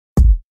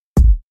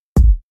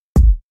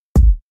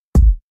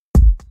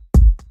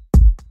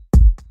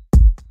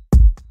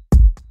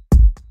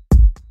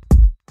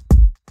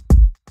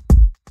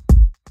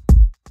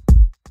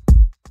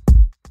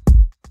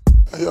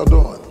y'all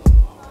doing?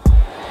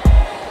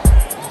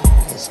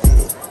 That's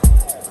good.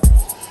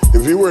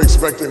 If you were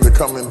expecting to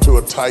come into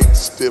a tight,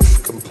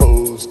 stiff,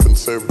 composed,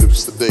 conservative,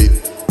 sedate,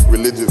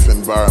 religious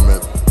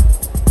environment,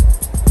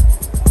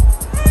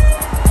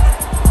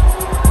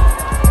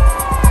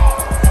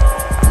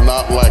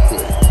 not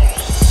likely.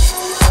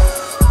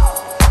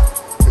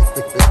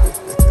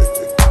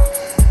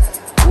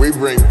 We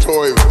bring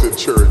toys to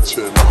church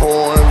and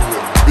horns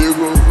and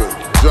bugles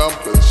and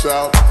jump and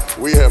shout.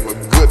 We have a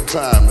good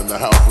time in the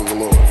house of the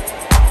Lord.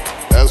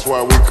 That's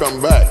why we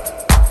come back.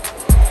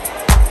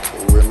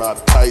 We're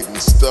not tight and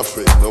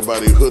stuffy.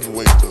 Nobody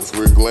hoodwinked us.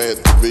 We're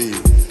glad to be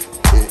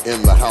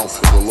in the house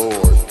of the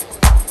Lord.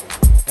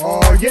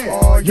 Oh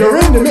yeah, you're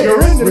in the mix.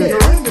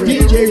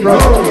 DJ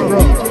Roan.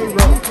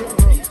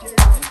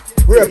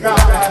 We're about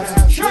to have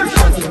some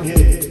church in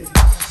here.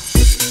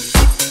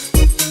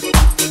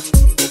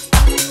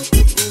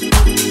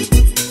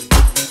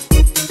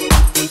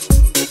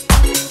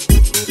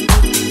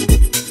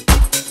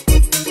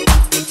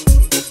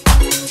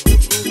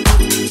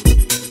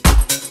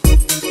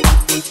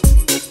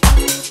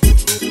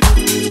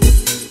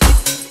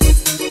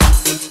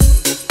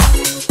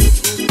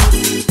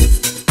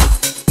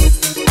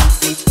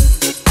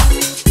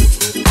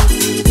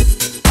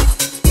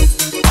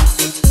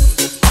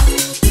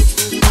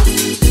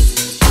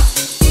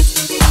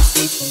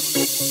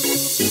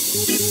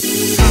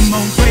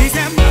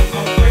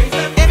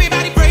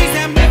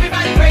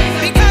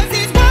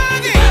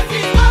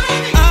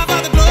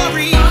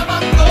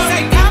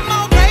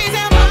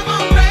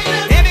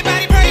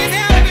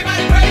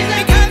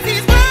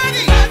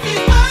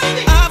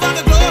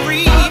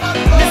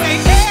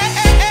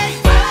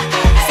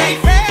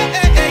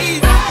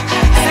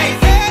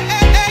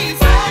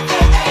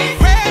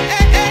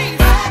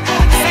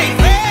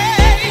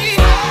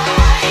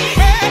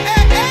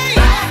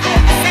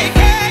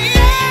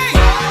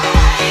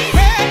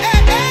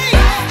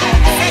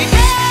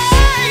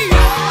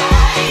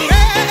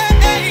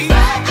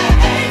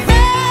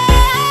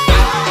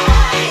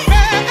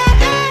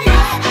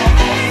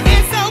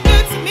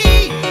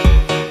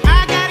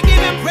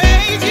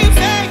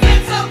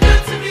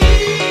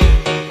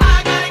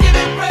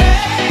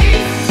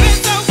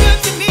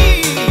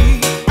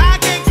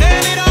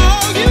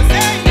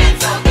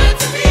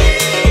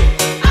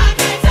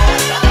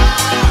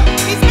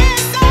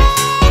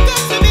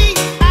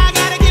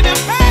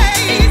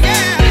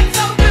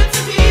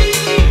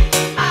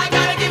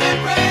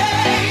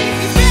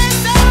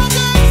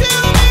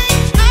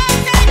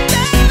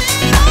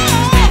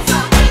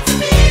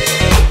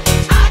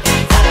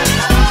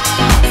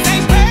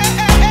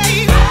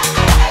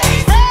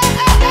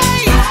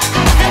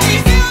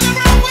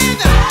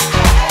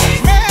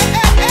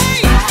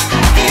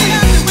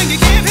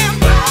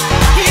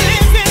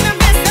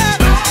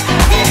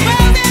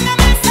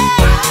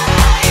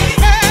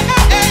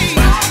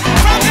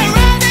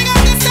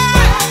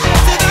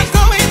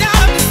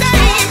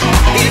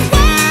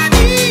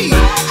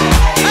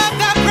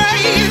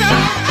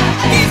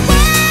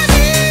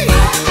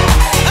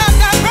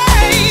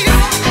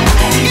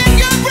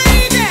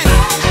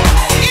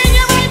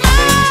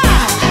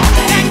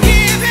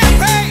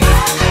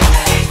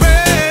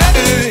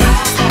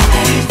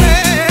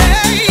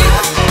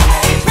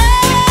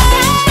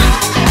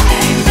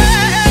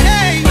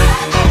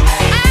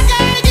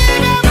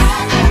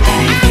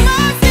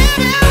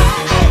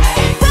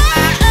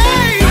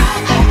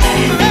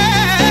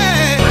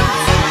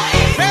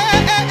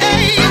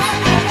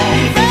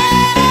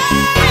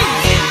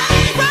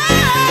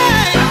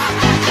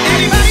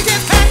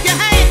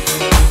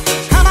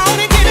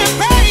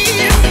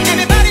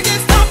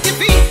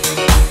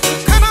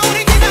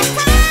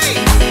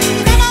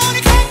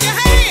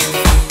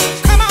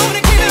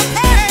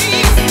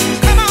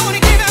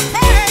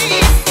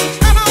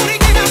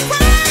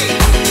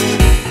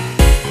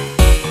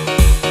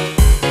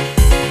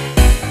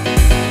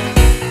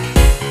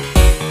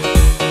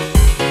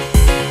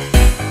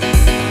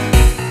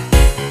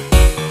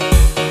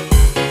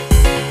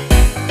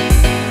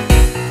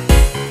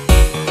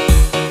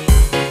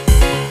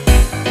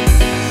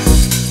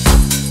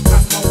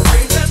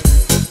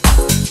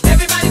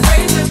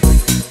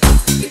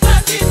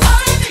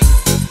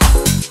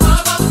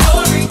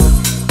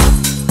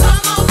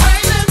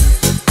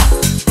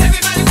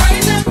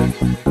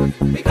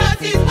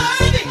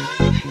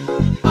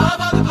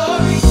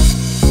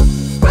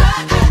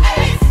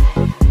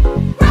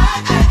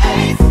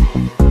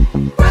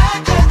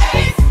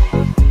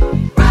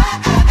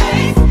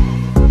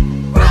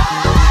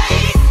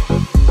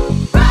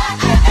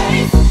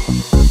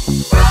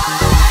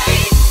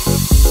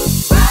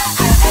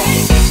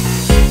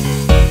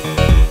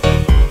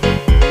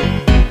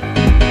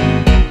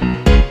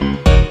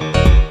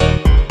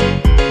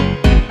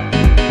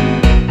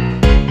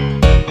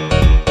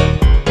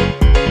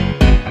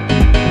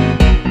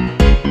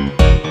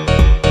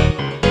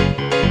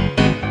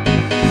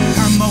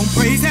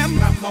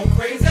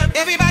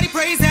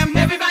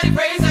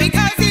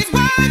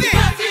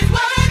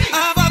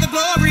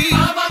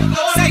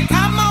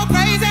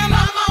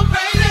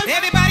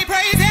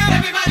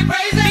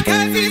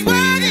 Because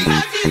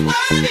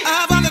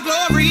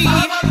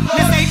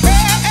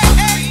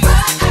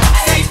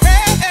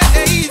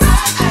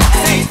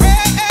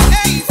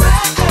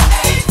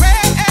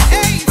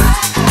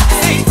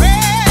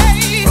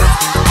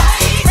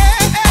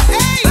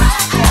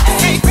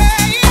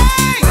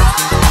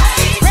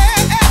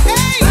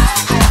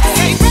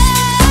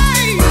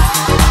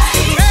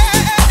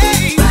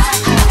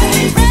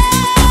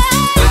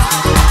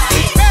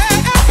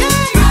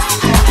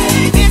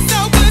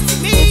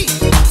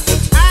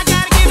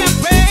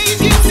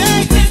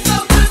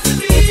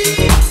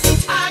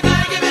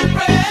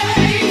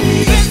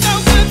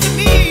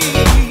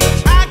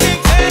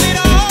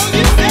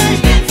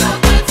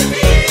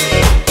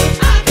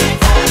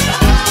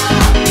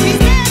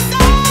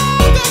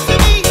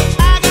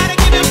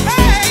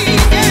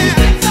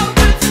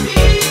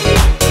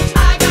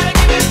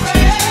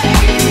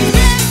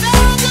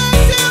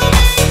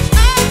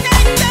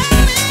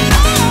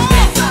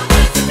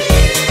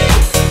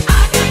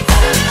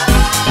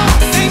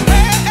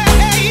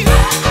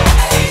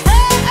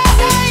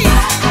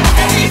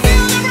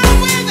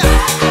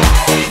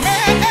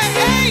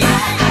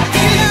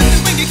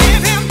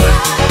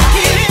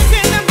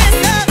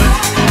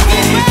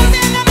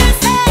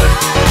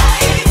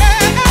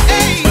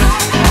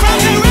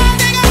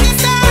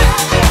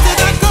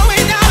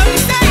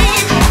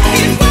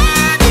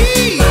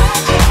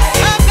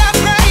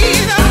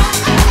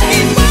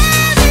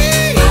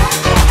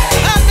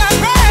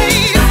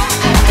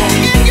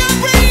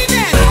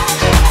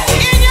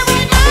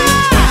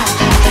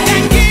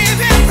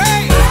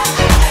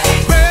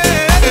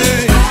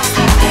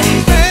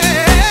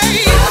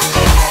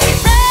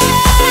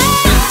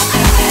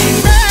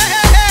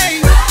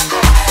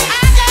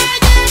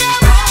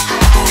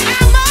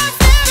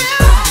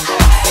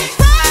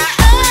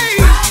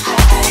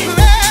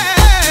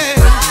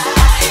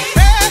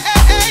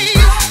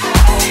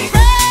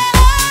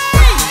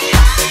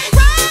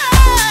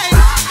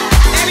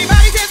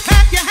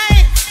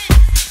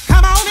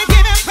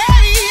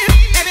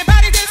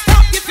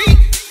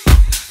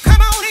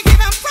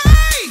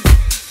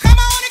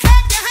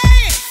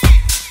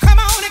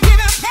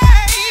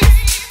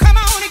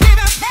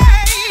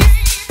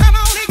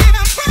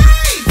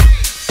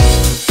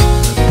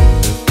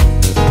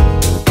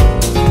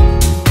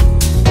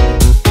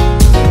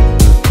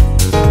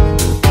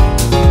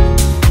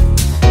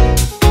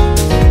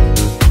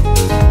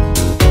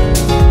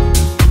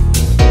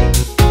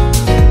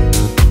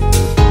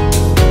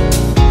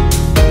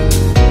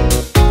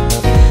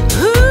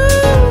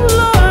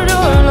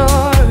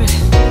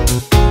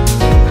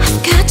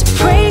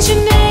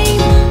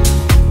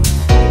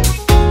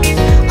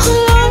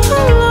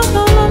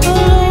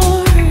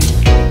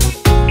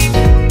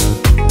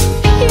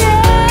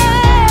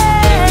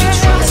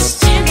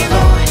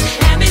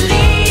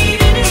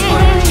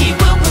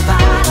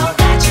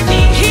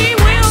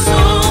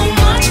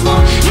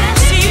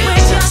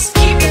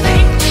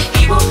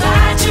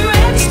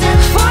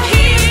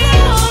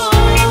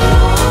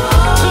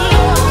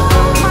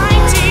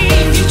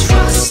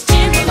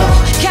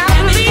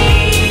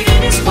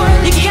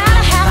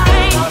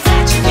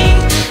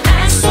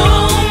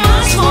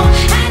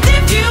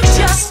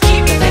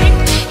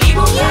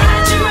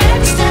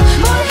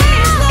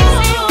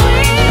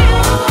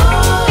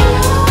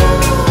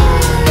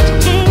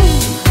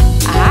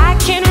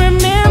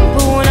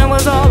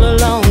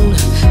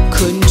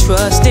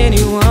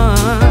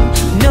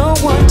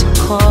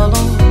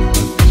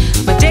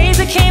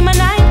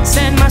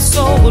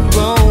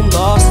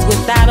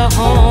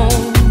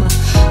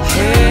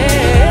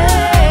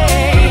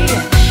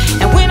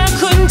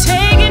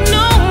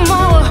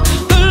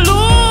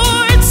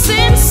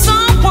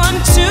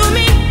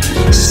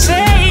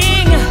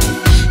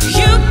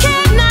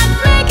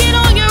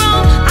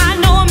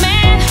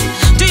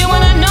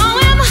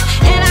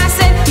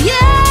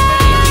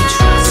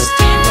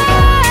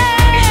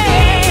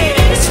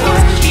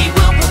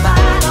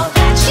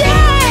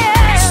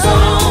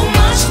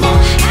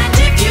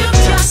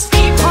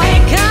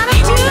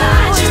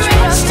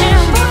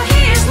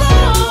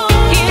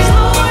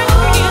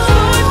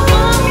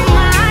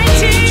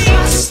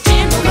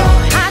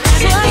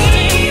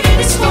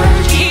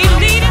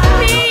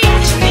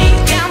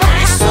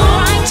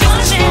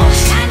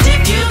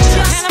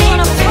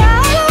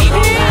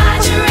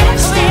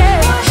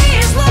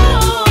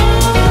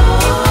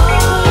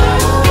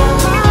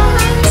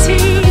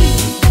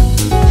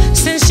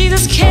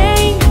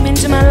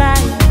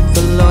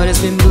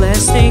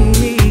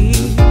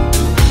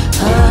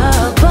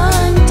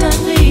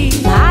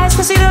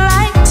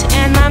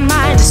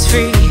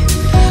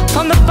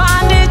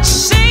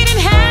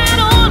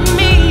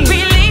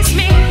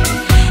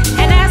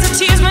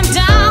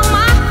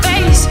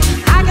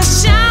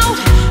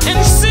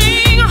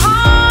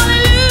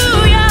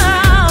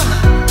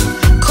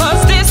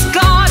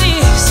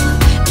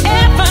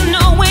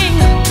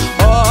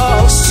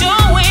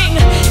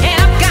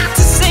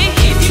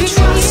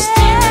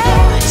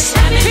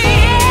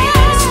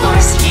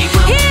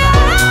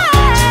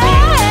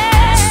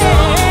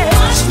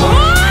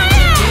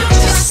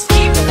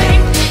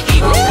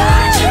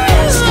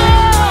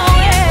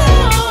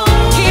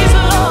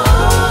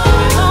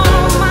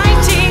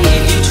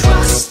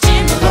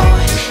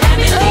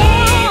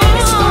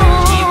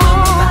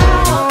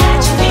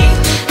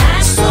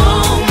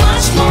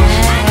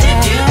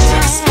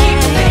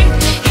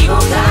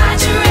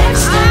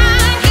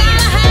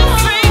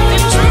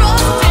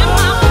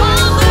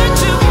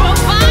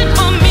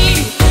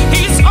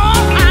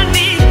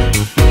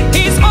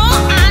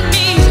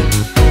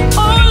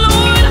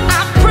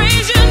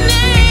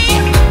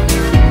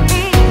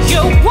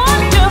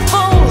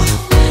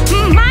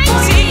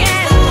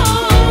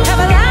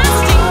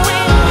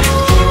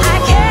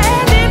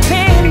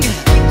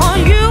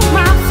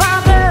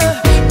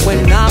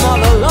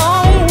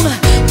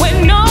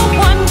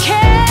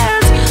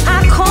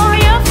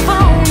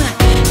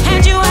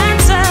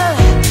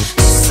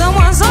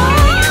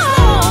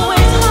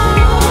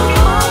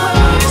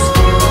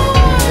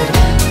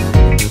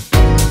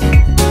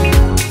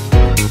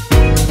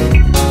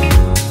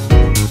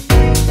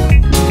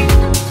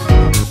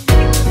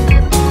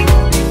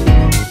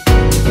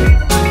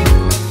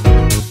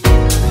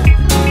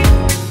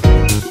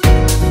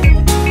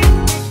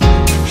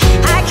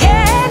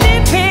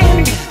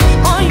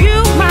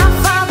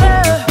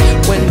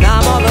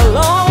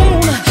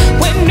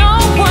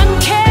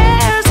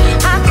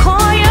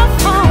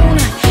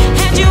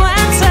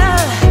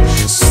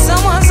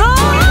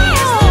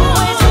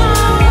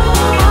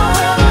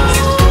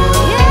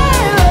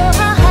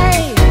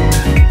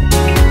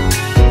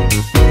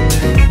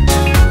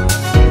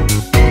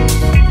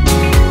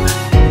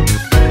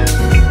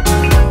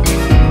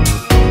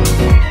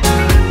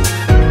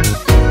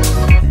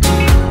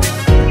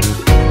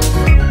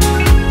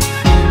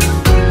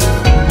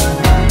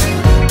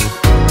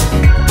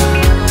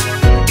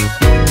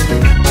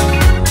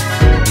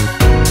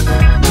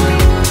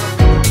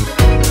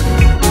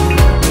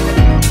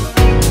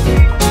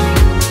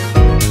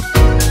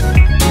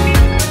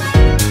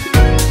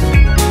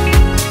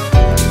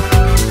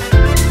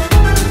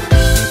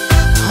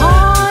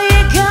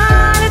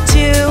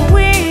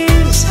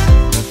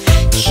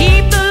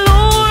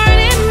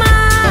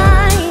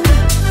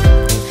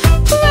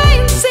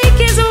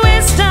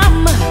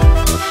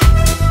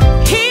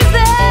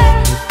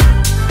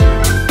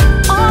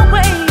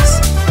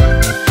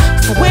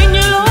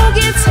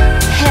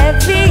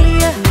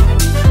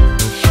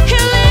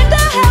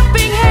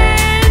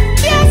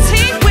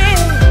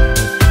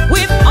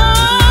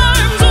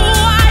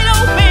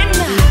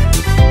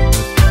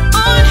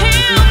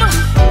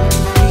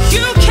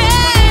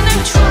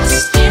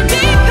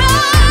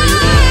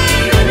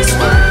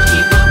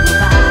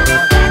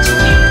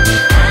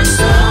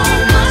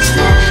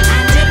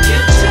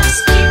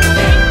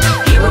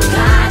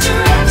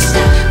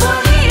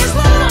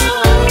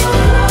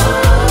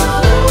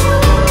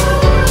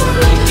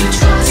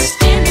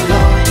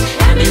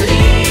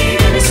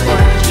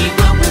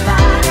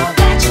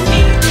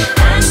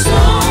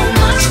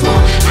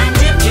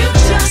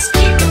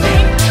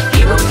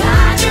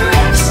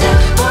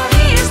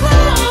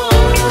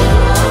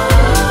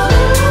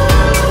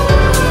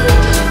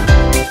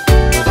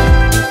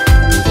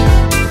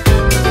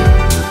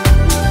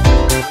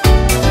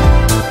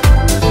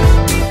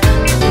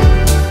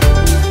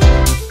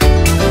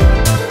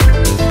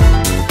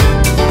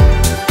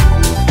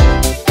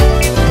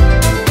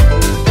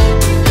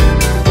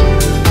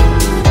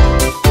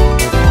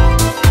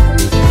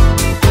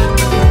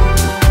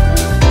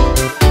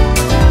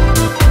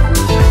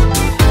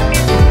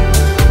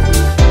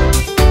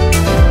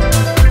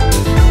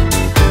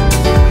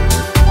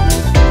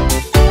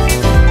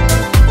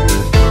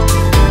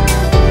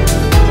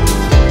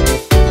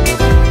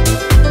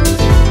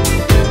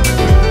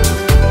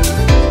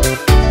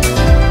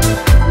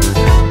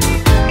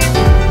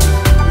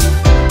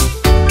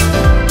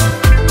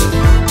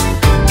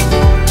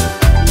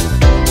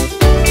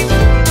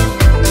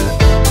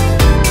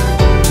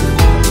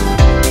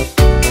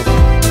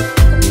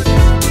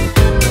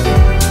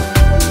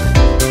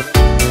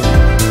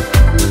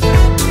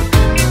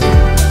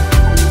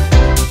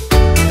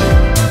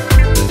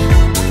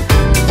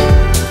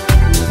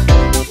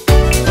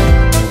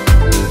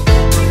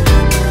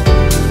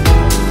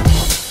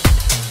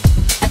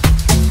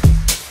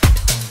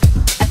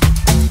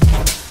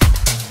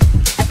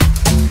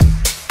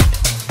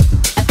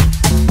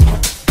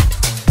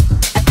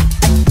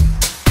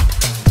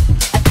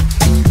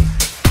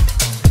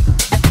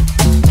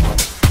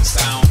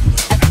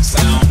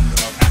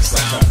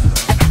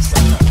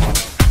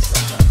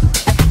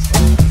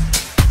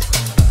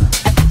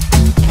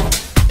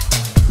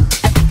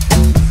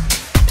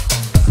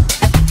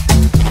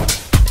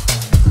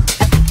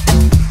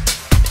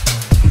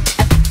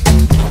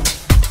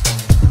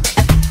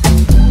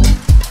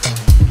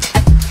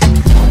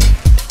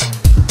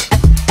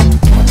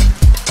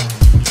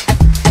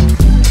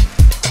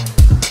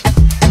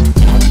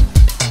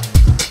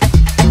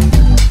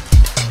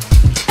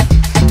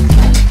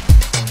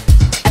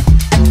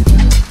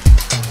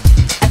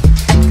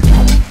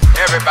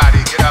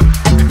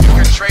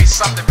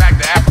something back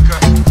to Africa.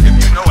 If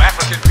you know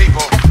African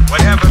people,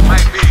 whatever it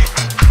might be,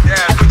 yeah,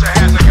 put your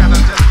hands together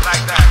just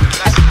like that.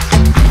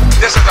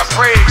 This is a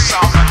praise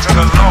song unto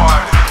the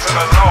Lord, to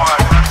the Lord,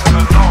 to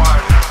the Lord,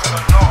 to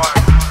the Lord.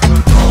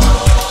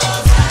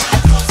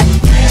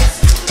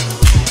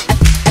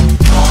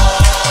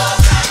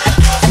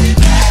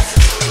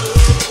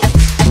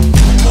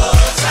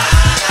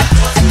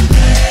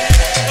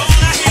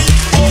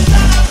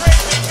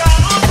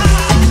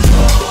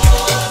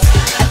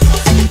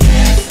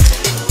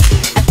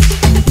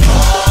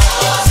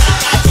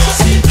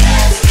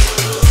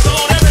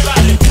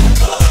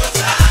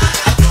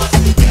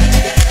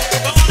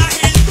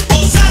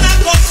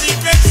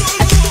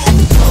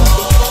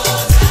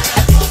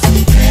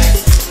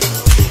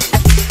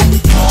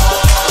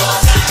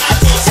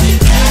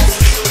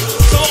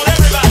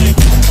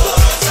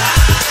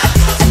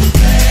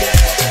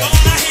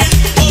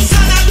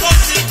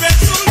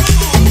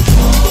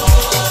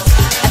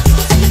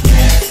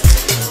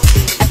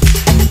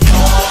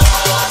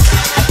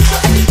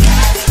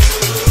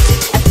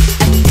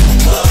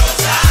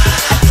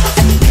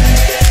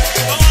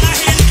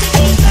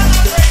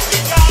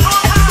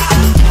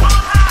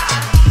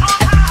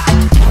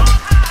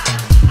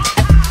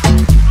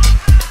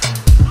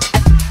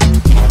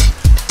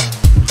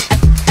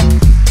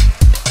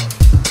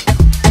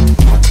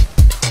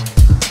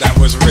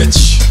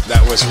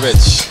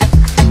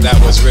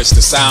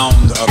 The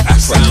sound of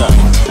Africa.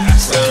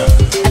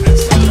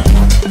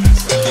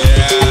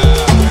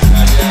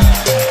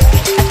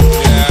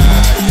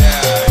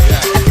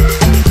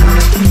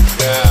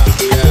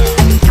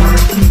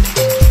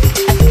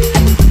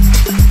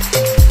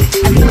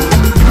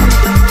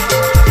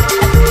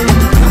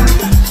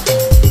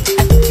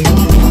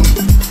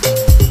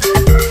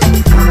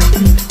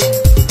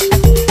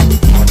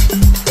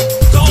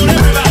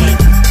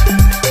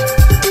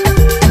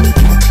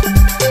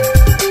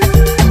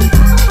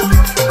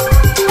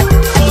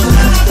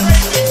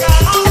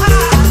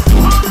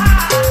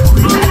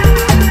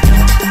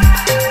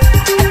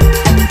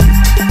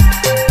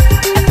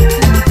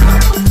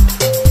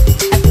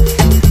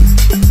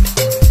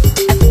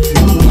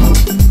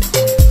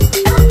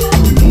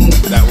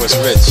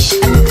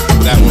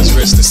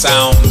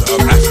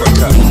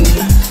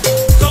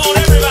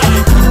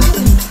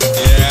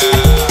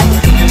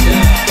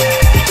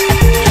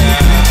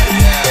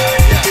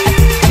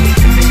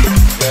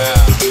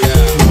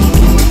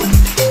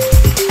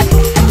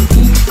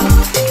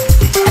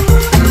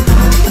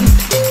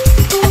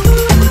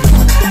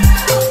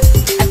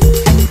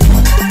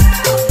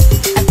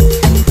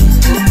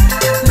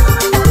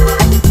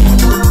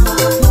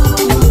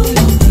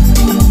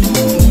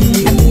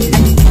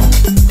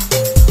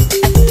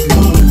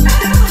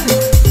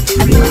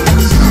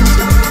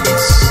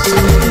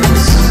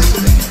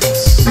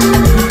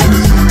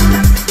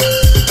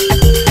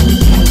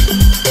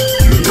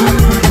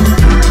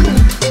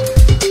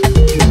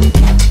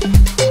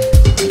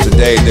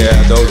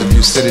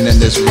 Sitting in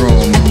this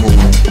room who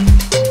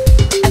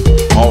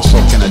also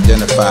can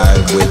identify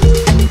with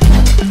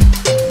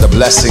the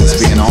blessings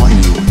being on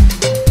you,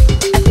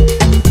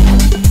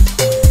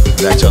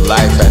 that your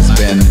life has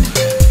been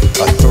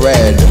a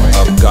thread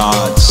of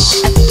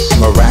God's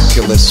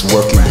miraculous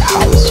working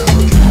power.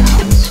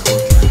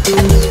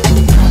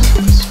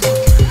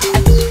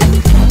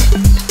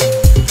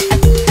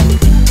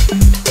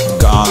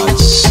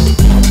 God's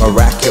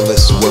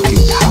miraculous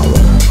working power.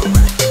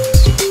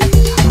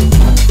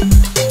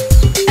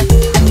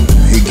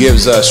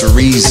 Gives us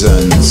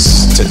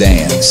reasons to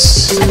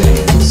dance.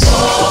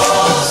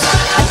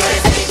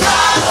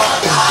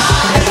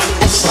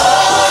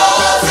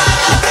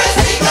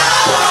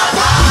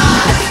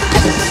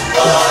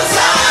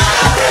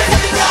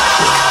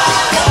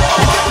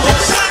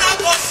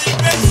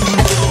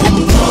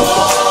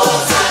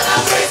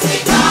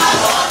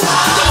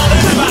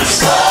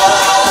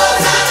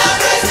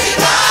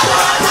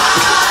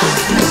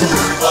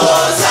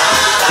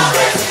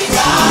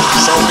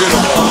 So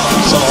beautiful,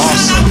 so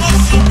awesome.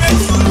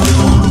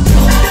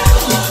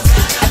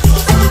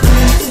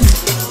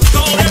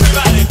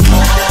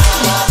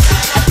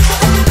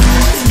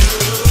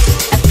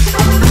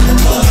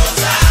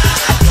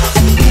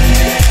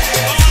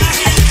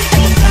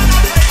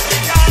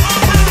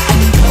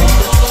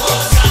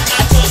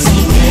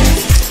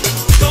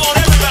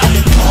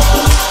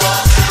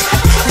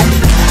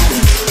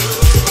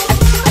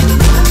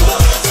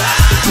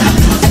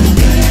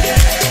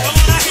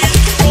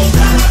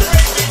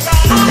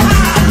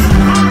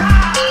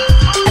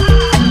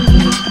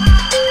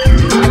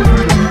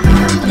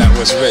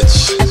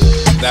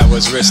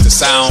 Rich, the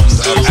sound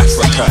of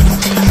Africa.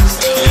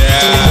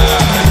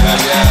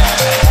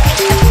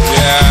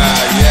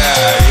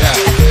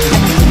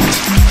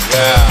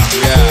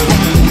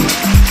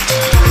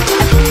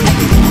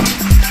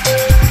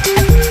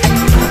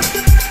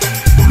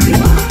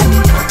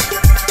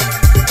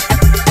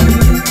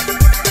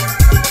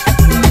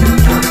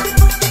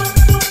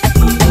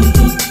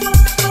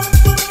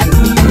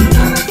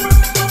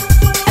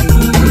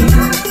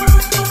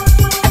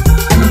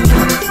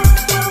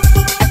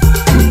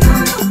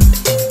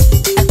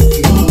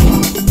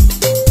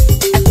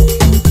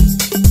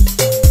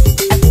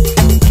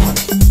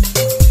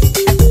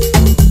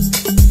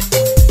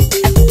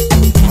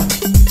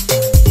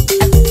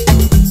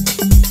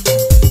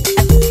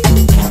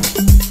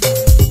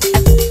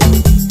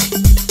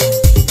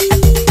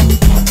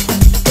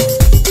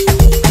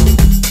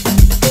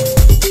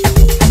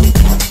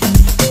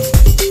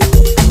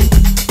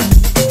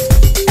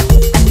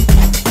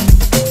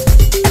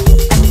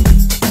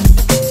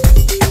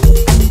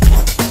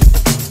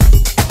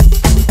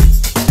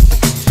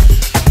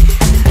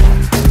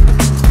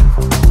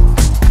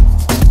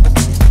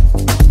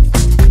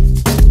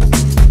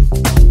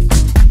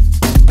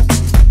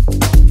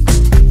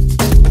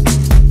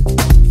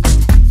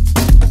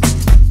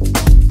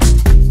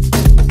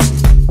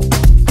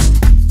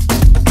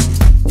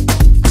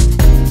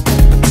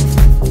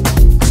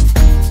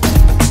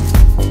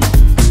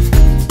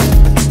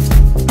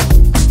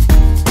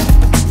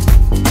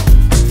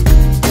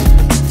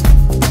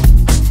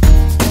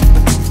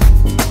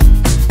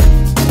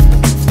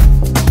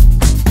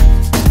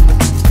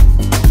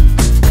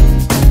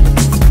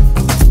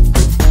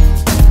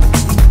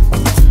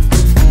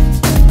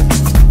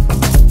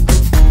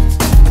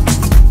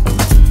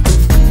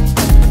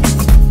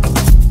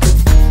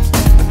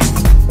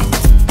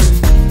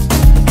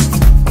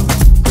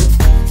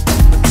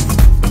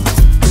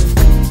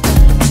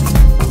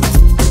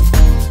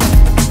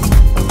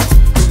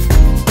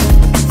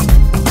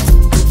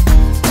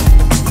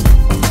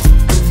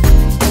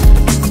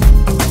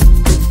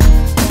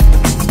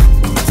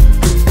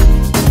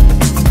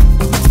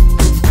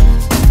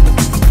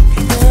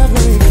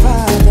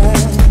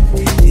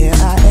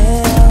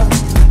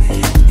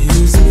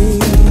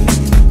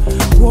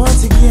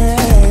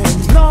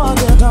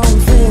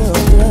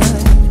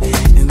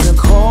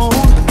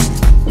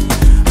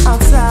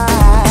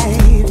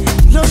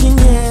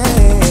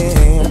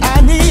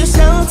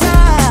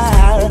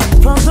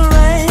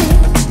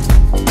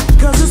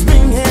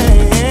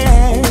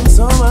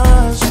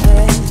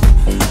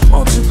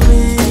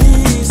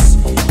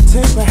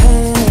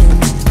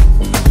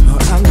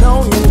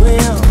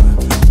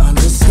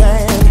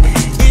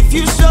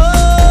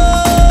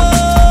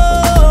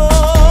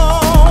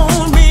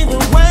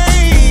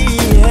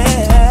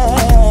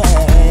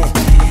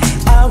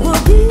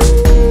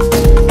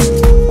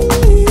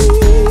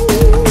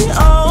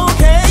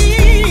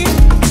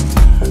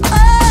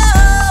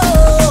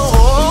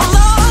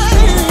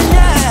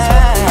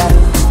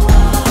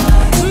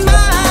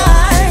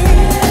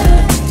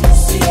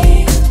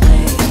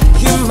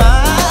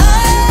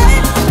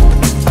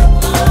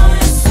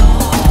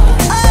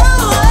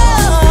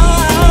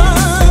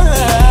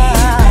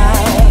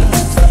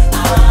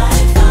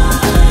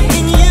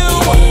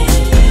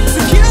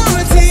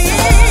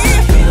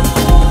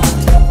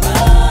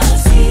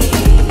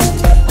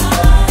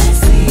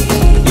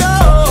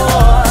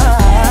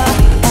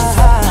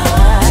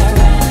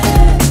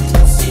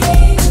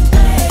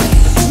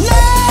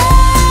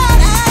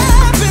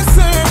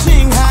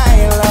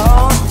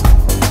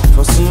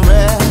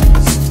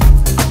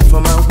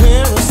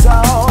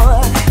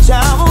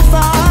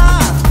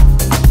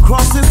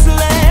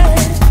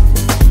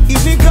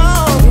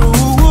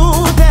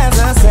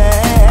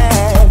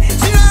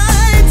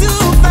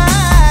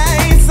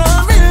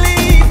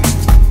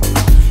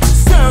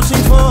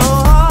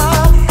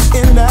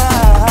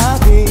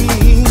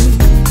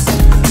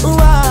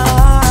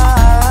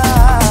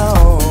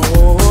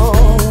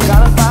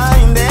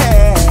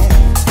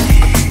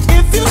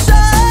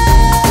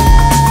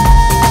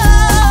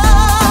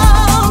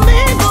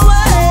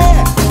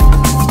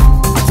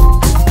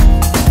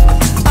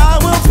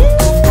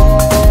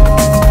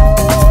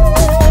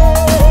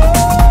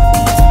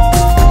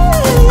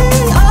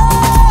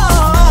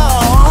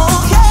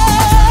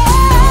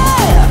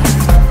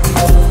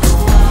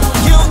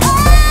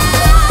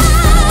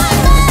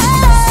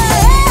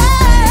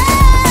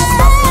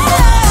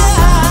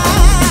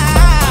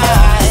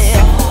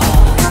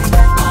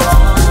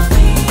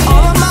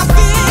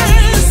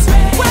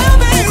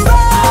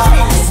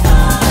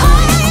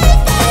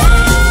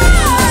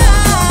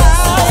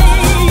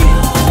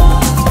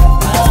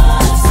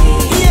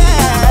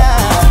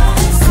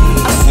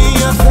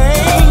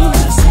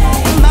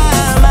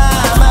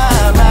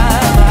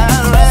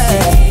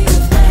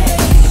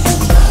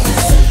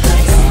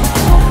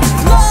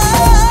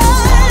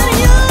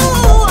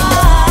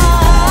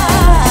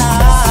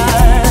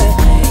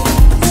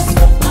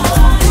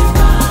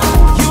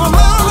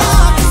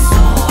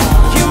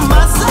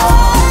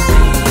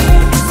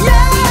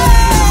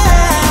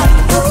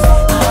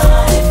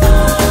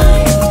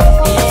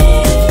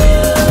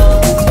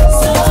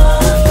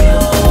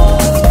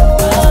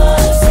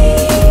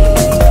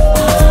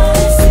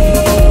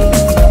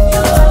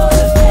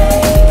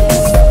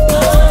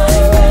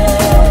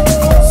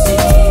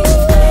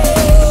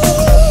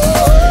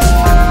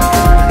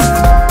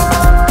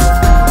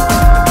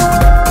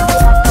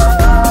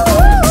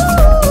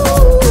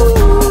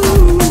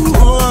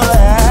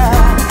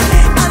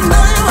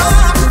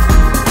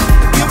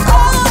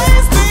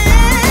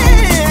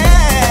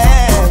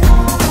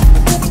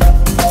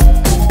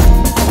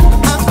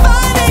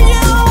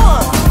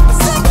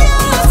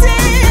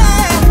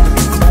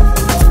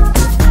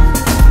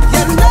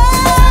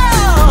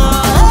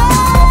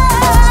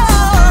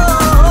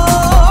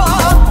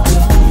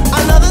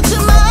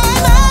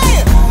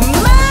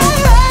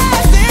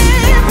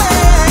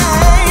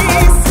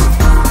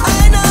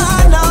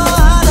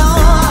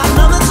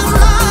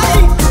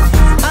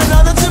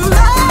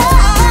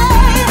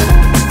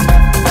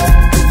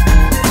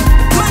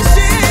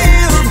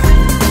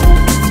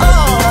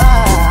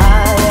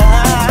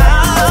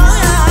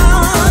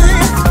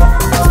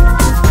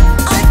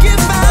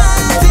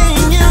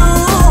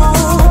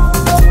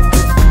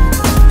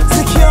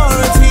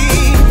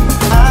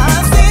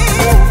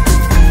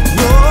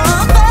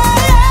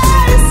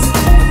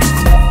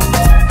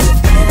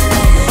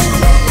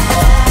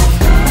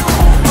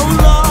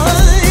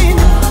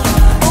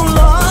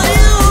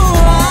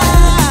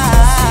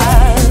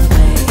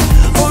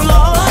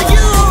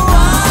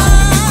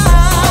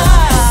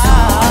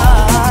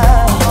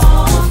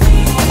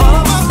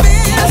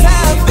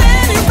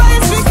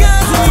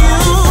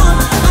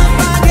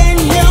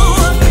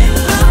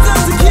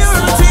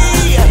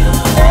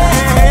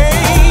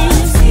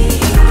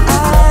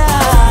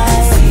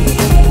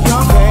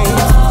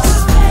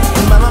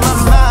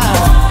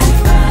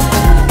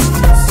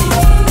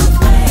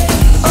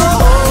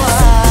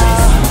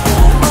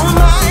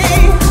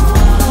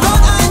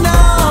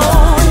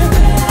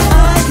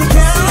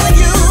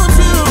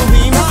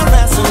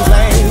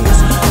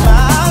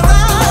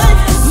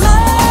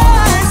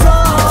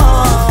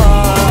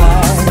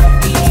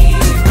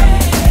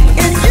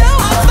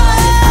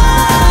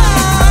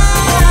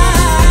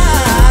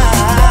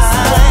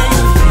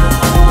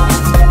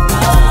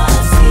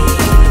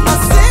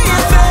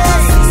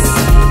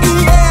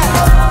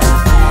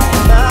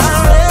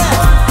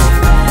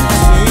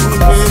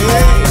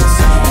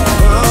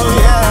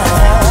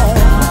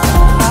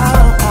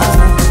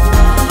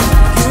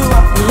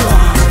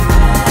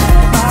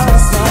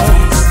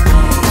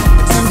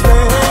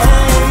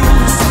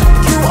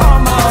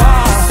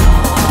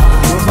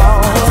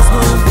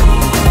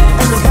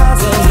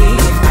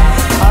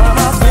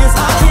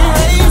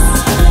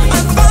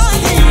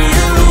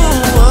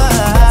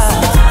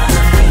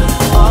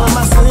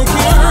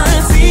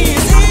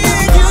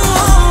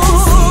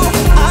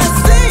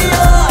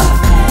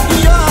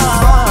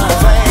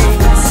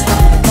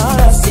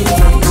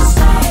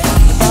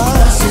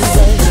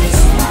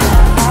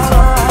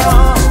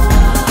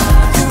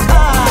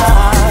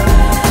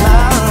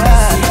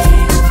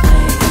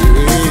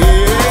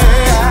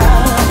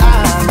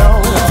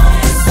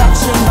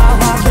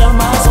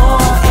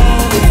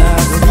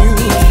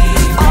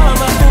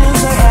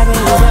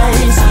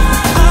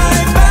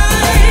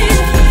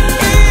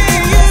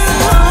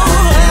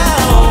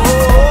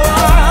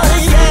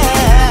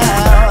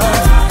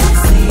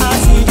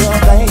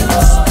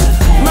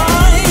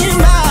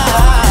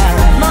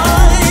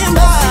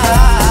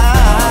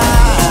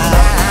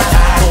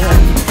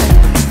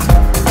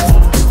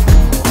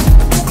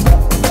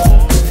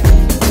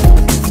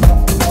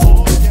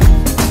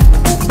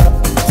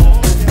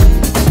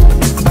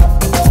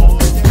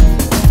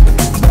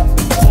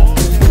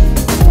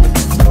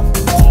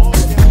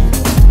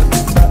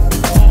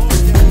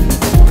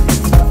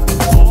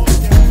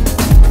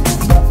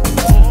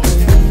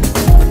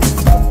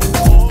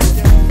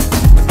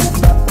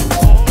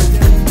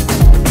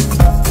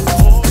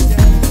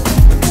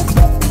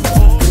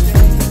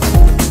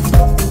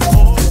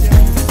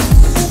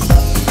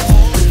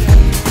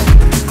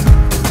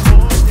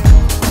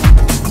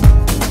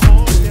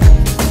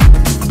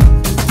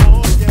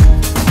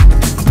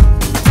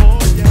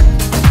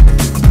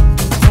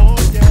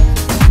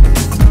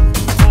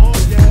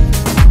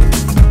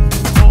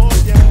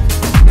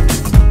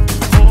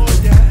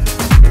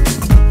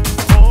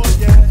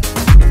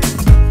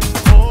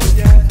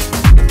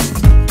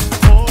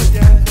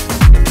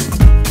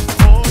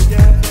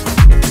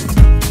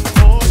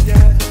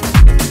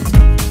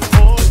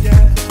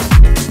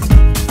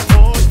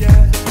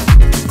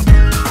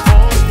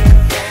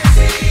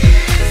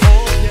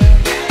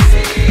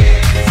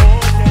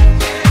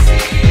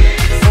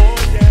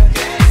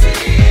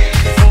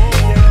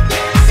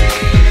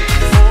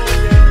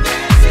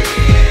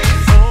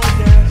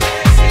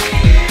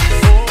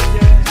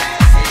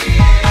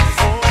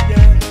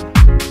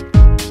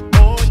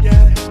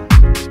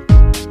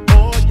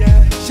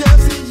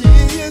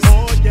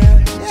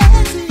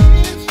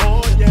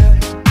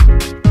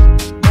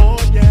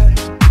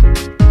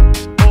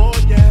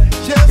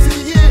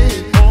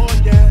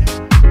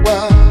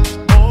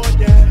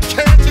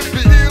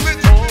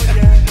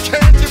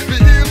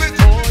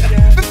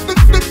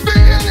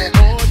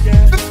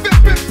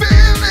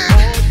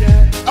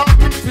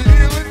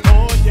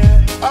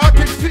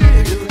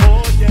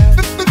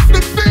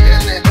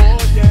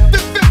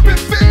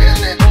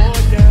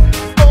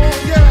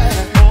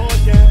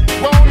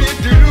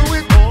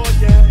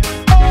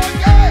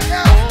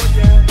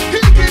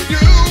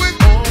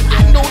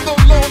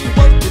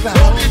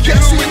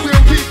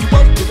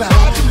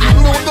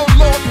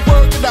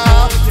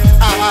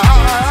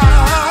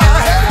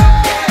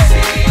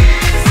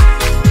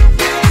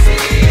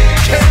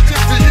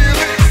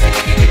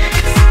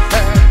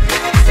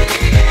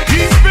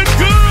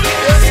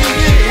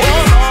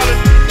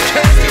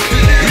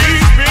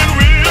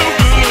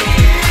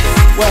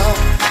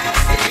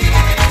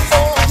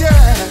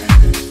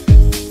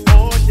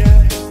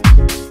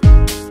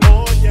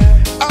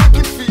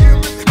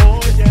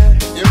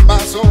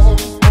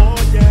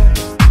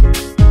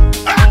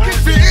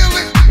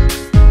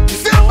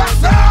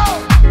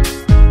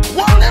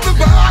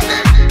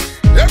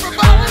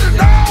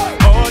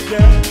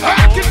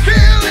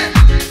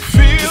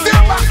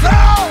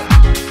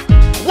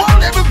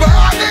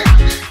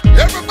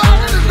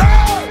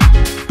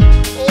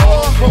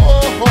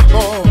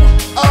 Oh,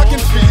 I can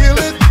feel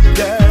it,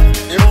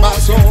 yeah, in my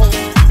soul.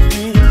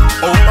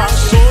 Oh, my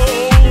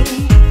soul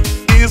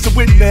is a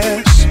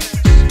witness.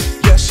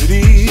 Yes, it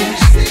is.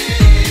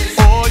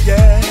 Oh,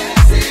 yeah.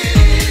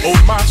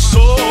 Oh, my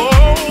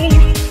soul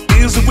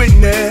is a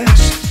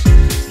witness.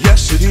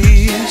 Yes, it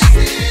is.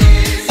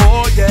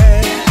 Oh,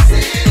 yeah.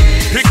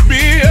 Pick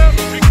me up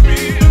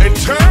and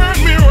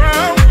turn me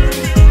around.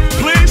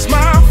 Place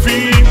my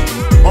feet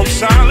on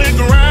solid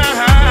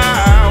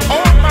ground.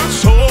 Oh, my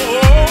soul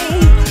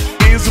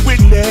is a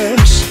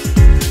witness.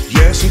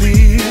 Yes, it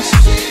is.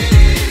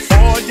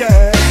 Oh,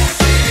 yeah.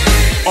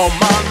 All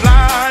my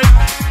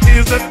life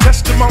is a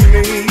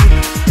testimony.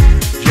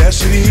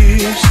 Yes, it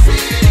is.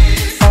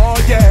 Oh,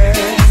 yeah.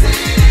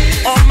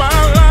 All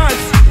my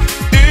life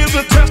is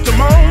a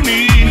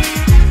testimony.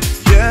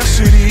 Yes,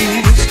 it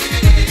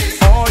is.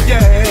 Oh,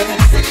 yeah.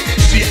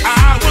 See,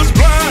 I was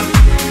blind.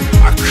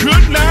 I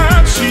could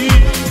not see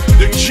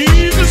that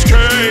Jesus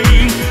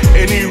came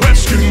and he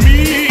rescued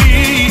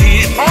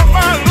me. All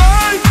my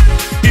life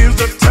is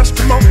a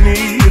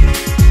testimony.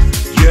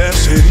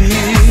 Yes, it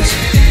is.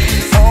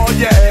 Oh,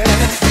 yeah.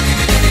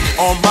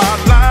 All my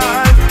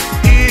life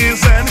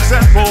is an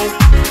example.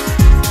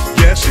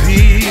 Yes, it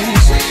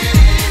is.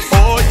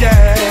 Oh,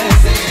 yeah.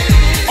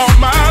 All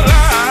my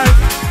life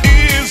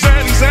is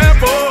an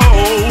example.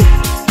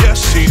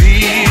 Yes, it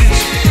is.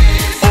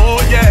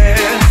 Oh, yeah.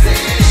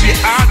 See,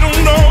 I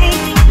don't know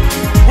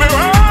where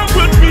I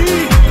would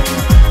be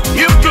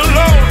if the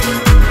Lord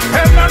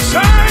had not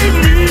saved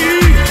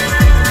me.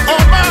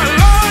 All my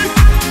life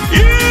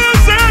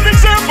is an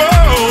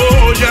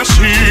example. Yes,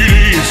 it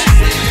is.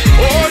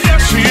 Oh,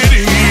 yes, it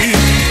is.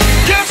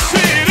 Yes,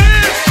 it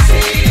is.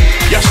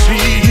 Yes, he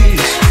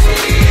is.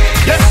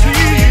 Yes, he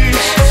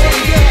is.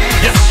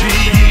 Yes, he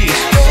is.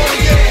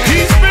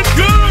 He's been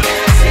good.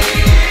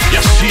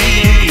 Yes, he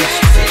is.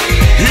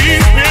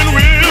 He's been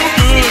real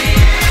good.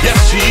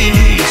 Yes, he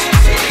is.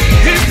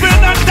 He's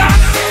been a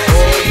doctor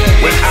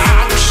when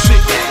I was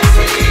sick.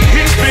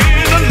 He's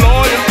been a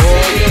lawyer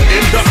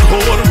in the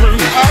courtroom.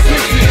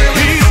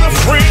 He's a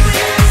friend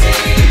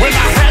when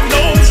I had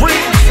no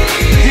friends.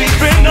 He's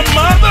been a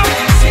mother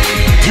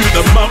to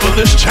the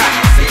motherless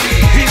child.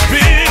 He's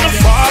been a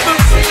father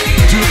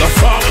to the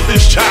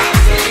fatherless child.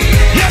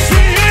 Yes,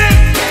 he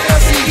is.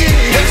 Yes, he is.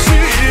 Yes, he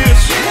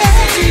is.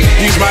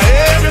 He's my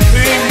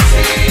everything,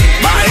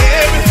 my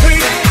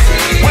everything.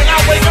 When I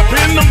wake up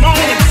in the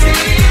morning,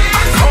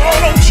 I call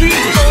on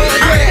Jesus.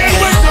 I can't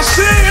wait to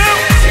see him,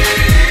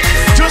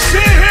 to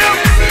see him.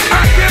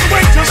 I can't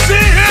wait to see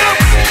him,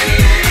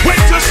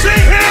 wait to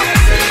see him.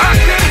 I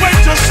can't wait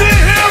to see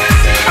him.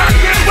 I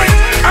can't wait,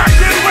 I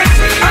can't wait,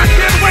 I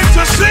can't wait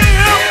to see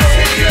him,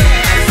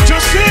 to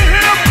see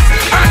him.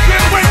 I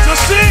can't wait to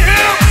see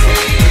him.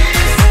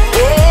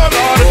 Oh,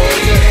 Lord,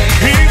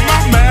 he's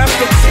my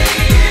master.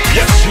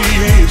 Yes, he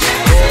is.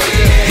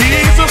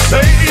 He's a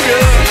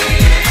savior.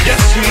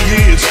 Yes, he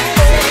is.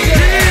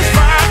 He's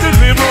my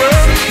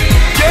deliverer.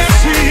 Yes,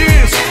 he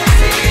is.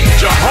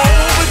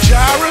 Jehovah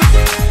Jireh,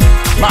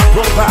 my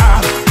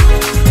provider.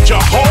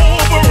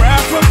 Jehovah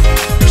Rapha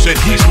said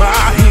he's my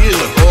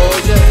healer.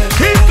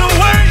 He's the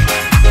way,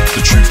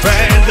 the truth,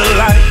 and the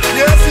light.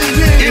 Yes, he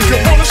is. If you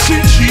want to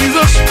see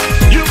Jesus,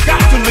 you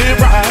got to live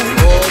right.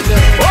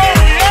 Oh,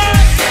 yeah.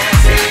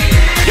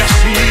 Yes,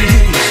 he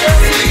is.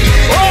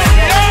 Oh,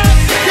 yeah.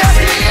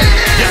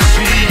 Yes,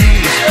 he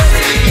is.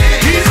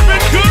 He's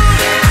been good.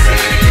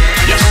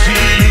 Yes, he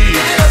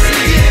is.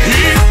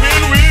 He's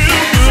been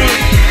real good.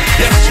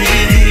 Yes, he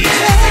is.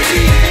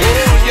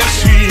 Oh, yes,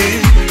 he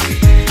is.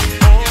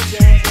 Oh,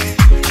 yeah.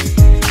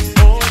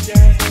 Oh,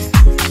 yeah.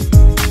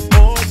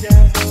 Oh, yeah.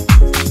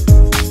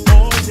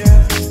 Oh, yeah.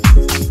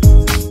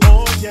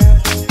 Oh, yeah.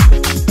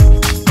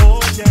 Oh,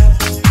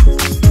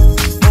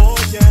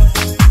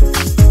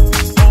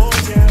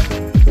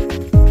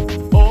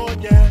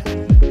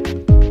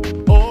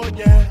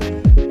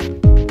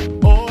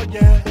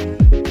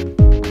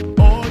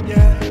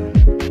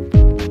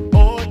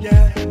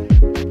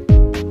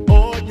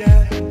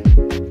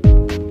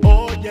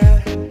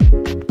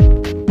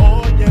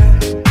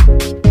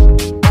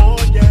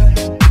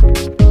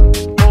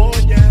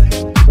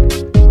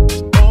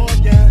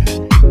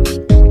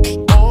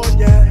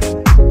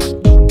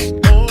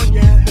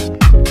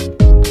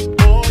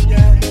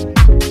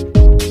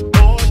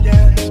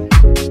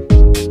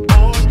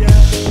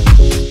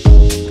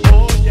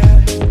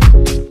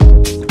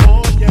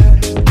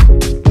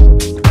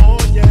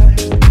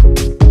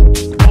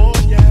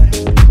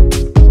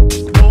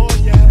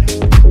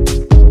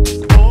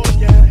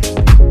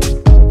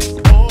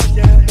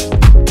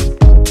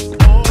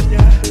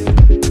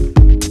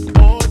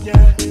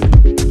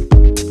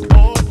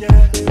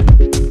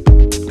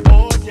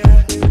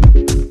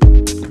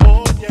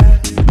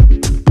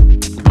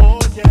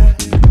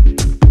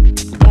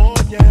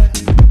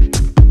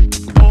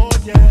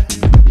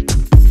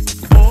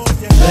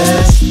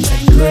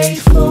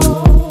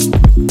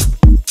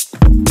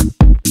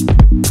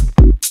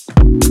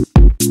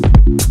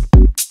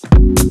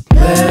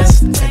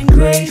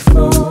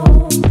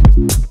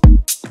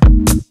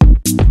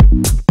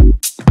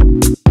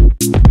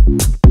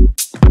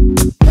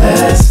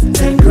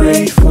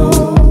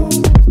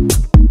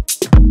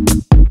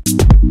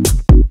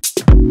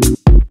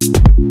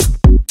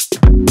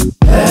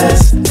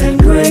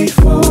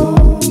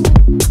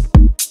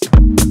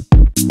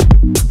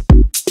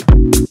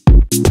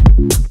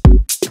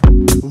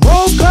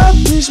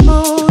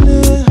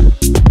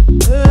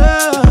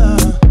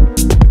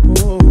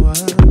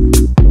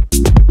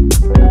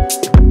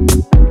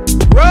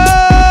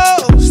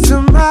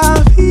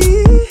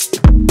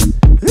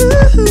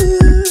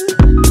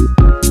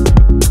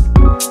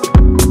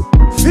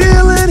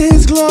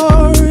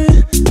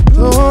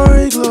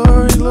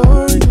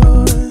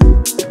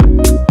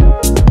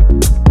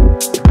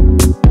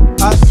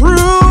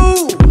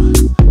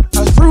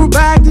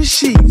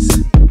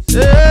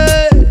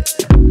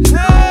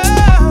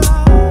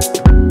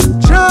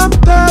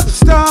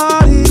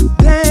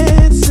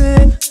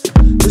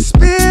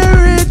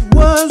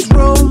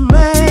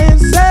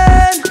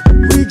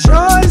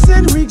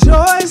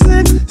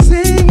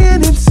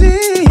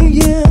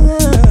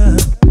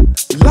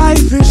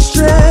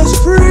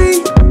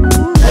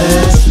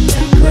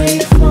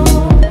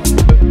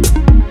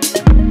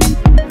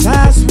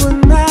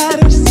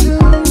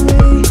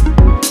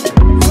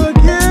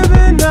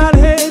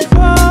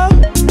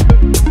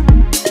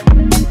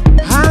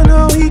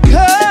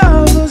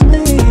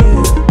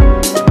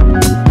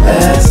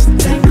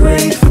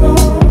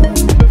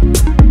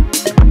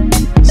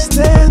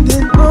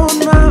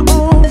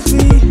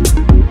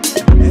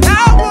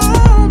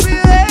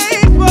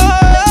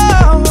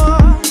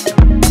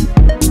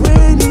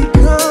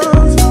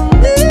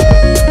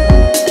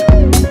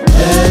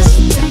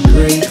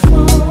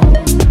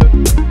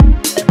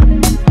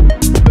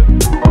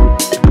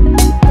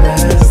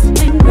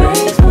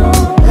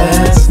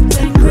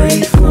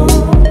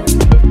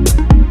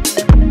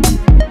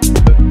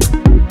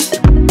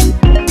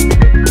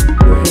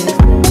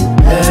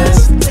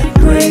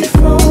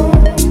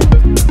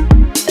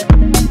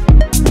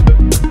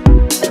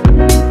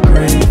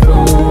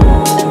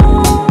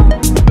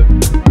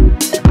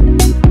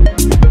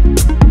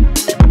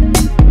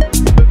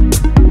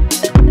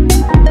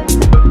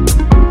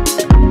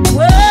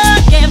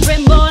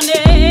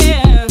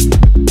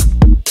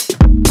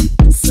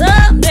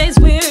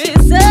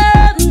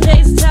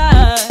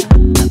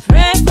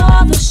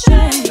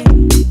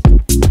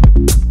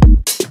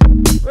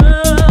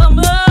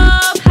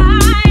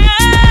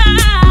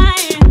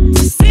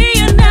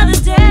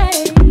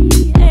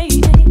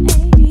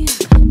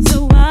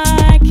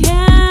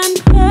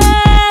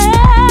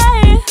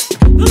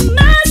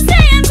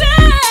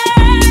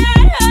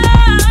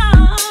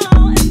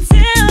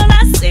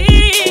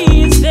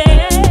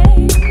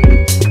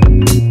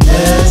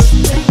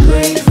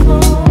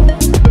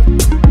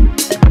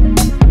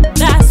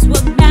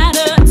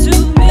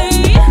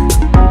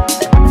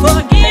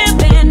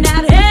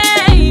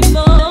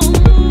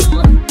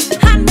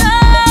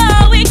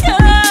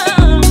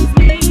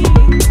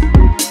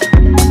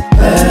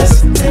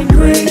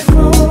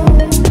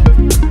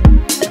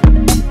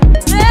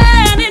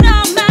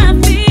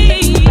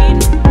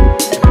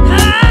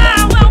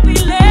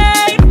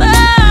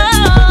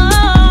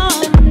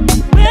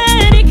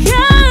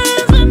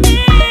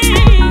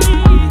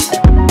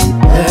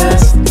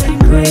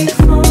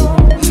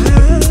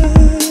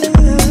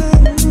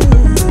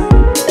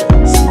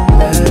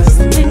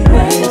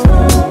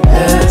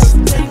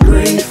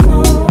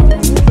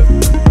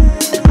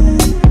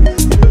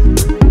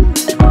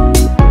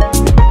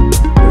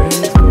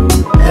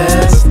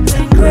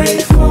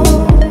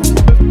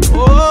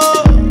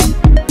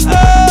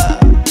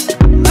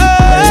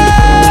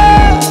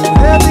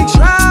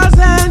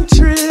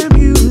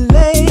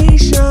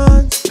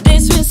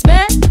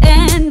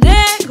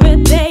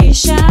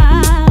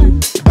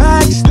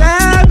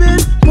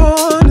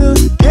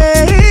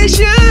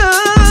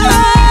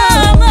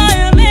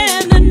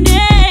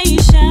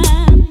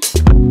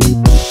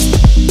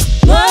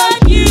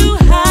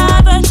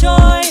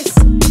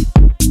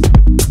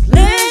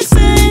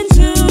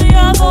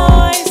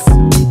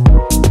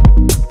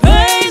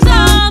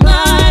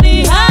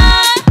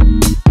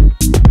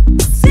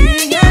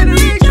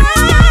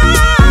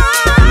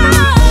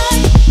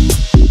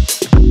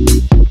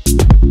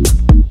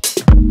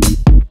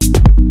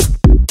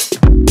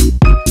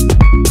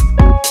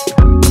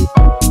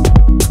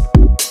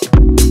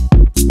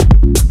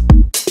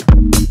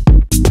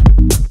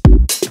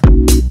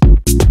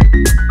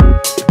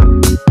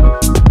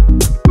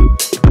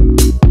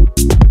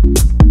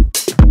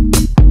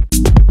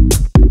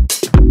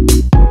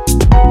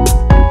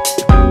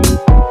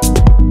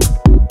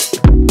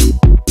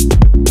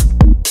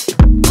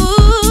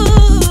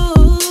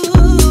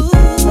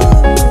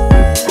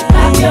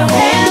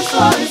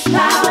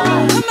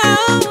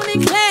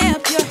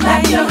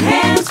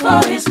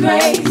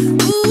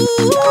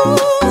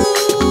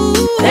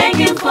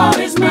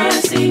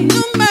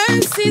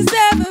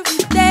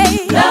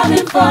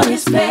 for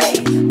his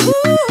faith.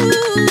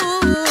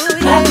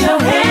 Clap your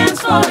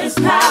hands for his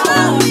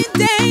power.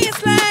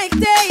 Dance like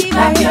David.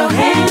 Clap your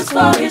hands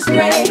for his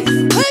grace.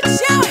 Put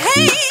your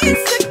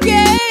hands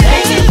together.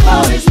 Thank him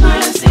for his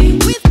mercy.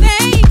 We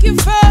thank you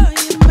for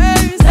your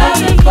mercy.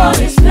 Love him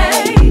for his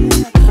faith.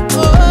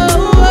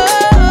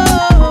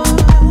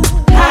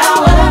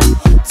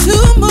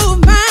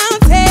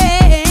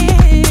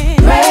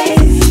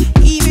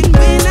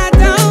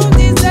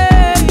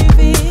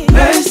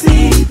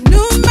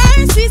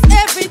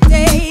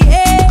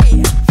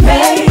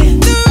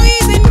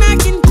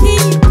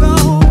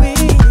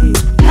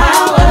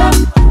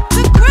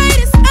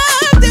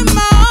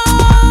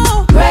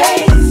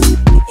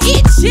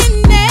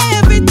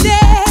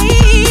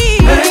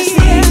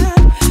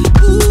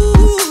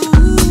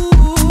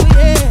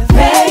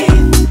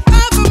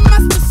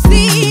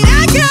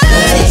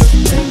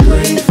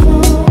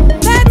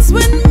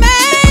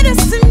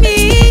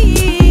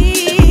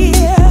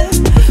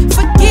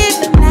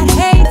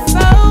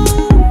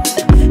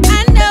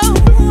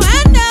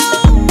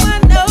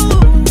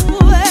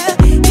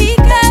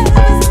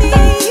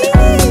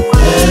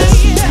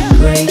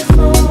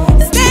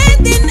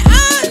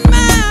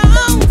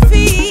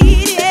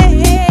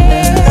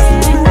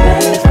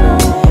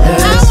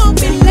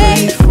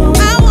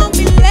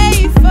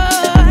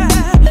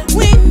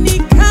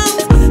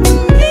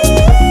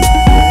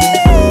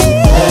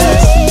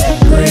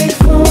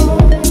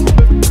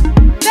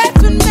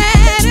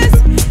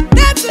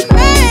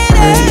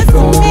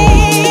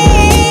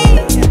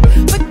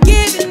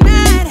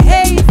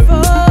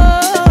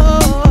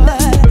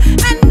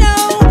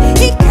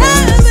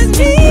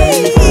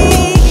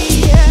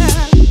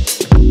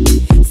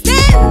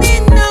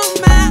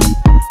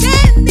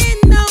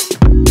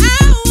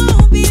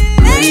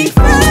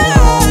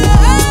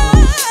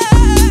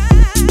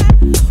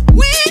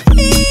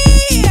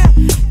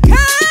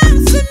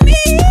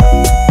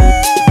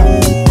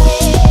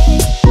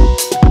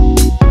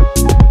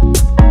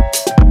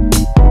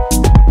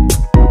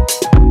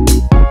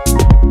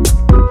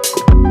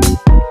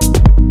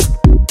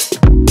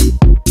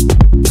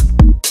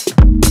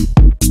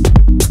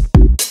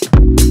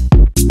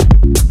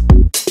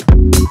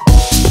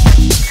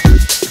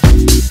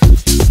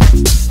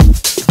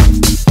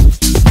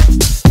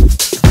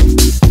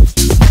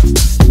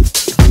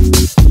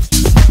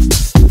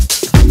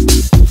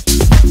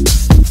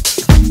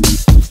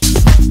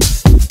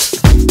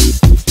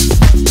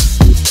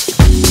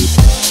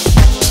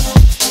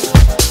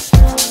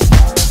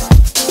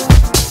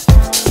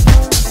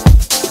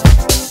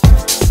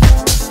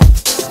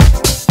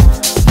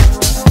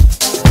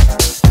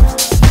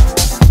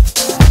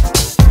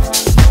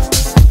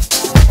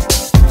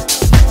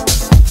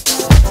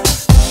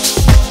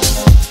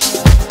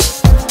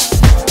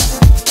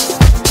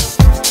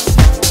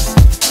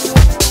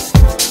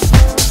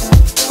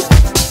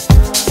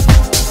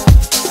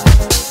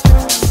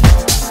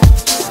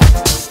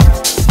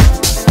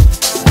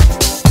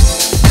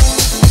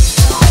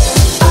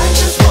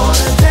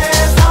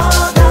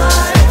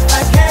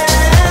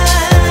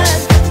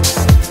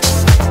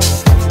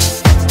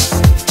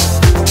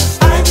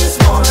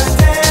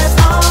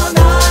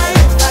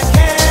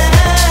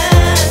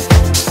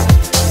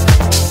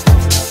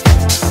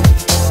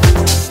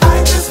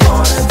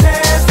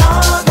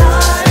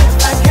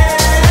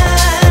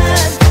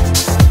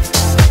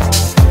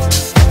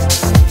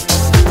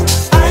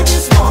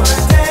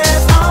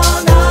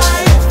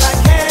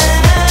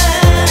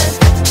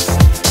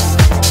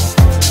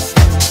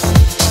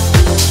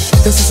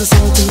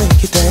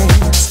 make you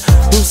dance.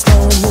 Move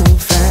slow, move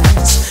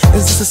fast.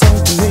 Is this a song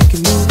to make you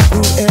move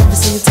every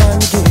single time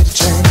you get a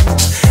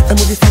chance? And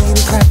move your feet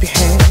and clap your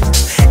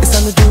hands. It's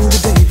time to do the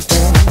David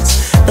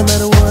dance. No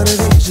matter what it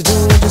is you're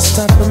doing, just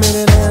stop a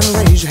minute and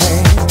raise your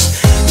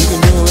hands. You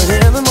can do it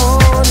in the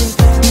morning, you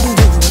can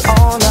do it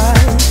all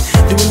night.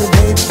 Doing the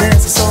David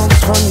dance is so much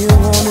fun, you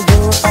wanna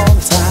do it all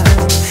the time.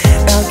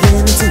 Now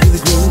get into the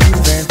groove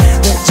and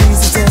let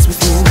Jesus dance with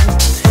you.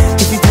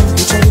 If you do,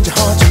 you change your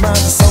heart, your mind,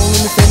 your soul,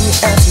 anything you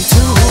ask him to.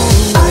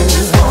 I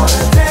just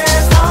wanna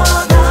dance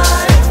all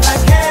night if I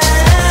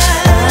can.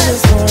 I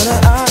just wanna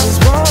dance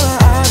all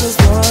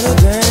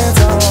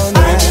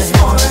night. I just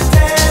wanna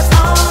dance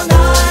all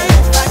night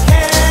if I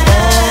can.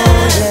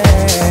 Oh yeah.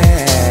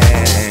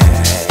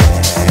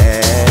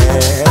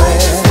 I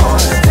just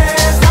wanna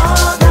dance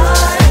all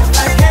night if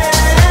I can.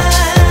 I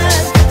just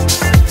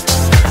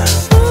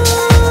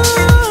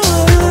wanna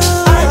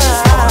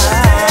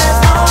dance all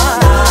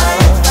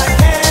night if I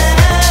can.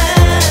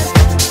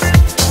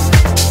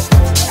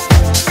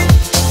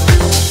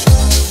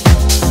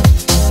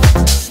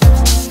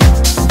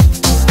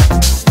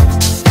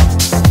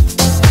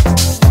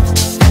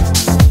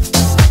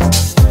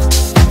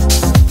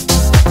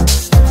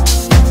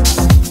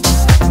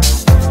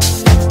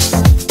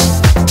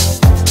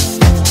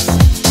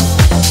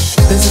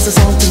 This is a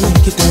song to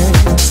make you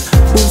dance.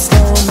 Move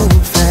slow,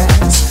 move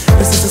fast.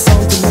 This is a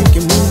song to make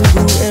you move and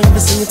groove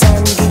every single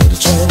time you get a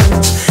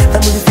chance.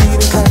 And move your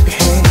feet and clap your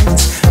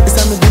hands. It's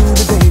time to do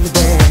the David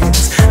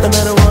dance. No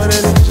matter what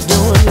it is you're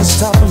doing, just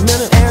stop a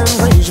minute and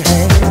raise your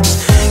hands.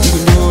 You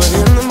can do it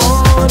in the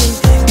morning,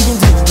 you can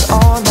do it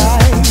all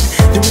night.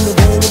 Doing the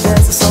David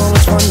dance is so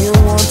much fun, you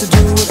want to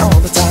do it all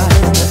the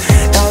time.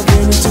 Now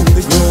get into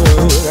the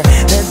groove,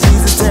 let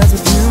Jesus dance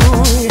with you.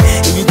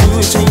 If you do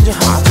it, change your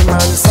heart, your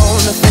mind, your soul,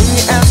 and the thing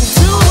you ask him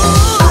to.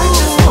 I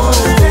just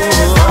wanna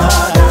dance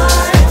all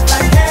night if I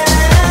can.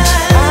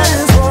 I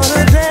just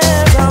wanna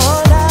dance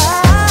all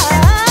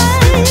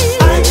night.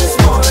 I just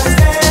wanna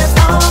dance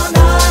all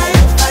night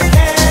if I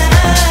can.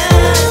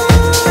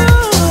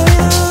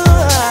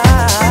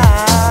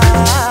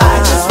 I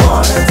just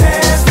wanna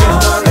dance till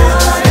the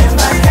rhythm in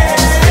my head.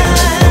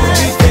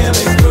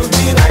 Feeling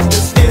groovy like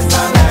this is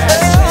my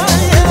last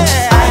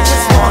chance. I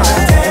just wanna dance till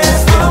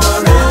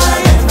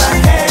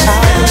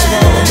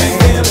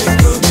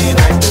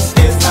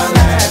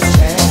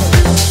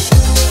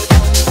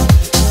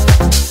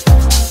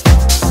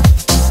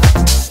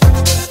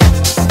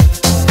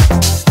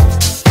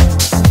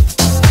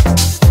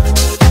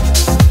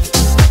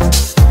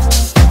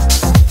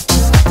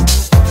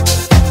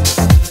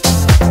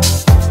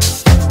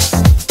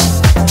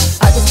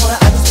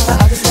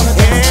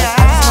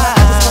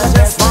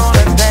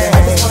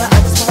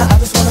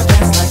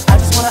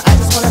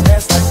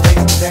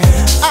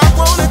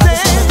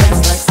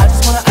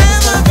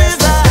the rhythm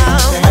in my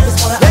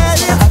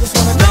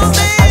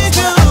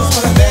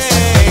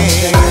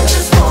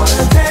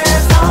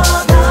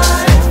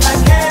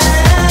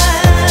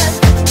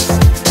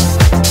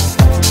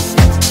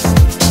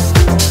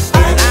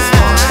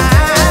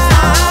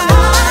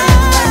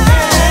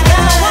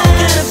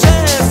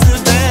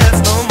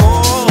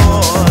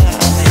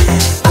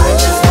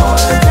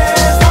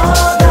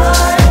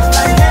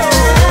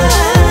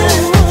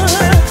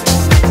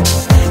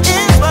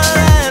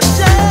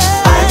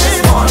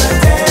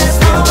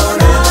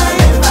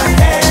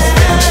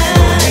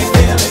head.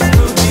 Feeling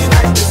groovy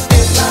like this is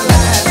my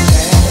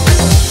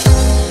last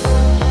chance.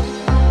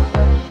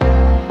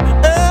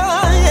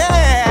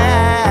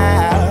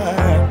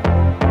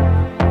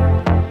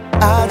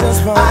 I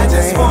just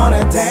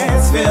wanna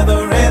dance, feel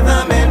the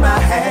rhythm in my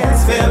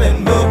hands,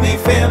 feeling move me,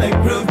 feeling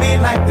groove me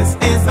like this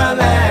is my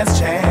last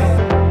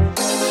chance.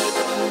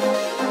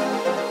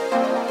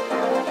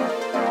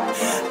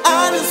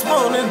 I just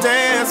wanna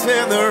dance,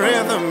 feel the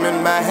rhythm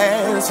in my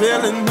hands,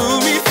 feeling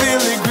move me,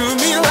 feeling groove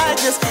me like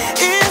this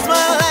is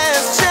my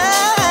last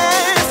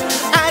chance.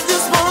 I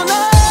just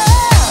wanna,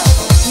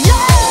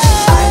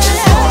 yeah. I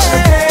just wanna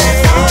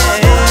dance all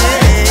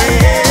night if I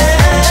can.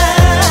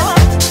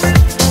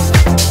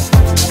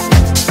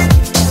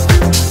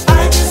 I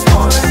just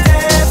wanna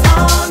dance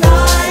all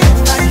night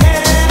if I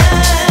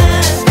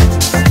can.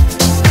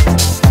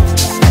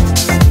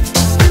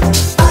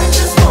 I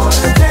just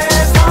wanna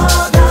dance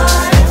all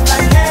night if I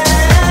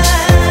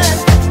can.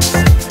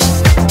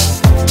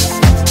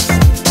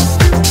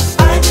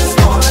 I just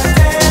wanna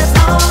dance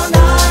all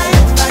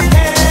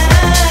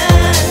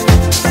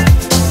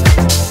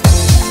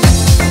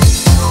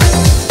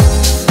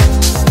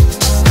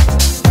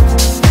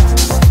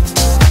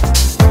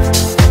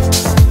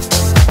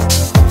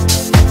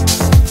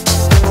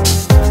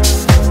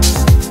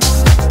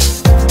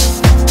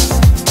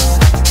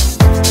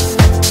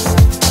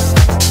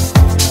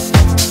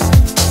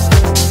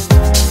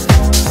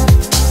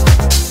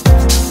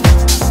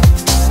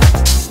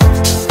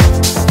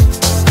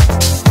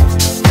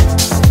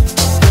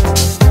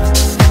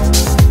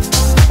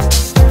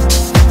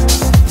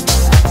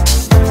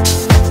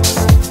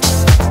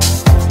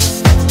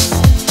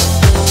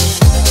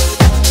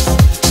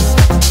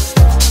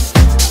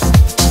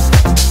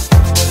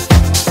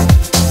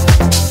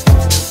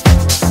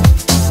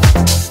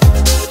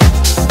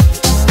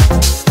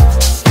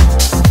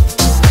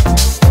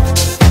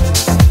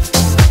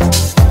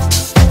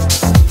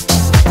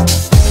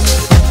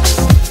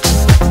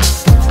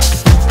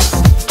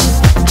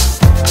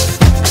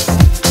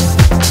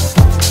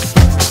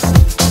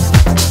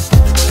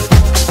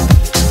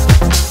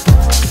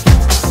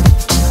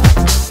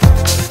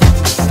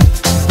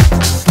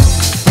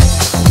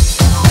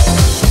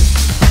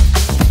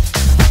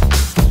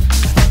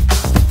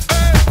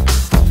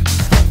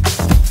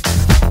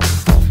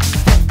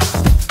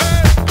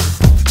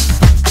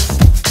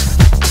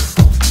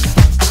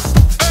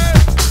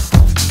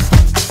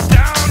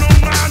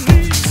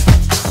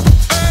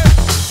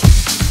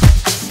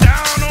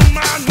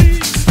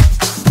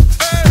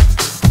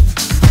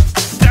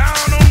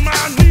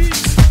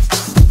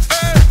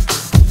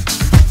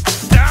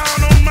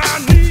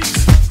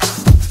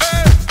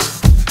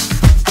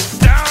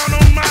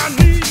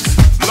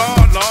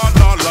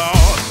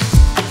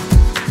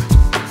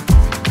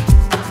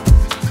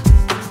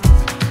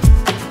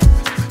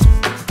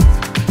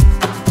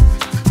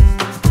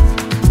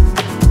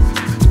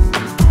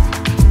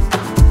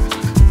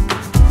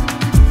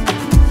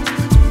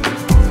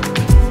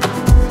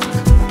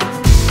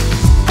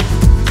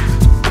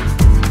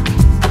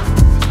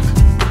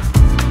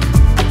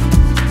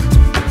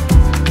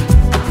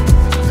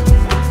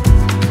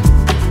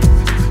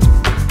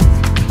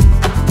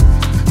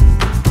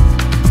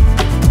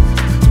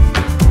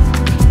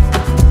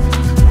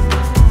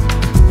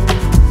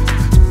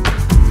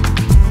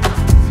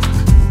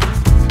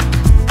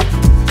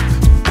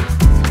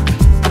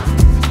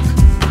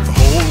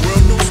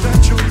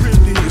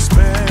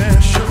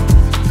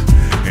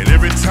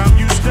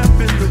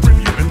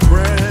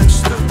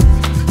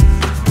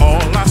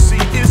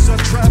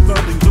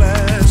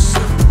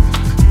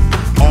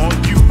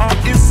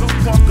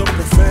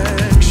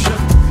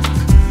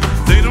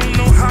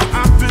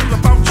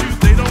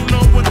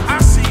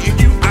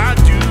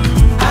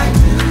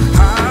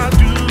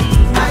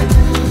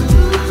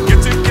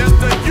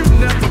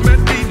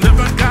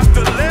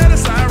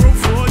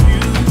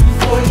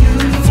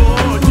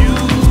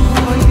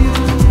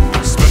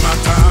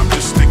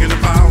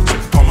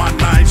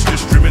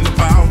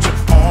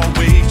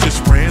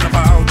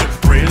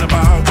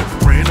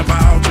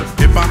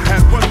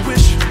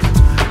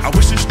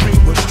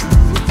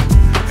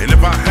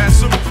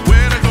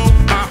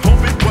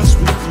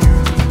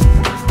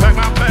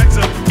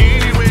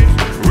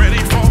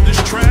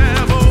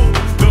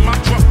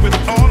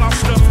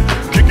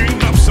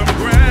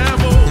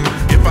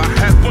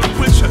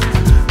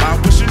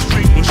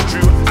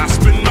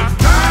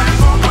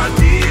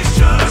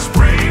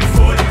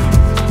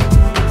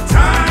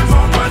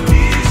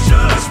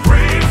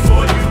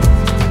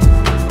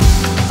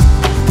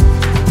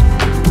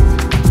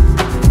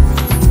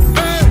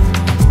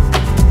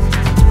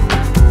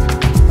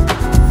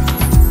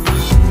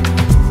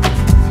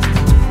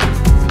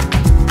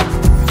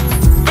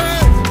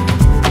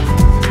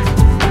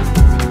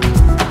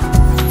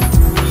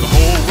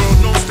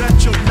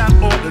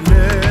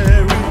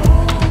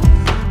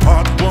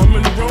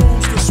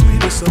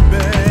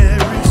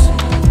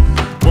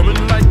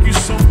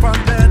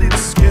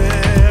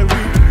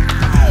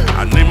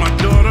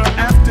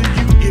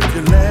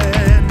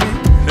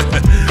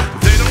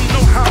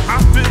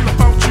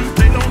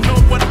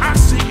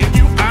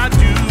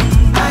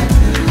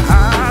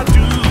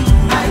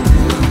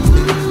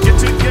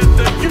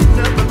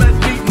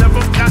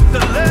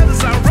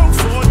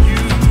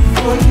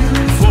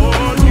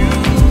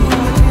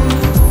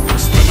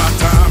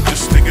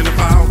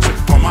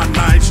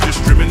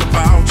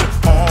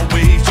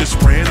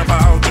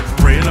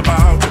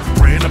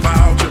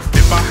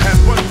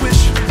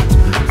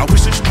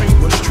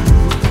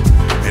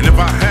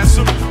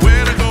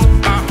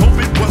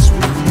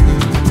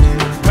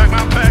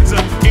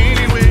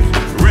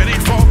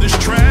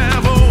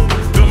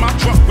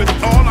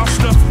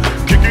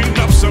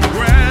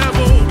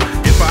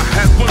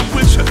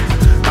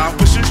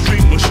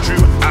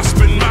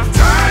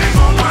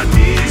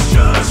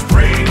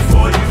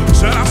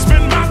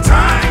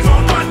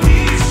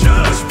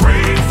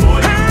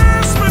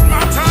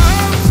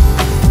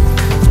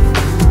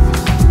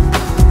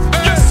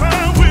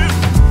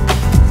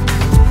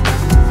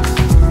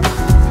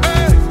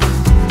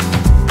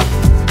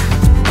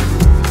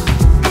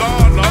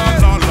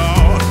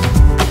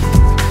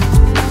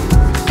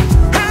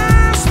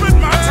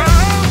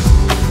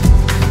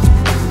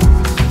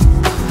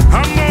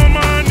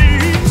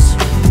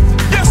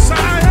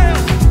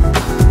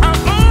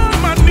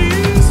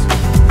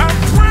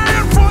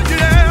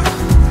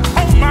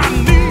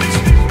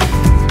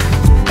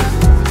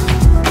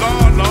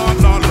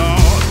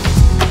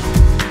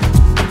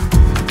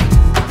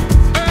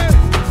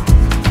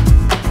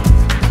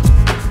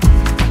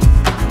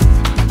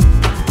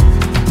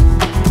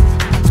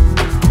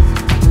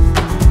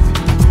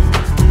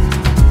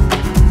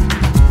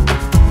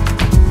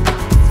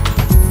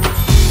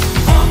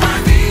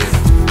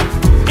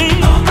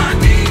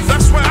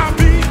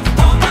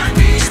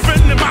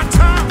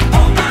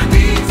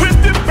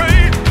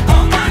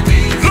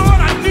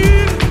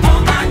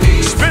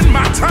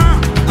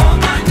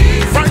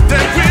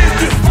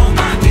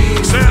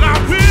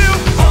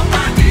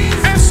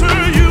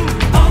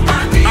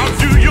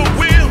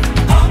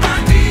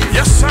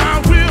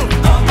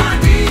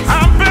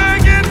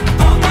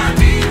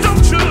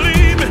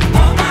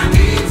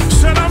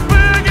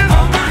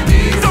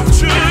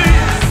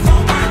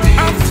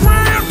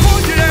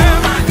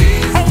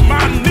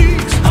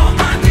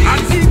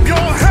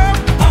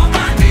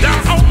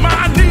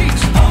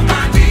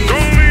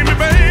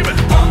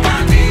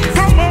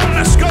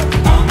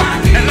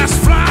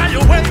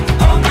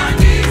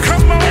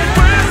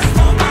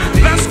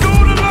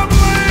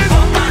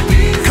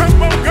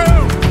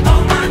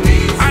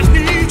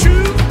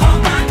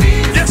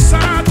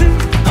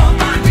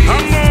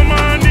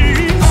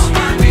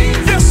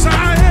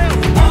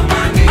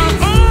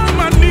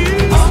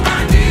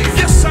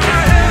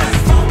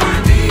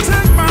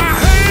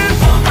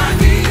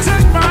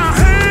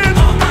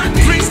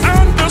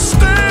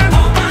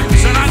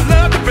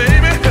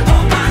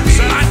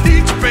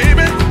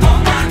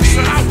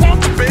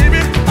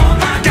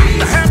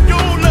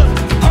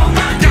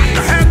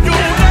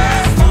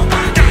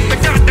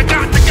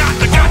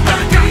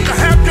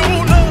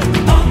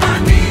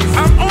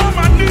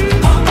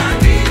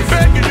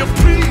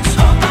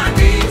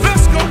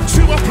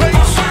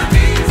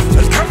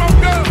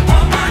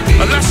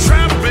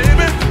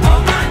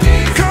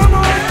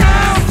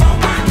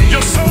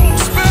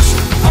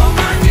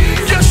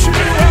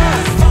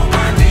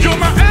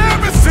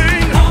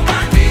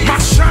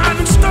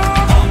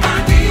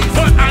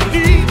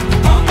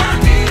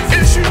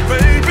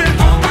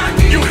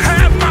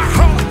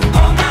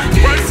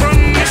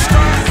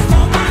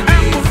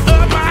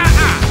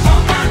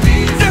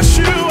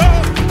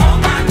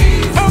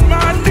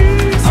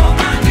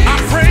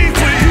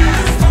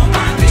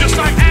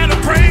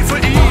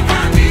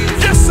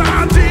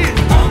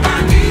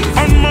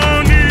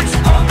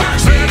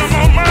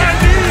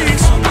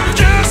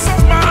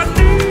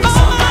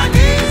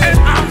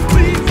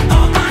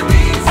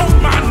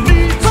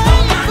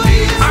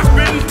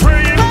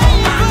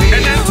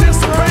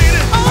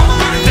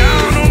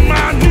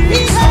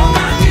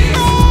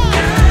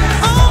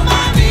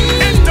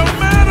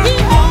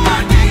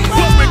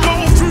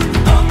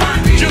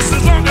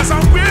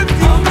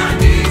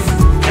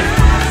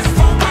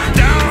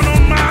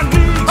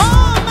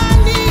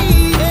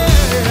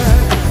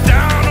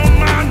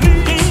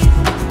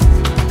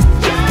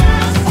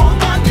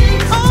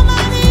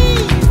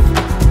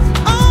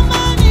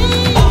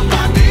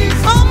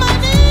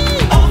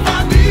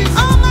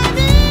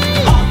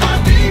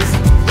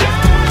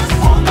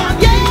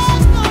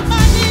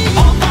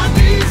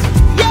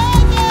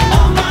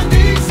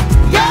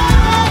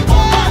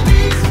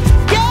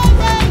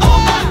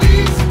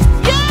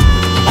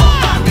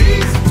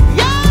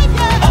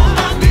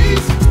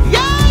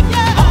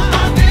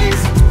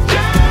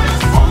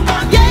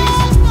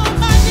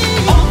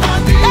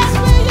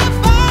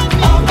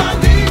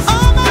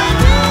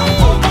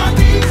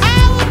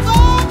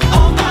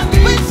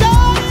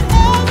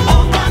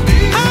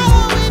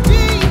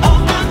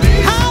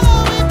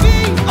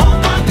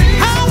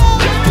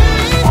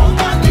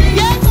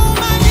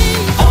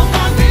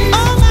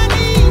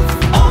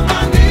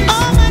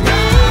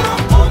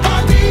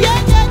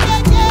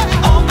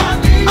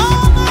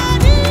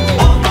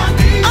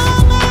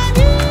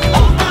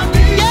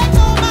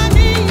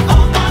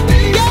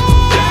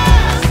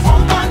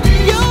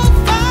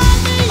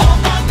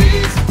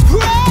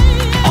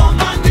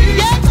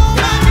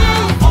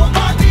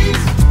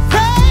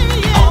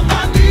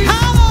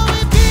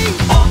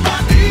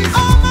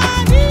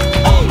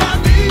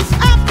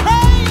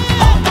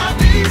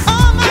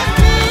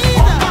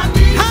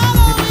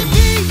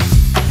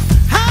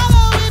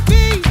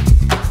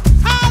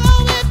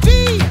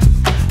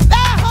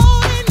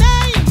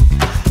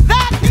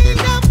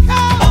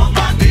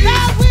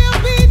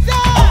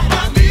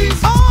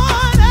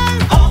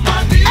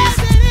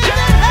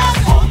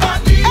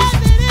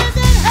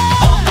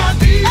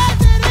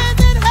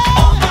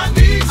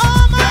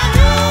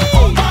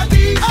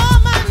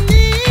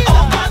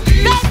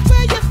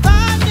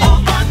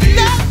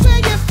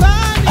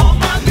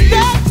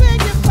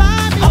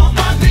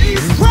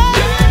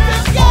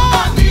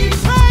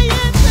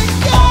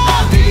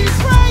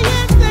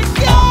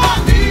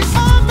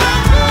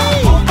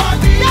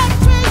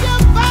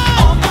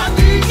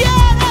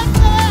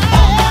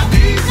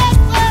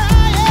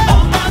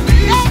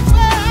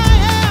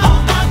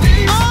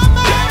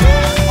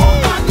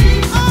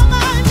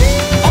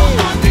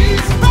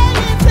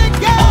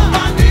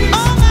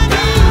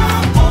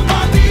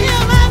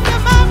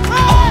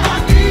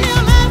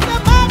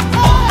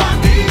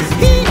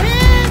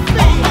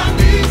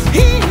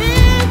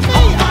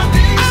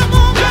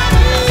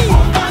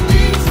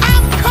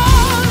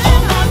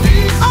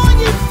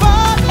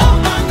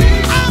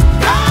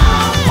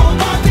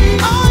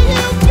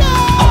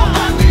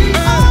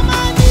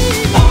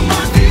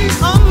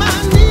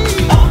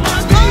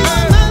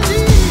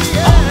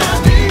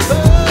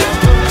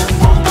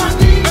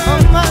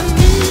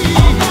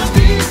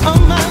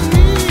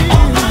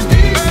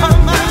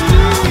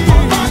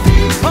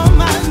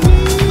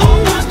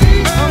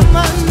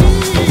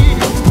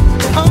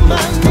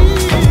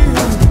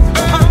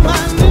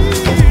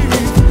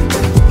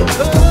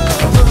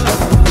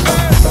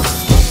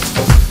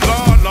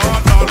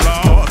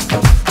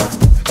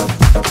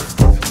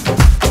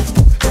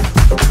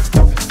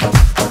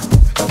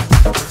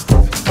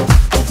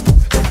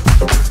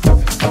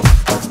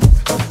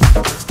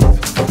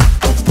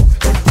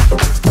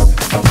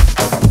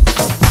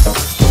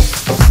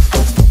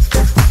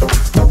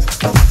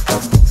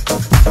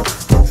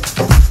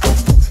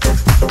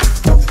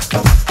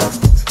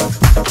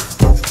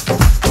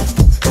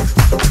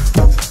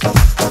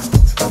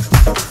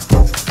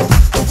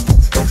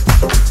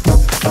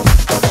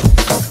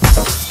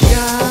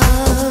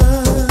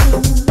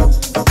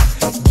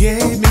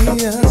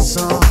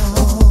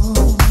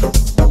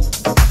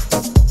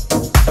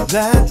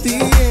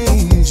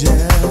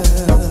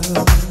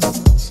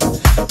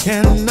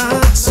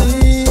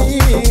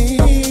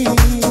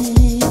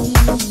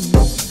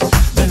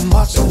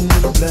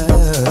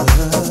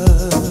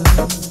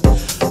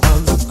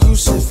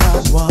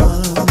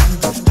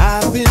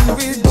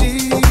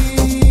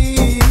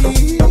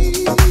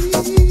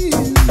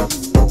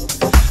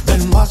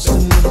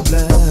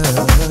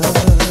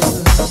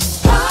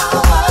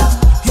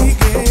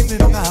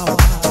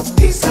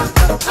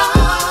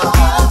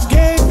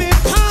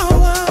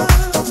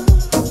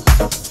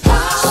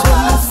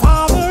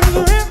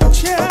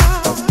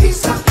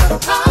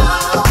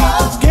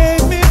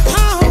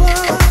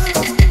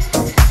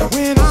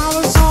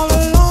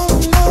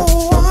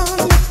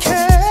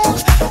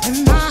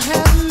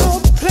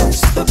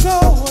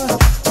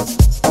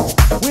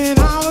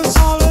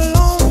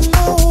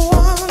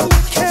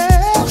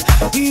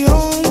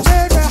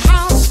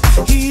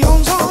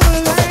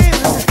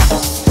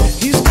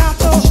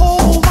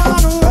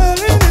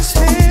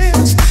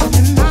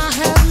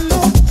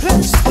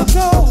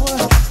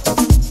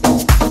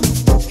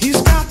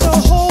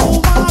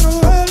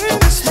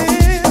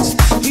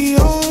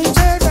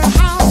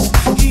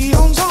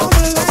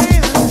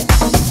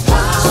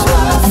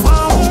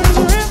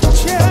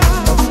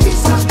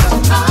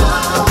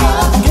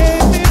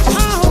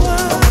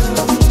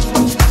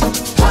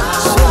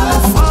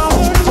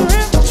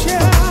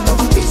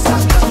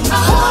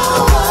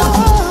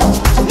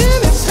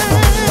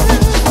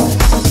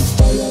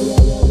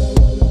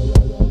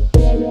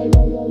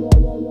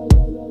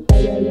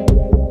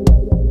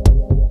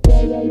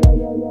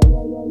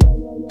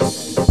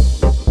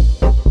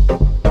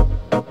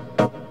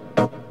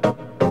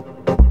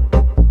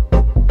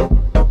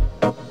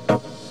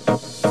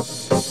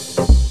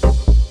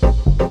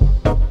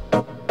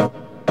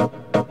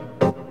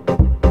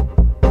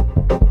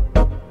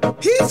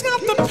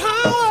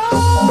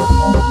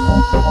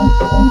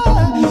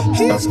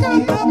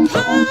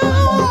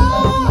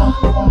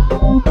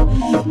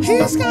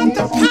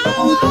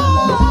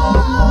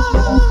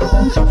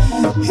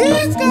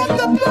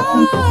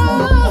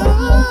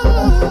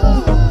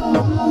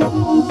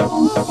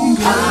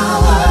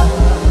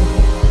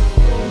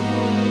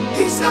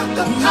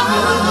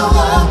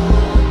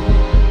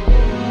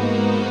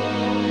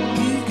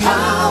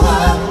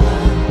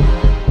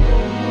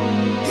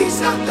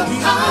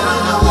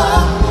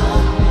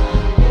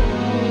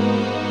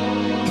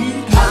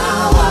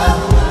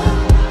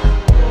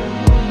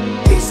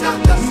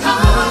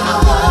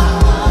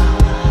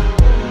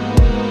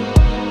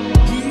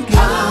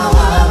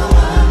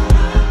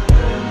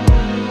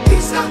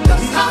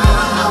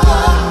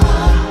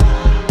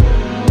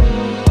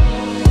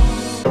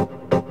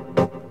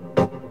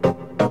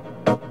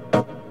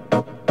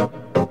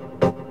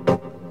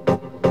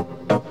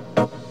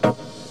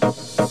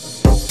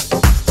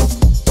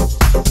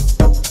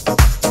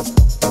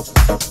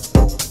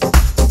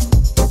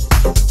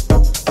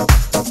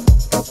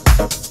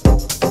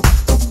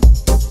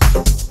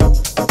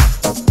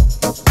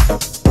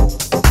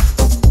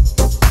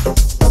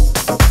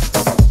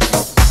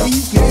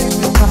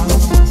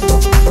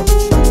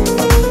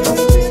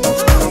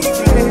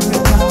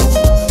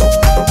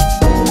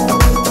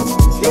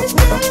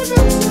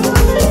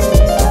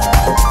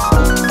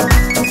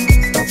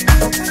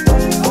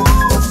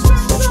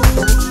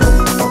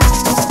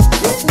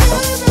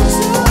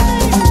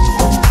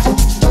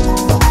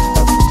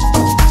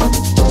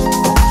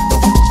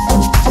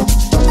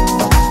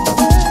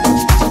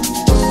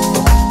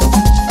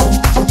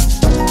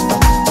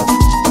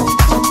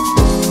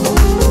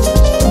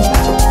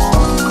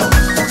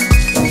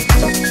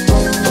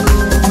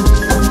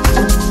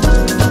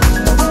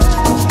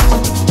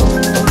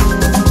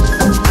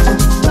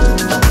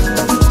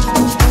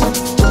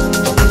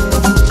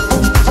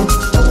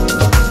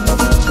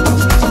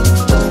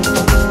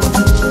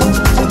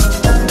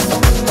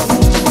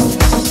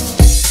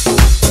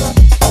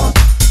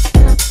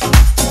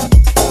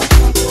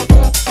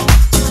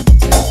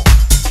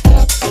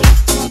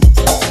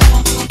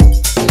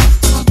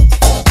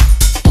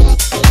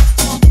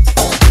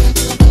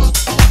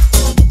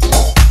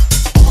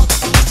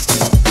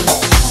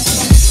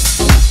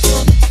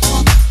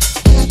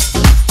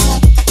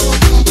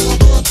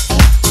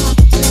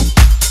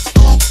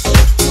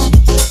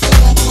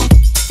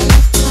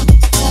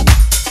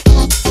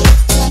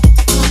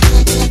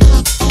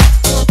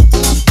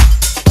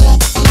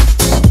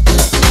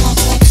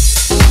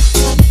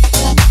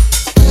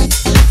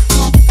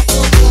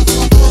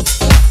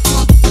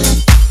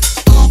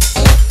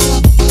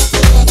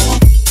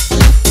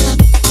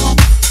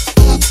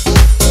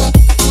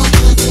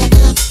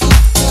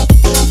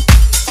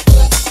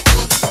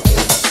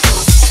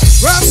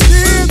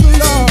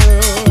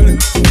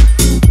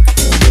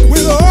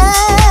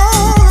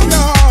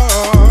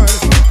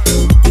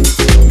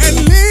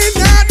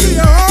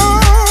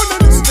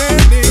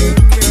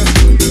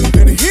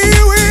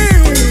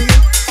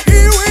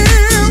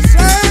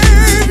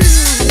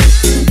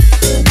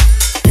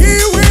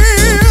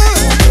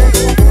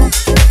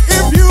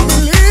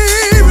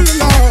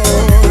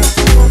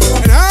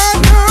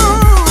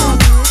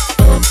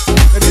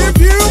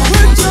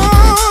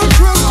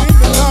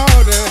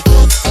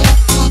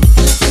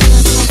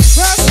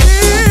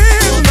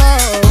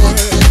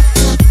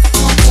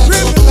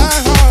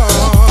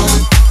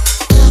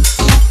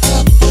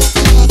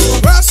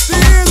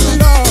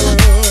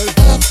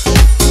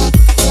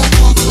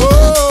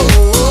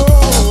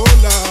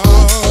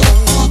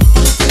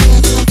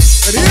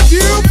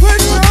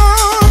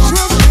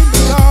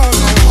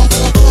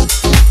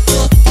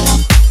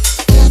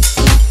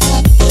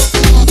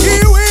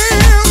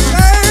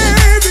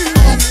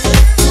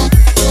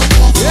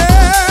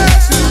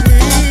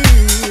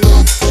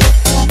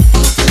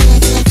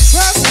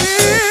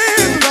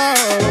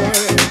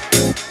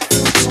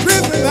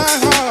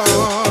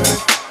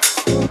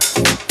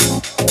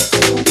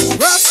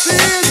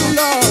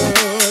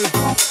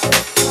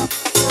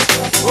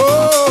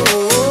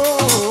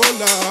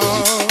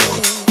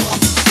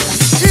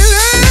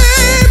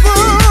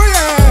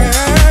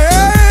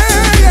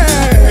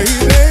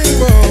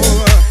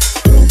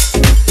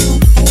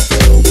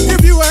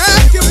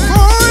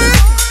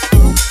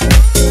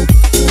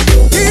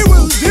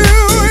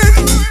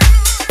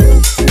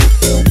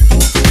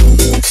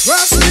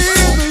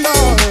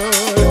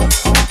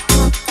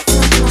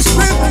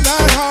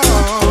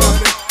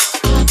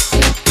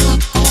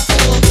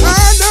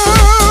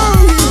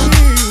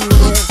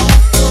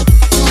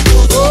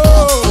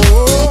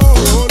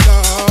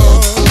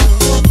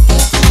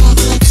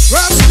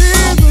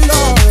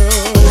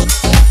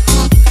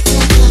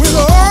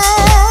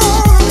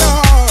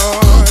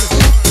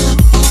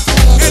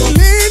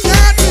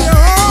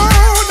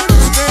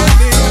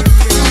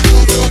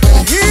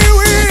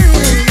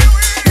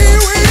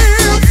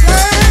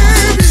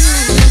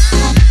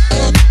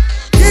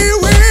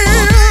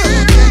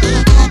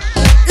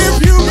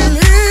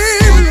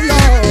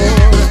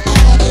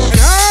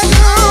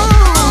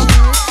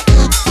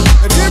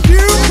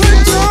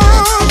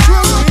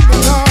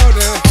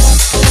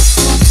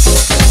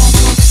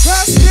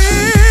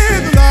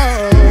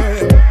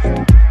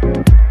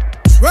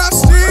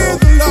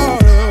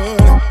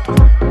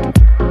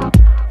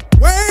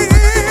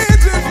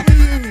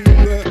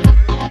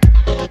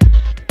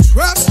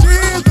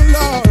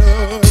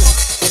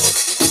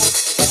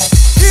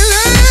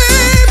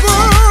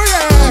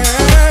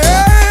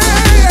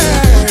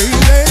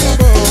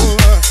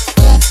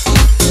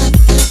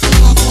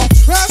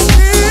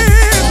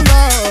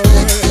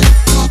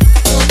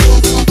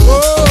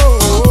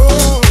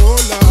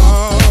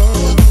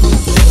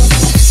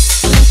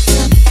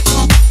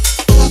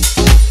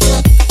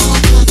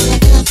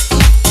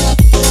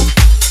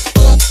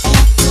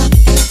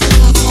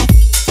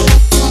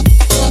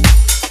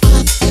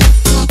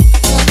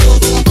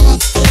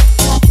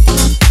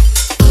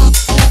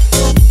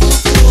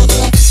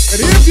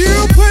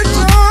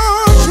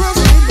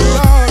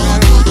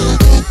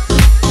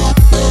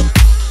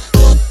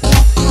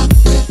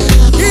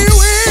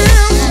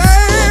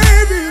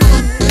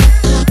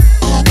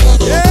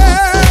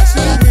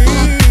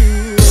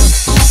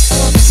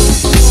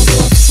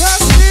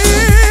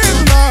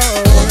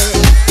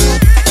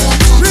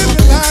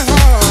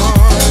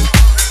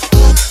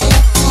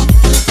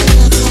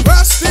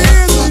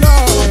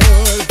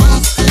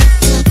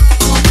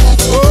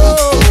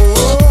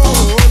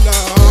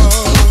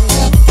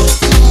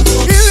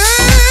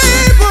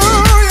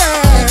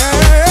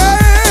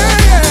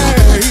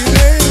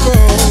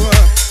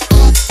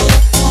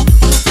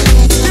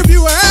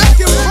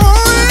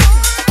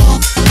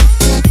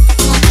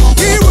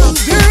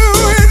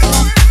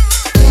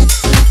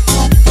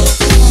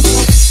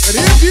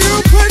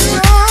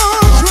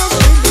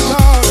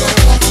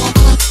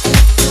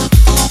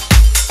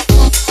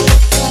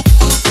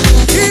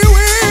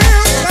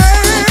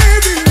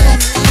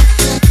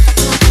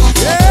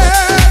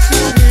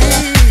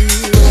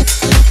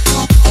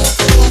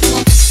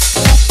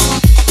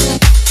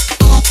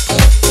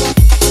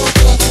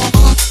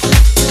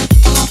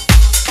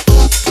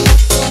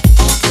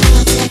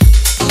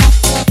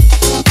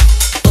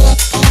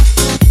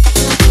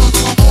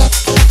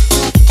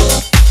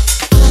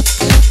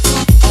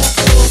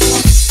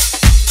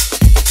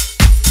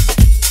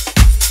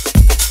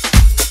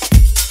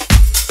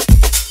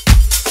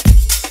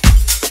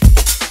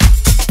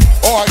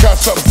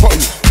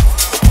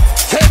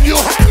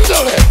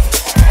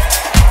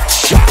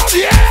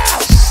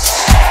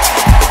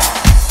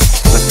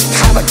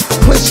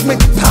dynamic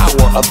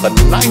power of the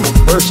 9th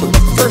verse of the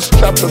 1st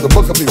chapter of the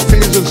book of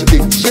Ephesians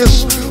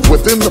exists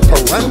within the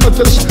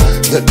parameters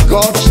that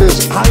God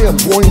says, I am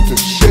going to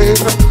share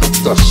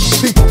the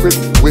secret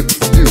with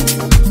you,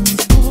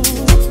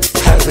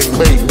 having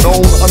made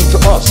known unto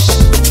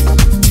us.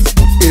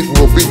 It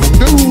will be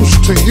news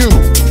to you,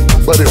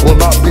 but it will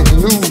not be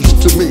news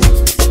to me.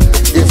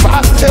 If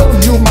I tell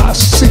you my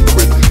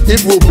secret,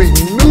 it will be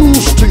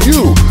news to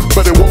you,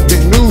 but it won't be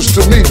news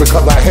to me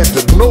because I had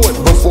to know it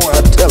before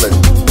I tell it.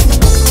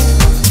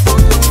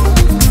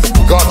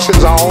 God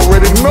says, I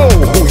already know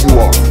who you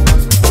are.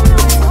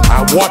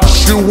 I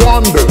watched you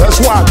wander. That's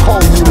why I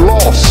call you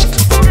lost.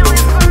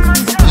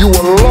 You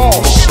were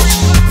lost.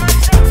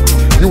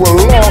 You were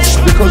lost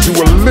because you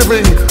were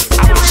living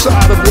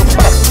outside of your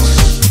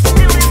purpose.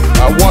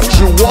 I watched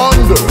you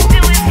wander,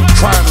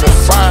 trying to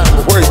find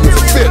where you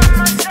fit,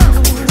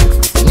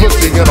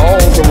 looking at all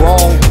the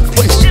wrong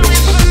places.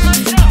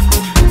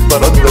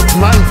 But in the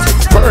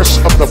 9th verse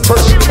of the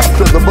 1st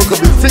chapter of the book of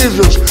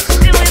Ephesians,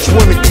 that's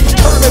when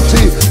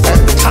eternity and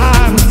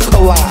time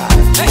collide.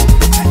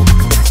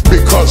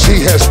 Because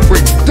he has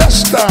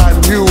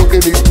predestined you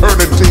in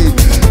eternity.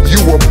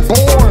 You were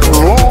born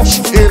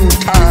lost in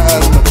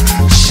time,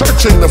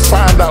 searching to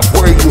find out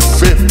where you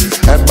fit.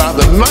 And by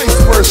the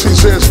 9th verse he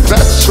says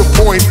that's the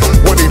point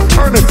when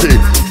eternity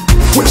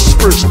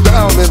whispers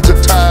down into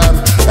time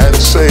and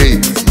say,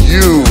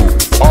 you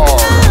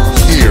are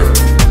here.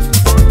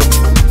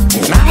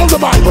 Now the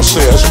Bible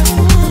says,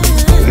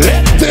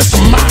 let this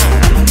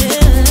mind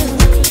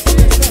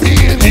be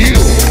in you,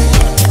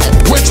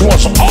 which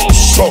was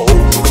also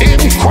in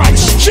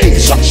Christ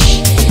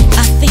Jesus.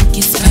 I think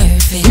it's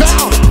perfect.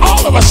 Now,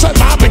 all of a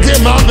sudden I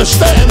begin to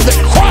understand that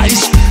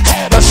Christ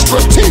had a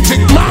strategic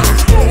mind.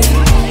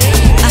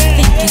 I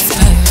think it's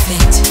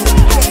perfect.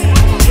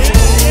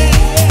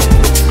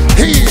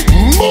 He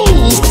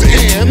moved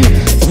in,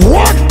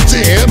 worked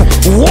in,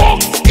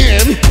 walked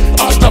in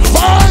a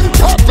divine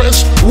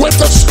purpose with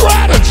a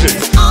strategy.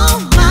 All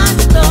my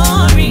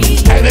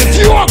story. And if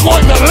you are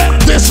going to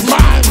let this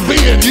mind be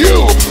in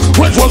you,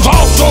 which was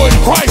also in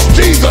Christ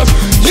Jesus,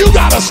 you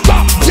gotta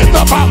stop getting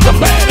up out the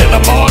bed in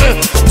the morning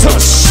to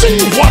see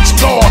what's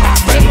gonna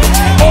happen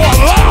or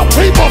allow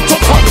people to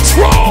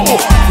control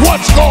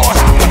what's gonna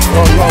happen.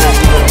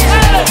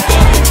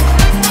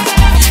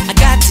 I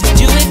got to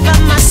do it for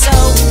my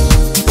soul.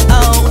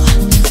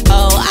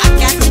 Oh, I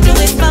got to do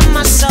it for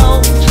my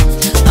soul.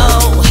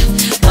 Oh,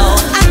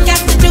 I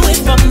got to do it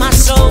for my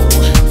soul.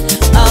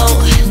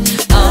 Oh,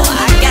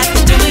 I got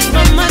to do it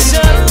for my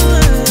soul.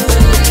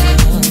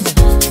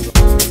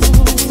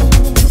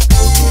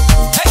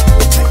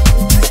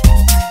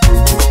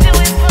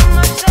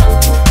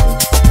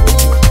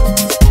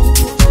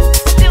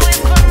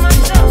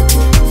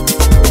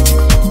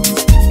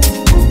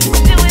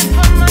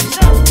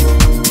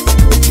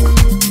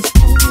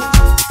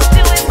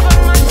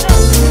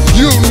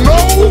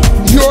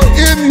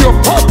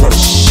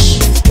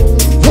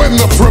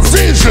 The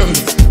provision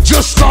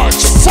just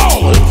starts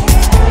falling.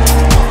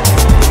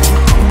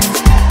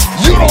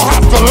 You don't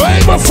have to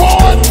labor for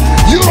it.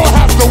 You don't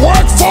have to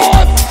work for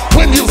it.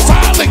 When you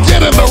finally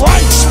get in the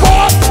right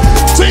spot,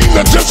 things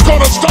are just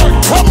gonna start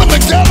coming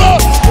together.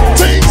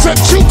 Things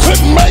that you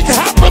couldn't make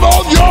happen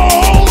on your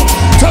own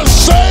to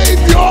save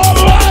your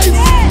life.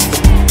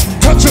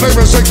 Touch your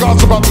neighbor and say,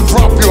 God's about to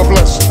drop you a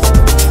blessing.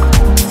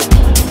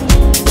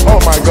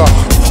 Oh my God.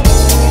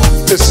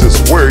 This is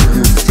where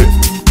you fit.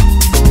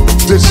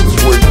 This is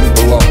where you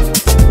belong.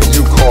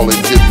 You call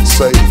it getting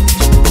saved.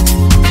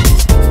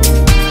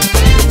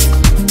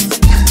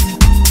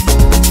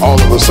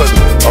 All of a sudden,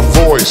 a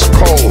voice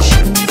calls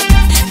you.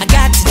 I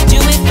got to do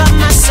it for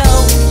my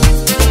soul.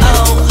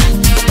 Oh,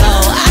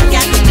 I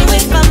got to do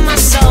it for my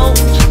soul.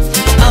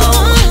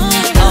 Oh,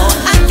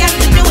 I got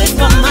to do it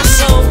for my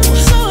soul.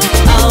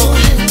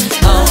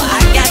 Oh,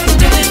 I got to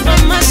do it for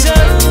my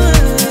soul.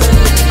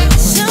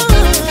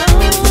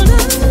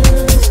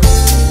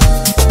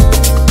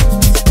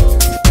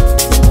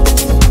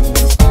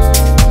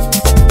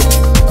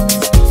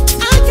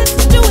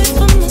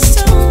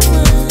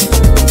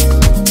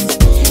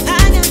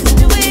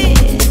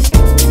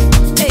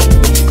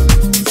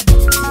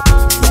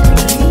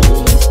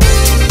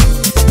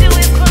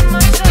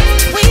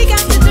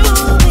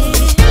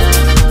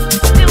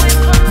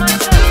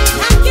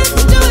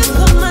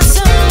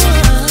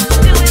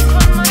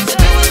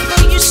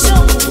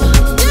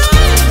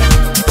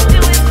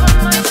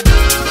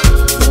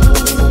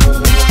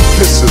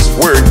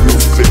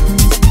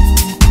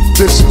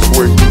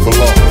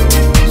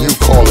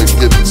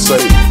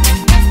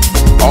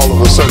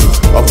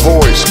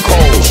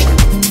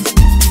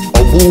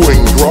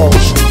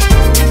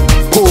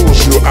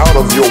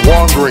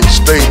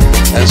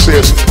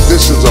 Says,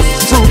 this is a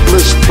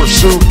fruitless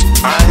pursuit.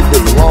 I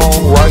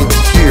belong right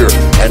here.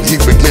 And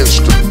he begins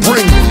to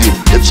bring you.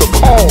 It's a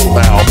call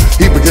now.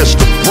 He begins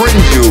to bring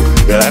you.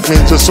 That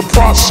means it's a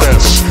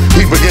process.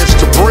 He begins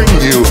to bring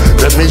you.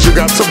 That means you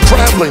got some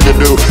traveling to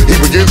do. He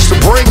begins to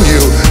bring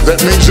you.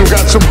 That means you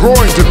got some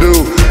growing to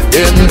do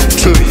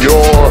into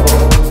your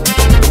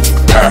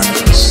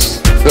purpose.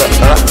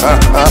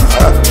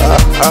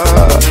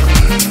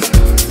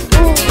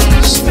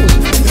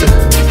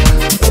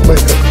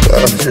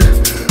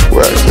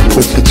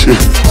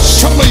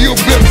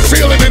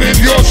 feeling it in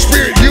your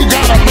spirit, you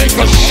gotta make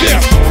a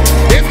shift.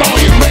 It don't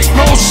even make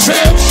no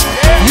sense.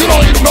 You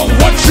don't even know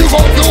what you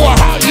gonna do or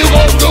how you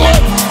gonna do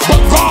it. But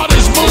God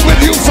is moving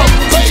you from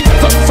faith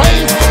to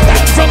faith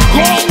and from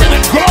glory to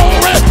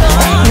glory.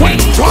 And when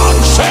God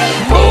said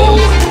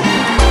move,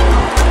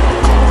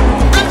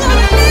 I'm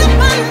gonna live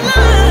my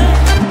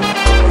life.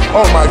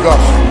 oh my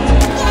God.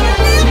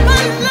 Live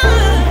my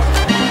life.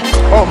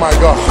 Oh my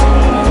God.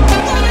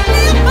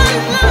 Live my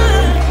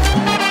life.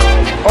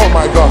 Oh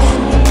my God.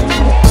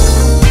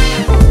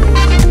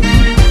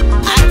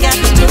 I got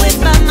to do it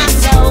by my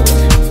soul.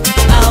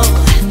 Oh,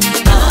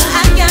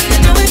 I got to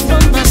do it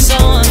for my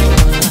soul.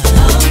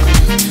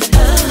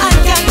 I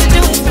got to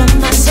do it for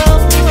my soul.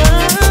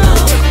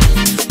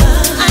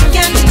 I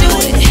got to do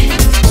it.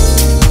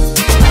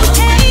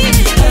 Hey,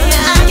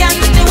 I got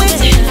to do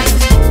it.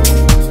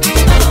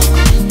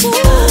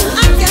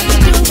 I got to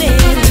do it.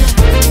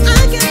 I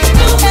got to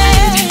do it.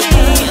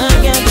 I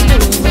got to do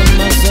it for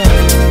my soul.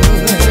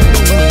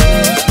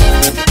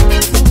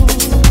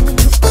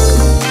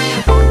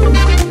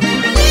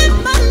 Live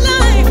my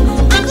life.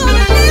 I'm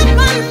gonna live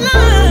my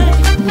life.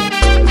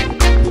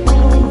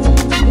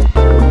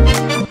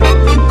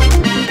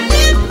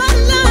 Live my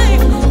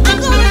life. I'm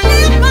gonna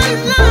live my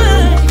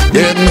life.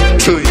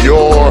 Into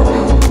your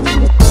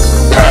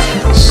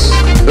past.